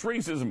 violence,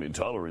 racism,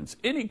 intolerance,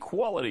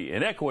 inequality,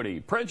 inequity,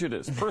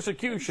 prejudice,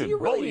 persecution,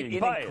 bullying,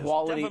 bias,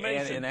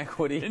 defamation, and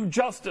inequity,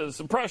 injustice,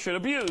 oppression,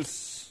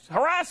 abuse,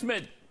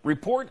 harassment.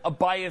 Report a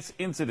bias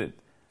incident.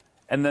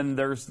 And then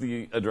there's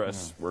the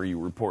address where you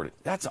report it.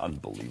 That's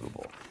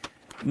unbelievable.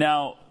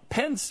 Now,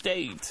 Penn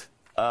State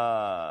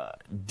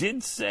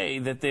did say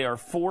that they are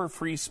for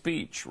free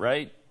speech,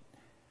 right?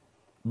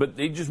 But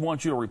they just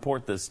want you to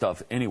report this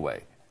stuff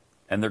anyway.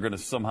 And they're going to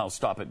somehow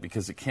stop it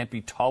because it can't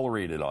be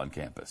tolerated on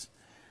campus.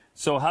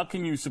 So how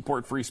can you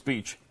support free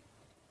speech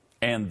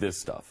and this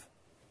stuff?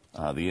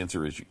 The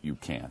answer is you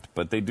can't.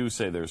 But they do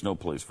say there's no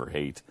place for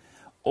hate,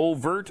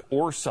 overt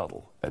or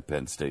subtle, at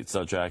Penn State.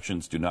 Such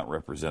actions do not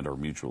represent our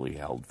mutually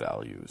held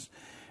values.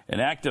 An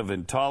act of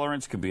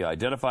intolerance can be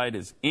identified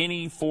as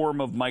any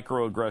form of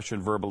microaggression,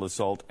 verbal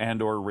assault,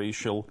 and or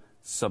racial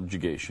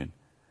subjugation.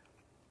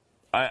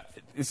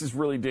 This is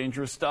really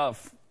dangerous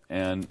stuff,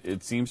 and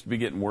it seems to be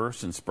getting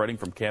worse and spreading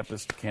from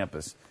campus to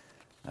campus.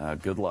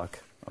 Good luck,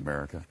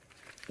 America.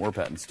 More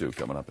Pat and Stu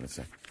coming up in a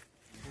second.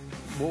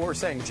 What we're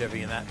saying,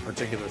 Jeffy, in that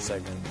particular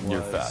segment was...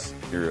 You're fat.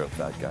 You're a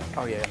fat guy.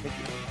 Oh, yeah.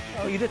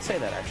 You did say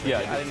that, actually. Yeah,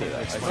 I did say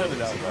that. I said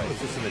it out right. It's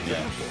just an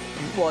example.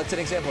 Well, it's an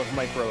example of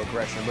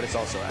microaggression, but it's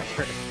also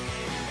accurate.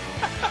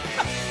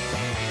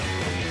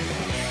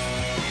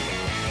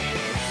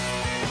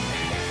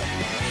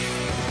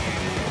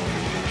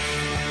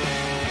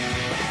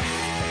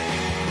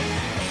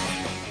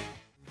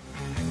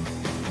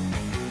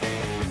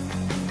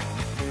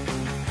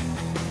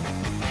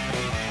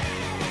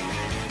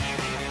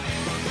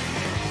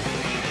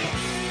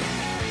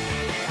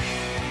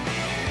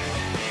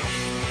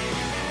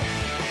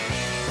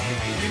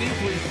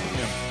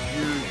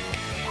 You're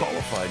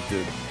qualified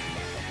to...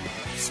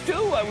 Stu,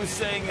 I was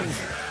saying,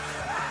 is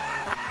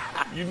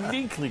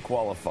uniquely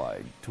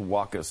qualified to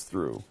walk us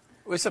through.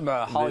 With some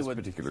Hollywood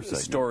particular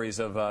stories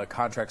of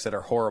contracts that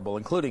are horrible,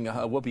 including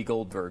Whoopi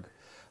Goldberg,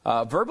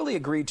 verbally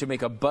agreed to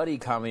make a buddy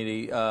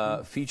comedy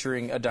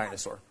featuring a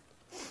dinosaur.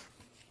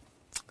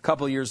 A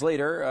couple of years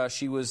later,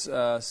 she was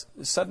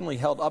suddenly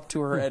held up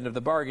to her end of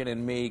the bargain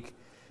and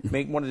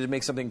wanted to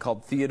make something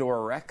called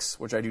Theodore Rex,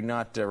 which I do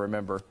not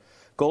remember.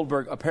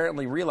 Goldberg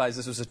apparently realized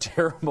this was a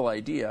terrible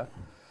idea.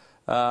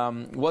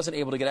 Wasn't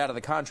able to get out of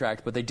the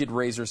contract, but they did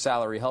raise her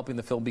salary, helping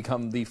the film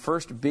become the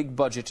first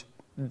big-budget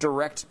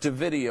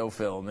direct-to-video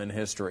film in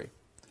history.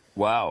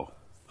 Wow.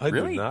 I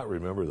really? do not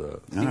remember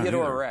that.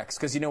 Theodore Rex,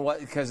 because you know what?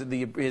 Because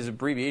his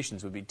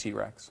abbreviations would be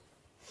T-Rex.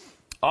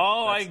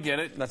 Oh, I get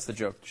it. That's the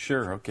joke.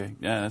 Sure, okay.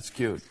 Yeah, that's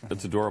cute.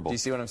 That's adorable. Do you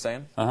see what I'm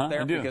saying?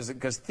 I do.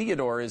 Because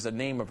Theodore is a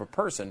name of a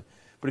person,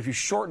 but if you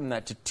shorten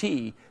that to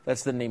T,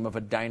 that's the name of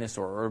a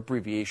dinosaur or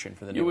abbreviation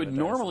for the name You of a would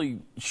dinosaur. normally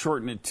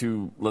shorten it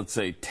to, let's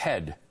say,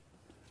 Ted.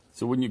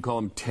 So wouldn't you call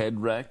him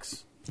Ted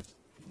Rex?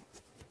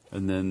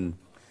 And then...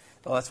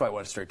 Well, that's why I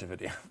went straight to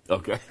video.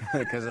 Okay.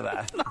 Because of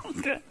that.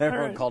 Okay.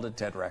 Everyone called it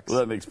Ted Rex. Well,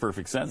 that makes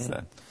perfect sense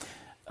then.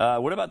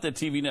 What about the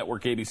TV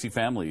network ABC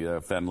Family?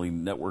 Family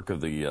network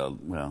of the,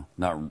 well,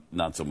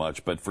 not so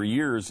much, but for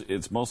years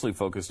it's mostly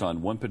focused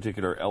on one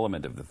particular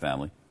element of the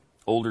family,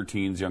 older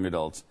teens, young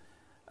adults,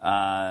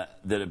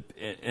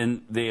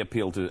 and they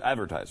appeal to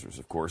advertisers,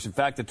 of course. In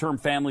fact, the term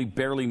family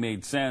barely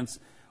made sense,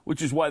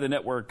 which is why the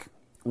network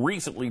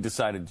recently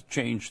decided to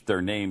change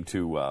their name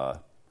to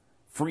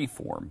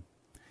Freeform.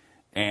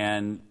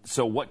 And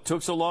so what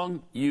took so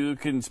long? You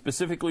can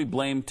specifically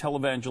blame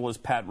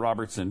televangelist Pat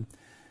Robertson,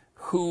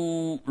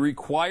 who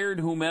required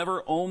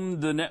whomever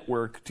owned the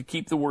network to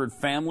keep the word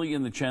family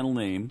in the channel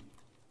name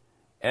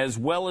as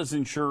well as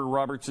ensure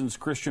Robertson's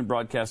Christian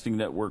Broadcasting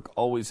Network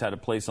always had a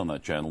place on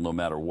that channel, no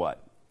matter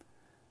what.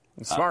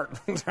 Smart.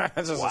 That's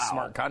just a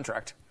smart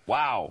contract.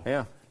 Wow.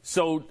 Yeah.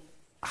 So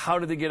how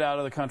did they get out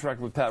of the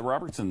contract with Pat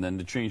Robertson then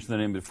to change the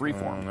name to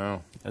Freeform? I don't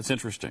know. That's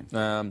interesting.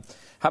 How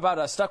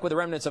about stuck with the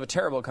remnants of a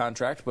terrible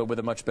contract, but with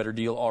a much better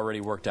deal already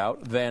worked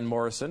out? Van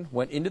Morrison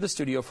went into the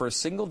studio for a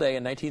single day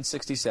in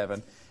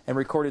 1967 and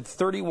recorded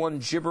 31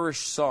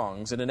 gibberish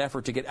songs in an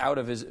effort to get out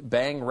of his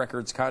Bang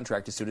Records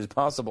contract as soon as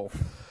possible.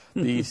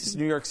 The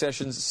New York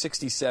Sessions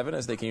 67,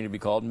 as they continue to be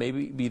called, may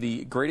be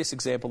the greatest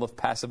example of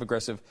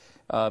passive-aggressive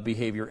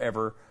behavior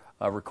ever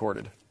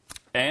recorded.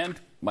 And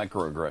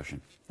microaggression.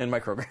 And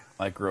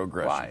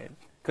microaggression. Why?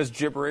 Because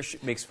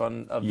gibberish makes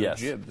fun of the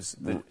jibs.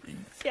 The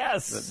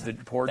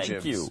poor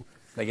jibs. Thank you.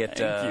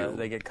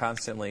 They get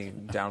constantly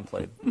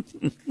downplayed.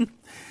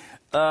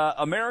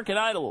 American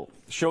Idol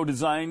show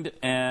designed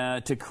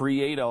to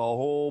create a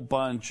whole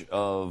bunch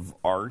of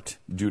art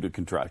due to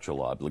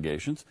contractual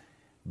obligations.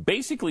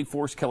 Basically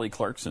forced Kelly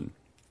Clarkson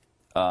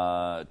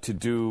to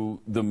do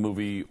the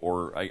movie,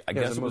 or I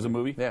guess it was a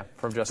movie? Yeah,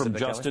 from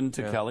Justin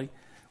to Kelly,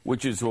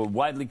 which is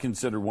widely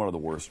considered one of the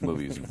worst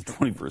movies of the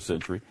 21st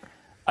century.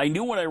 I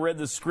knew when I read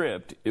the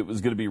script it was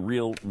going to be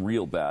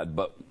real bad,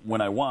 but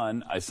when I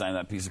won, I signed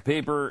that piece of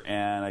paper,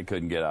 and I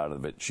couldn't get out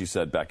of it, she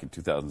said back in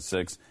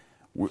 2006.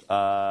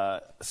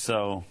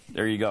 So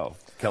there you go.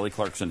 Kelly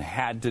Clarkson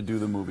had to do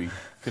the movie,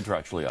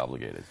 contractually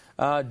obligated.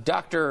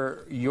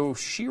 Dr.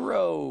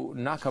 Yoshiro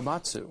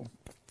Nakamatsu,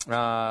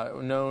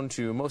 known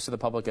to most of the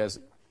public as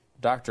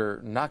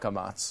Dr.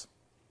 Nakamatsu,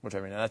 which, I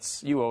mean,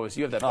 that's you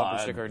have that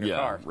bumper sticker in your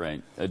car.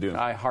 Right, I do.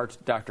 I heart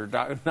Dr.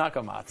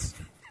 Nakamatsu.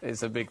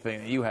 It's a big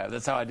thing that you have.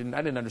 That's how I didn't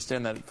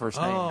understand that first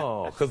name.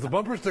 Oh, because the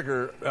bumper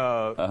sticker,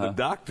 the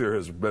doctor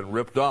has been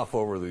ripped off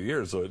over the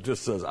years, so it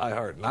just says I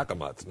heart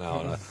Nakamatsu now,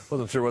 and I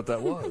wasn't sure what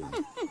that was.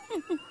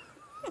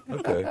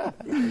 Okay.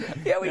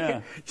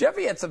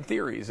 Jeffy had some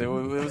theories. It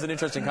was an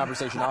interesting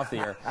conversation off the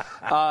air.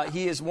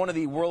 He is one of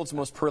the world's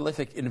most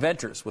prolific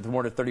inventors with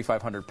more than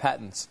 3,500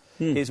 patents.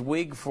 His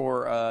wig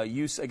for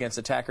use against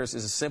attackers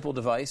is a simple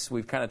device.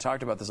 We've kind of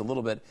talked about this a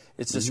little bit.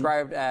 It's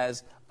described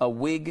as a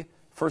wig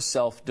for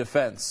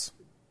self-defense.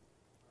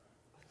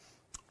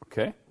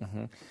 Okay.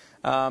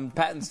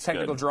 Patent's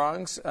technical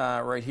drawings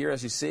right here,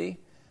 as you see.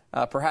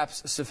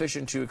 Perhaps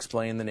sufficient to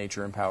explain the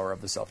nature and power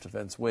of the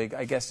self-defense wig.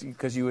 I guess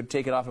because you would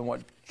take it off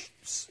in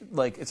it's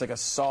like a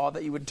saw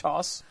that you would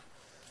toss.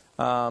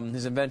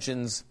 His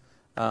inventions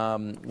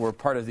were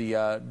part of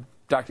the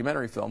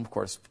documentary film. Of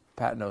course,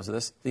 Pat knows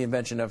this. The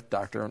invention of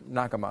Dr.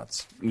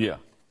 Nakamatsu. Yeah.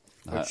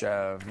 Which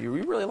you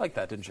really liked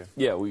that, didn't you?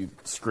 Yeah, we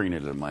screen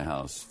it at my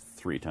house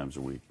 3 times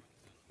a week.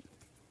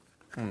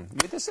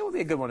 This would be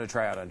a good one to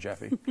try out on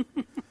Jeffy.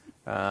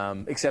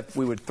 Except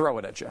we would throw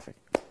it at Jeffy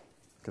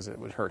because it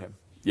would hurt him.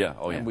 Yeah,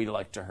 And we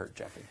like to hurt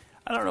Jeffy.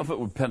 I don't know if it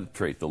would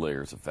penetrate the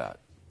layers of fat.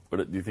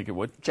 Do you think it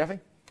would? Jeffy,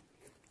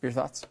 your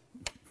thoughts?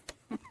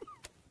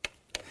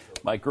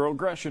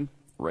 Microaggression,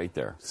 right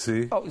there.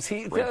 See? Oh,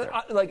 see,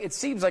 it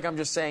seems like I'm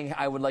just saying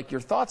I would like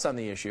your thoughts on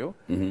the issue.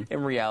 In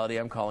reality,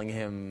 I'm calling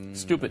him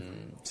stupid,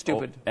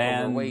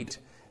 and overweight,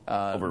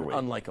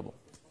 unlikable,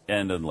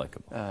 and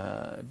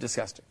unlikable,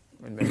 disgusting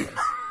in many ways.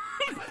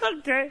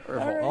 Okay.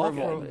 All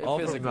from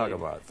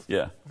Nakamatsu.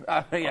 Yeah.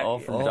 All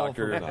from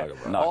Dr.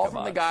 Nakamatsu. All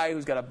from the guy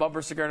who's got a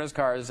bumper sticker in his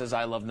car that says,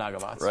 I love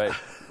Nakamatsu. Right.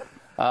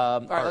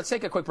 All right, let's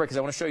take a quick break because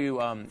I want to show you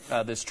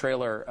this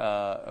trailer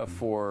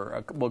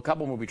for a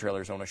couple movie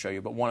trailers I want to show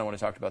you, but one I want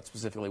to talk about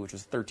specifically, which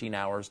was 13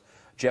 Hours.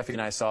 Jeffy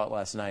and I saw it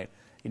last night.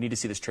 You need to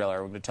see this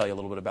trailer. We're going to tell you a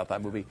little bit about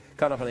that movie.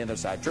 Cut off on the other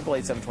side.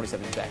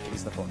 888-727 is back.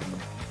 It's the phone number.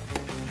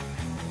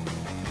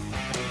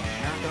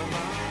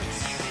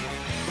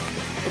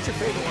 What's your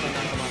favorite one of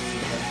Nakamatsu's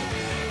inventions?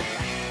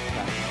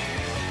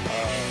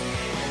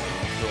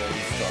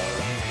 Golden Star.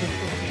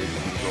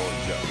 Golden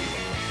Jelly.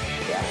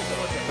 Yeah, so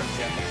what's it for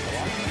Jeff?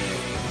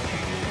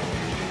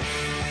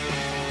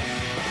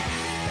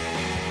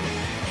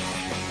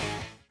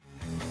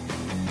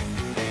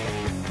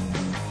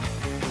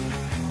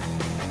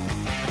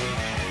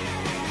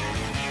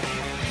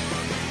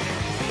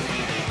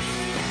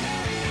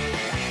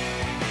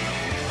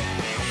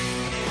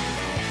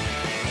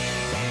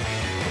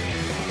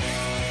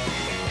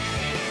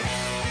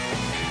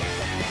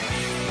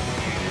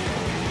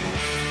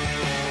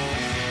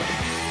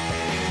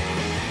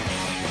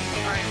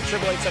 All right,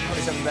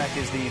 888-727 back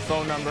is the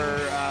phone number.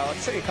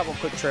 Let's show you a couple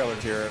quick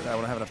trailers here. I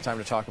don't have enough time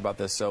to talk about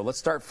this, so let's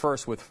start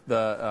first with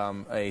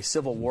a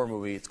Civil War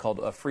movie. It's called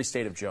A Free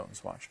State of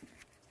Jones. Watch.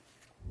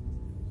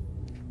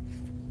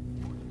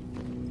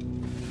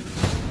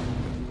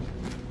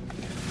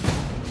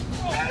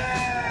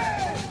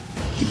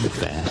 Keep it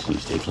fast and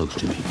stay close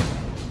to me.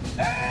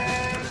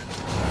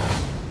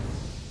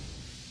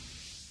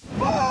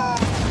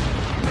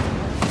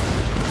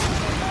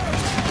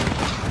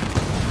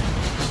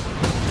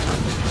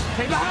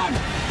 Stay behind!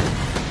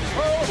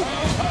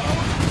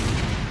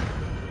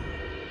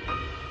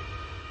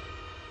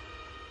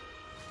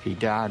 He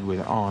died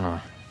with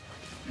honor.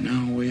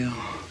 No, Will.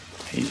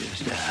 He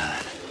just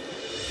died.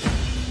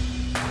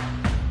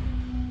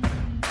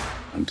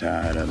 I'm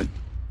tired of it.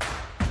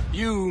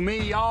 You,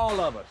 me, all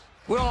of us.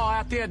 We're all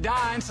out there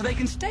dying so they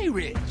can stay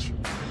rich.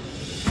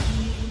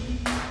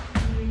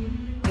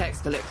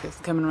 Tax collectors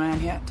coming around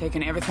here,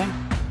 taking everything.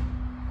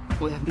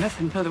 We have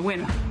nothing for the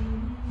winter.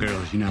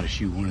 Girls, you know how to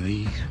shoot one of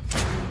these?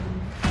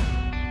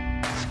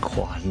 It's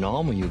quite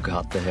normal you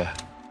got there.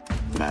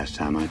 Last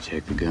time I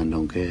checked, the gun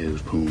don't care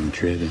who's pulling the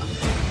trigger.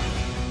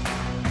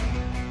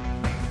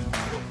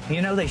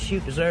 You know they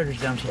shoot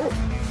deserters, don't you?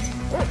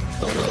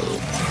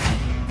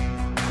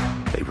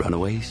 They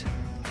runaways?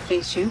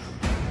 They shoot?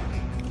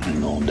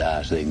 And gonna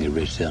die so they can get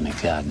rich selling their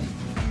cotton.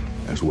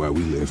 That's why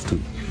we live,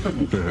 too.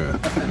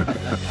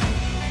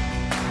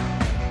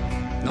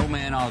 No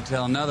man ought to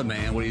tell another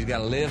man what he's got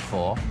to live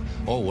for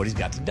or what he's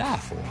got to die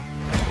for.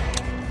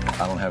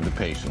 I don't have the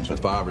patience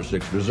with 5 or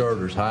 6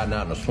 deserters hiding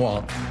out in the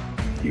swamp.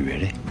 You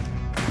ready?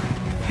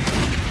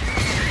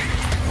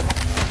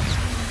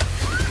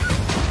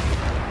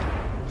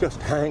 Just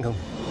hang them.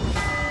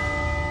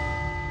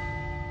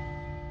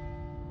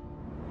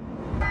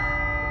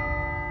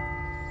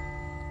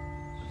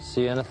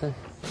 See anything?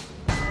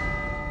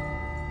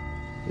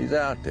 He's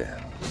out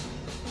there.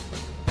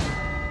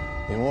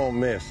 He won't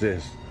miss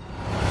this.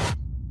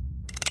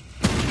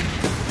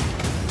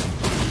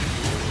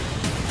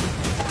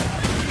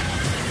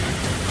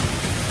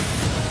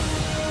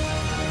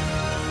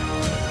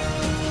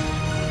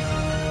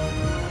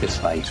 This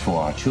fight's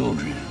for our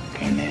children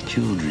and their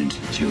children's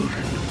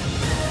children.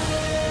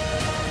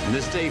 From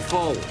this day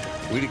forward,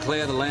 we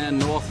declare the land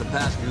north of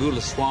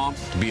Pascagoula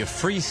swamps to be a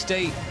free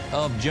state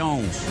of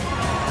Jones.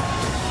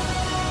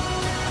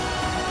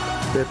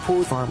 They're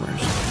poor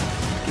farmers,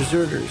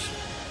 deserters,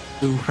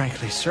 who,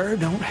 frankly, sir,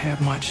 don't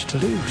have much to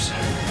lose.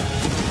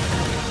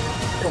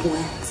 The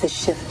winds are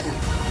shifting.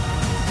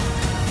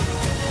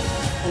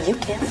 And you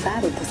can't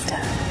fight it this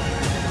time.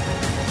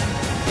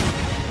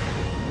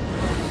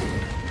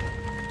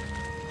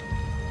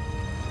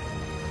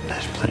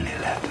 There's plenty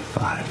left to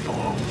fight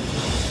for.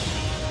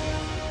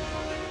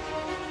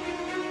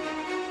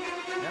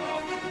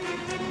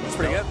 That's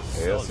pretty good.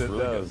 Yes, it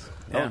does.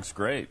 That looks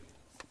great.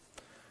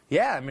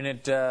 Yeah, I mean,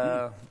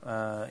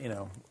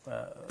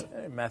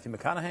 Matthew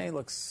McConaughey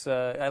looks,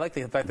 I like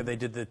the fact that they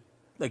did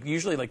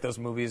usually like those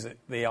movies,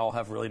 they all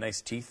have really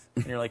nice teeth.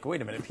 And you're like,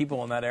 wait a minute,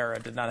 people in that era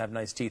did not have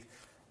nice teeth.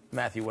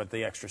 Matthew went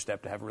the extra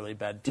step to have really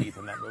bad teeth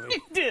in that movie.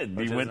 He did.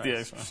 He went the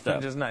extra step.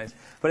 Which is nice.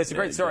 But it's a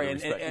great story.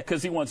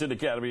 Because he wants an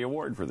Academy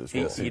Award for this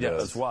role. He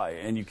does. That's why.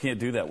 And you can't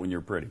do that when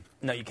you're pretty.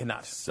 No, you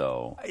cannot.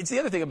 So it's the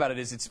other thing about it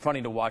is it's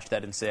funny to watch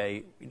that and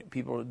say,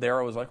 people, they're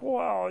always like,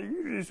 well,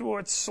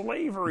 it's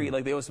slavery.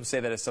 Like they always say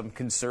that as some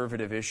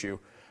conservative issue.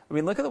 I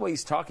mean, look at the way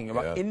he's talking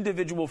about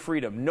individual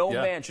freedom. No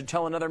man should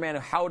tell another man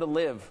how to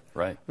live.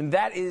 Right. I mean,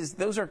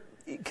 those are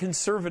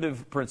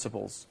conservative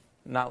principles.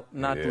 Not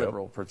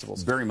liberal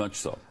principles. Very much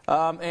so.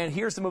 And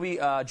here's the movie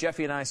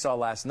Jeffy and I saw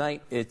last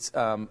night. It's,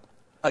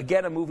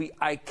 again, a movie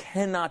I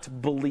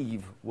cannot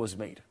believe was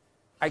made.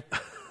 I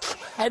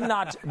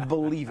cannot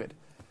believe it.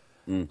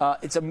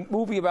 It's a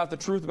movie about the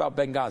truth about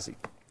Benghazi.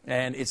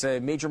 And it's a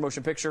major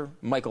motion picture.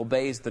 Michael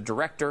Bay's the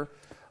director.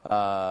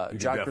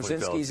 John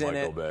Krasinski's in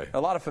it. Bay. A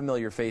lot of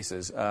familiar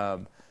faces.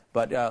 But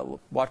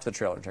watch the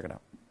trailer and check it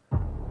out.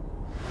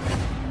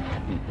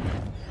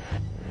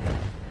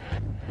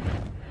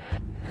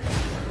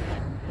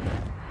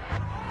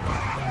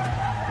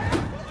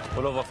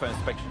 Pull over for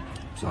inspection.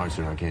 Sorry,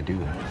 sir, I can't do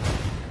that.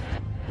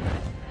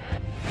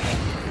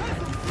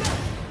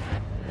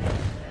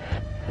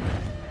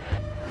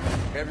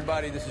 Hey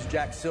everybody, this is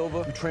Jack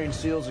Silva, who trained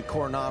SEALs at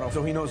Coronado,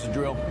 so he knows the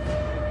drill.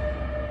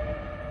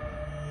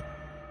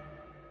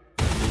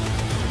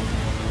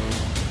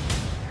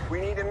 We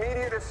need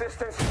immediate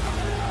assistance.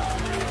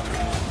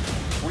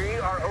 We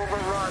are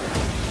overrun.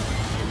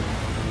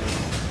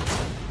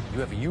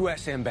 You have a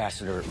U.S.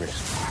 ambassador at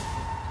risk.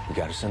 You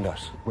gotta send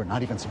us. We're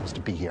not even supposed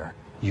to be here.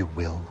 You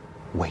will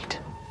wait.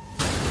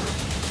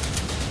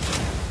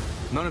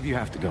 None of you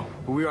have to go,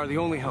 but we are the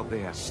only help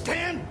they have.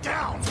 Stand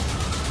down!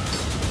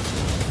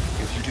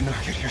 If you do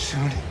not get here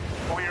soon,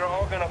 we are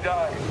all gonna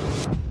die.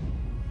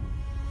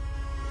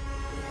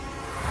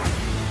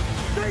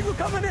 Hey, we're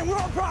coming in. We're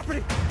on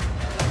property.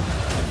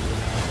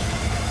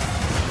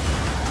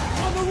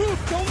 On the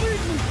roof. Don't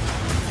leave me.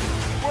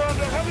 We're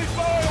under heavy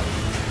fire.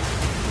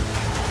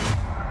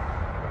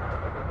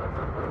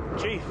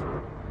 Chief,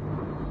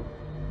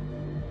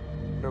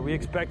 are we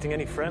expecting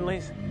any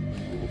friendlies?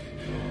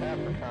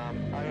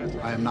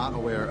 I am not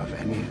aware of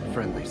any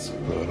friendlies.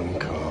 Let them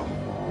come.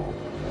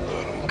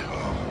 Let them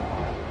come.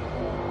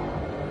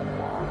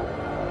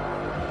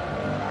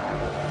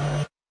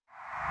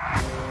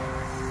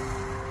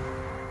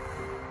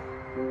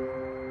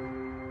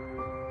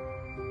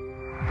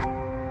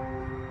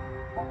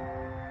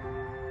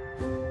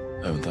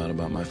 I haven't thought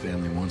about my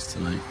family once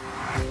tonight.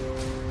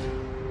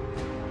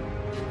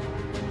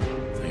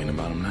 Thinking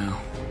about them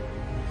now.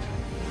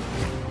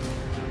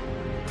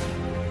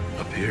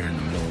 Up here in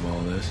the middle of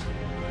all this.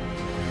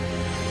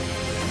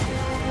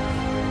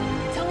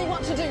 Tell me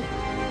what to do.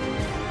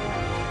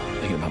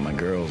 Thinking about my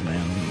girls,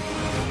 man.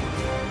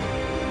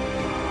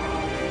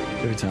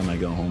 Every time I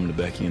go home to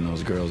Becky and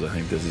those girls, I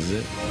think this is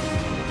it.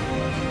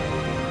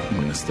 I'm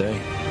gonna stay.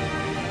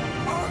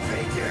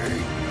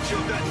 RPD!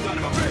 Shoot that son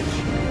of a bitch!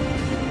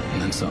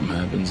 And then something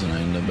happens and I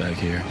end up back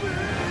here.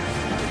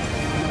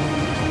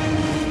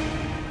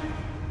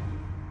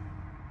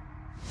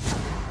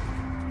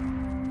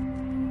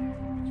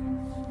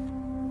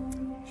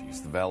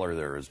 Jeez, the valor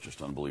there is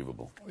just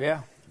unbelievable.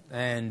 Yeah.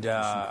 And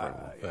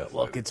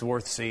look, it's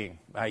worth seeing.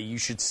 You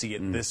should see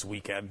it this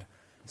weekend.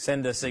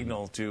 Send a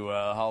signal to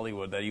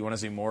Hollywood that you want to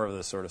see more of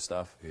this sort of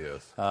stuff.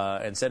 Yes.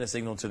 And send a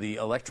signal to the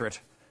electorate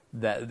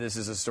that this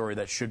is a story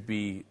that should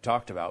be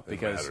talked about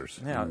because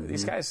it matters.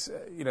 These guys,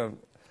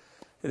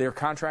 they're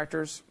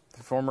contractors,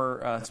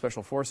 former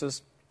special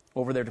forces,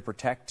 over there to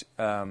protect,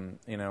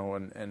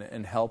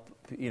 and help,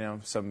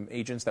 some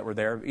agents that were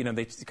there.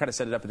 They kind of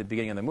set it up at the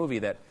beginning of the movie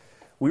that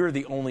we were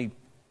the only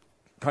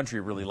country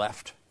really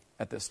left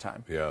at this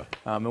time. Yeah.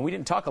 And we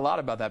didn't talk a lot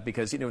about that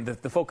because,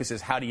 the focus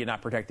is how do you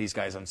not protect these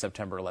guys on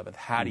September 11th?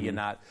 How do you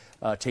not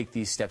take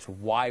these steps?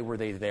 Why were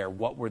they there?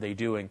 What were they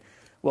doing?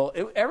 Well,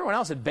 everyone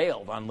else had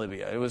bailed on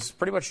Libya. It was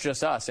pretty much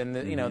just us. And,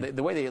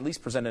 the way they at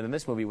least presented in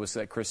this movie was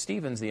that Chris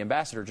Stevens, the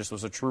ambassador, just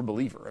was a true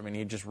believer. I mean,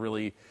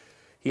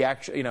 he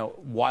actually,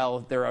 while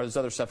there was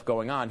other stuff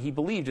going on, he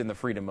believed in the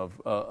freedom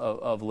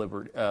of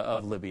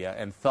Libya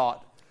and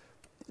thought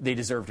they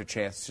deserved a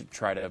chance to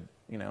try to,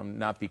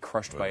 not be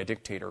crushed by a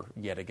dictator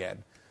yet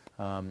again.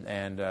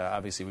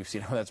 Obviously, we've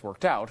seen how that's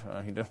worked out.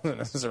 He doesn't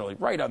necessarily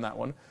right on that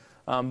one.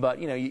 But,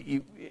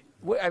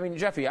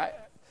 Jeffy,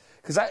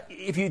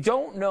 if you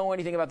don't know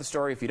anything about the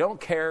story, if you don't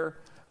care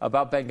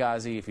about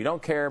Benghazi, if you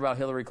don't care about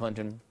Hillary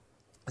Clinton,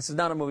 this is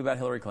not a movie about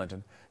Hillary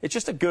Clinton. It's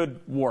just a good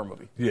war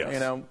movie.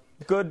 Yes.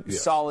 Good,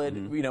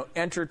 solid,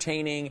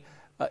 entertaining,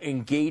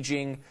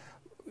 engaging,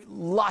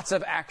 lots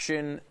of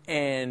action,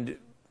 and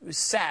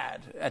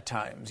sad at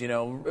times,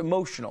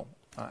 emotional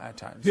at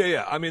times.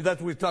 Yeah. I mean,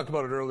 we talked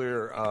about it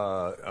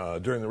earlier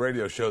during the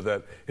radio show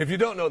that if you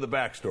don't know the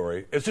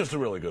backstory, it's just a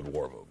really good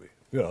war movie.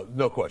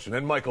 No question.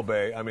 And Michael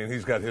Bay, I mean,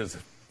 he's got his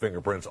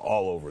fingerprints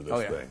all over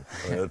this thing.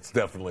 It's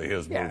definitely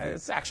his movie. Yeah,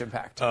 it's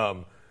action-packed.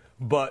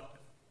 But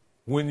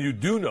when you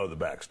do know the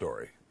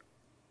backstory,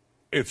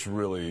 it's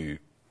really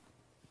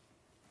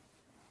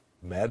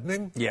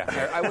maddening.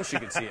 Yeah, I wish you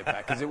could see it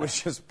back because it would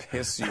just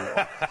piss you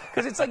off.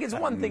 Because it's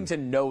one thing to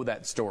know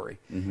that story.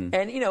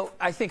 And,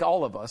 I think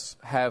all of us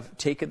have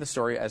taken the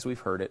story as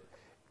we've heard it,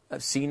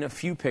 seen a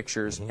few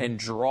pictures, and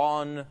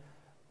drawn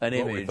an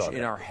image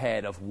in our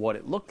head of what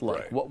it looked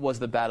like. Right. What was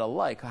the battle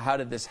like? How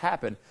did this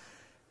happen?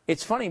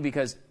 It's funny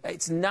because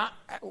it's not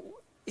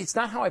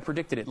how I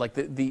predicted it, like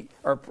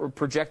or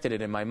projected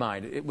it in my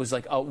mind. It was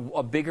like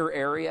a bigger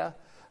area.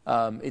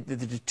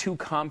 The two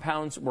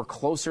compounds were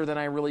closer than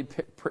I really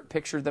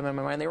pictured them in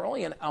my mind. They were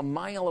only a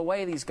mile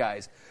away, these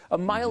guys. A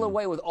mile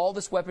away with all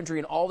this weaponry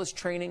and all this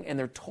training, and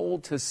they're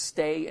told to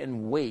stay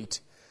and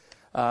wait.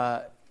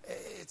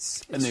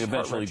 It's and they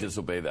eventually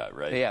disobey that,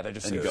 right? Yeah, they're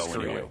just go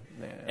anyway.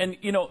 And,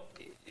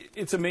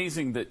 it's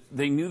amazing that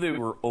they knew they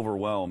were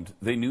overwhelmed.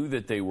 They knew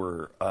that they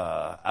were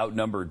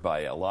outnumbered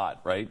by a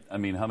lot, right? I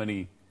mean, how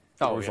many?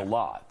 There was a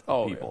lot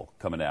of people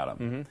coming at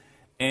them.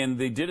 And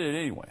they did it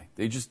anyway.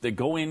 They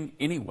go in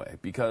anyway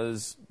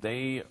because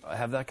they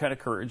have that kind of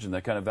courage and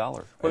that kind of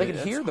valor. Well, they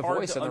could hear the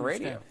voice on the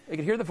radio. They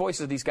could hear the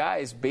voices of these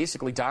guys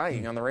basically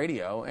dying on the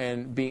radio,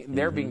 and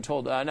they're being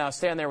told, "Now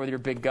stand there with your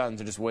big guns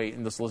and just wait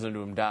and just listen to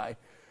them die."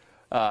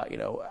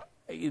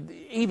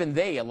 Even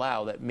they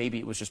allow that maybe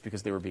it was just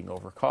because they were being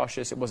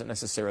overcautious. It wasn't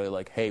necessarily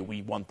like, "Hey,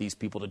 we want these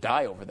people to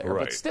die over there."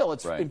 Right. But still,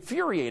 it's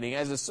infuriating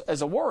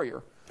as a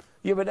warrior.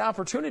 You have an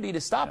opportunity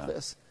to stop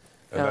this.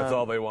 And that's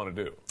all they want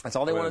to do. That's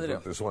all they wanted to do.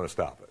 They just want to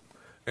stop it.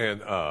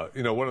 And,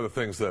 one of the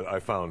things that I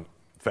found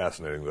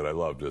fascinating that I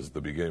loved is the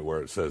beginning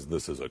where it says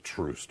this is a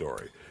true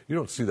story. You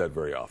don't see that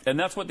very often. And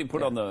that's what they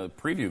put on the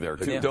preview there,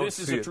 too. This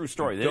is a true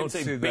story. They didn't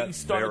say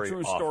based on a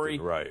true story.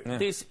 Right.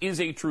 This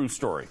is a true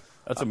story.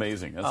 That's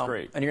amazing. That's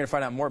great. And you're going to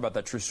find out more about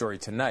that true story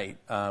tonight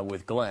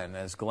with Glenn,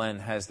 as Glenn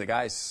has the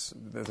guys,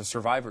 the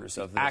survivors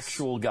of this.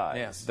 Actual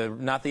guys. Yeah,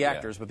 not the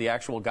actors, but the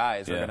actual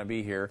guys are going to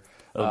be here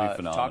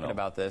talking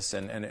about this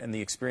and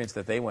the experience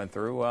that they went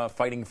through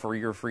fighting for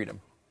your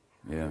freedom.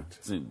 Yeah,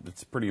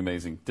 it's pretty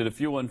amazing. Did a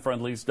few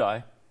unfriendlies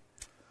die?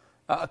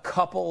 A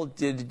couple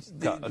did.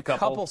 A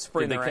couple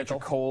sprained their ankle. Did they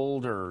catch a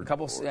cold or? A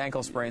couple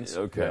ankle sprains.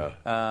 Okay.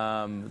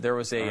 There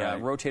was a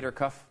rotator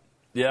cuff.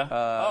 Yeah.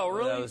 Oh,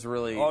 really? That was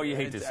really. Oh, you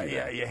hate to see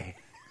that. Yeah.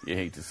 You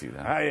hate to see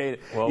that. I hate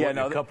it. Well,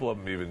 a couple of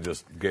them even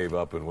just gave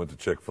up and went to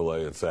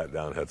Chick-fil-A and sat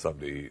down, had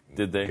something to eat.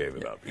 Did they? Gave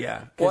it up.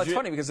 Yeah. Well, it's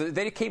funny because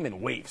they came in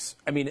waves.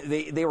 I mean,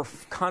 they were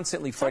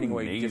constantly fighting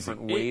away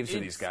different waves of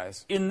these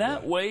guys. In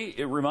that way,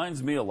 it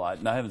reminds me a lot,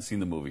 and I haven't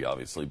seen the movie,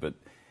 obviously, but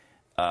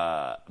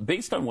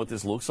based on what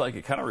this looks like,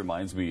 it kind of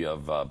reminds me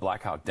of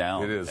Black Hawk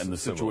Down and the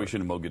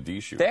situation in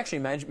Mogadishu. They actually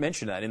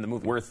mention that in the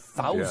movie. Where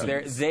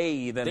thousands.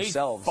 They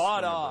themselves.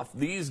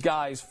 These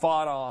guys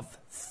fought off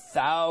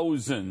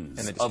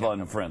thousands of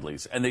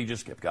unfriendlies, and they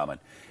just kept coming.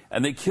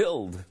 And they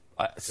killed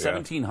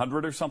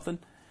 1,700 or something.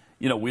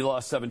 We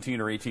lost 17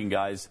 or 18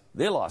 guys.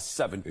 They lost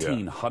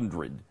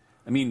 1,700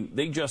 I mean,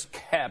 they just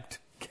kept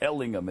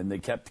killing them, and they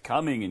kept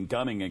coming and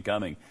coming and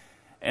coming.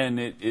 And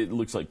it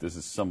looks like this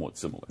is somewhat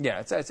similar.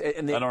 Yeah, I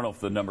don't know if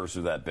the numbers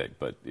are that big,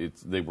 but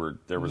there was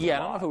a lot. Yeah,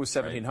 I don't know if it was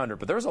 1,700,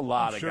 but there was a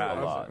lot of guys.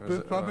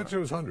 I bet you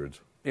it was hundreds.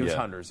 It was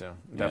hundreds, yeah,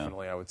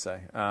 definitely, I would say.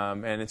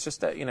 And it's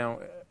just that, you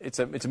know, it's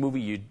a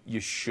movie you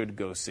should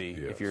go see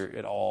if you're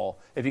at all,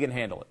 if you can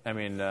handle it. I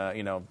mean,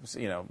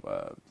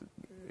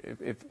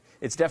 if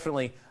it's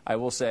definitely, I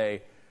will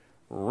say,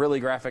 really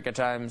graphic at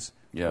times.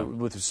 Yeah.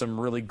 With some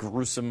really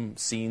gruesome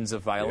scenes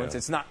of violence. Yeah.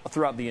 It's not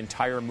throughout the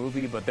entire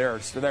movie, but there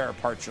are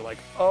parts you're like,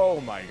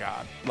 oh my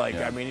God. Like,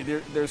 I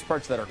mean, there's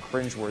parts that are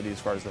cringeworthy as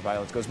far as the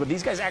violence goes. But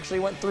these guys actually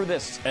went through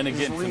this. And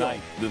again,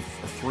 tonight, the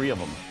three of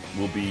them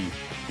will be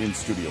in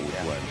studio with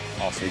Glenn.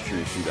 Also, make sure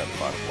you see that at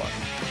 5 o'clock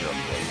here on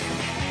the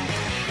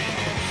Blaze.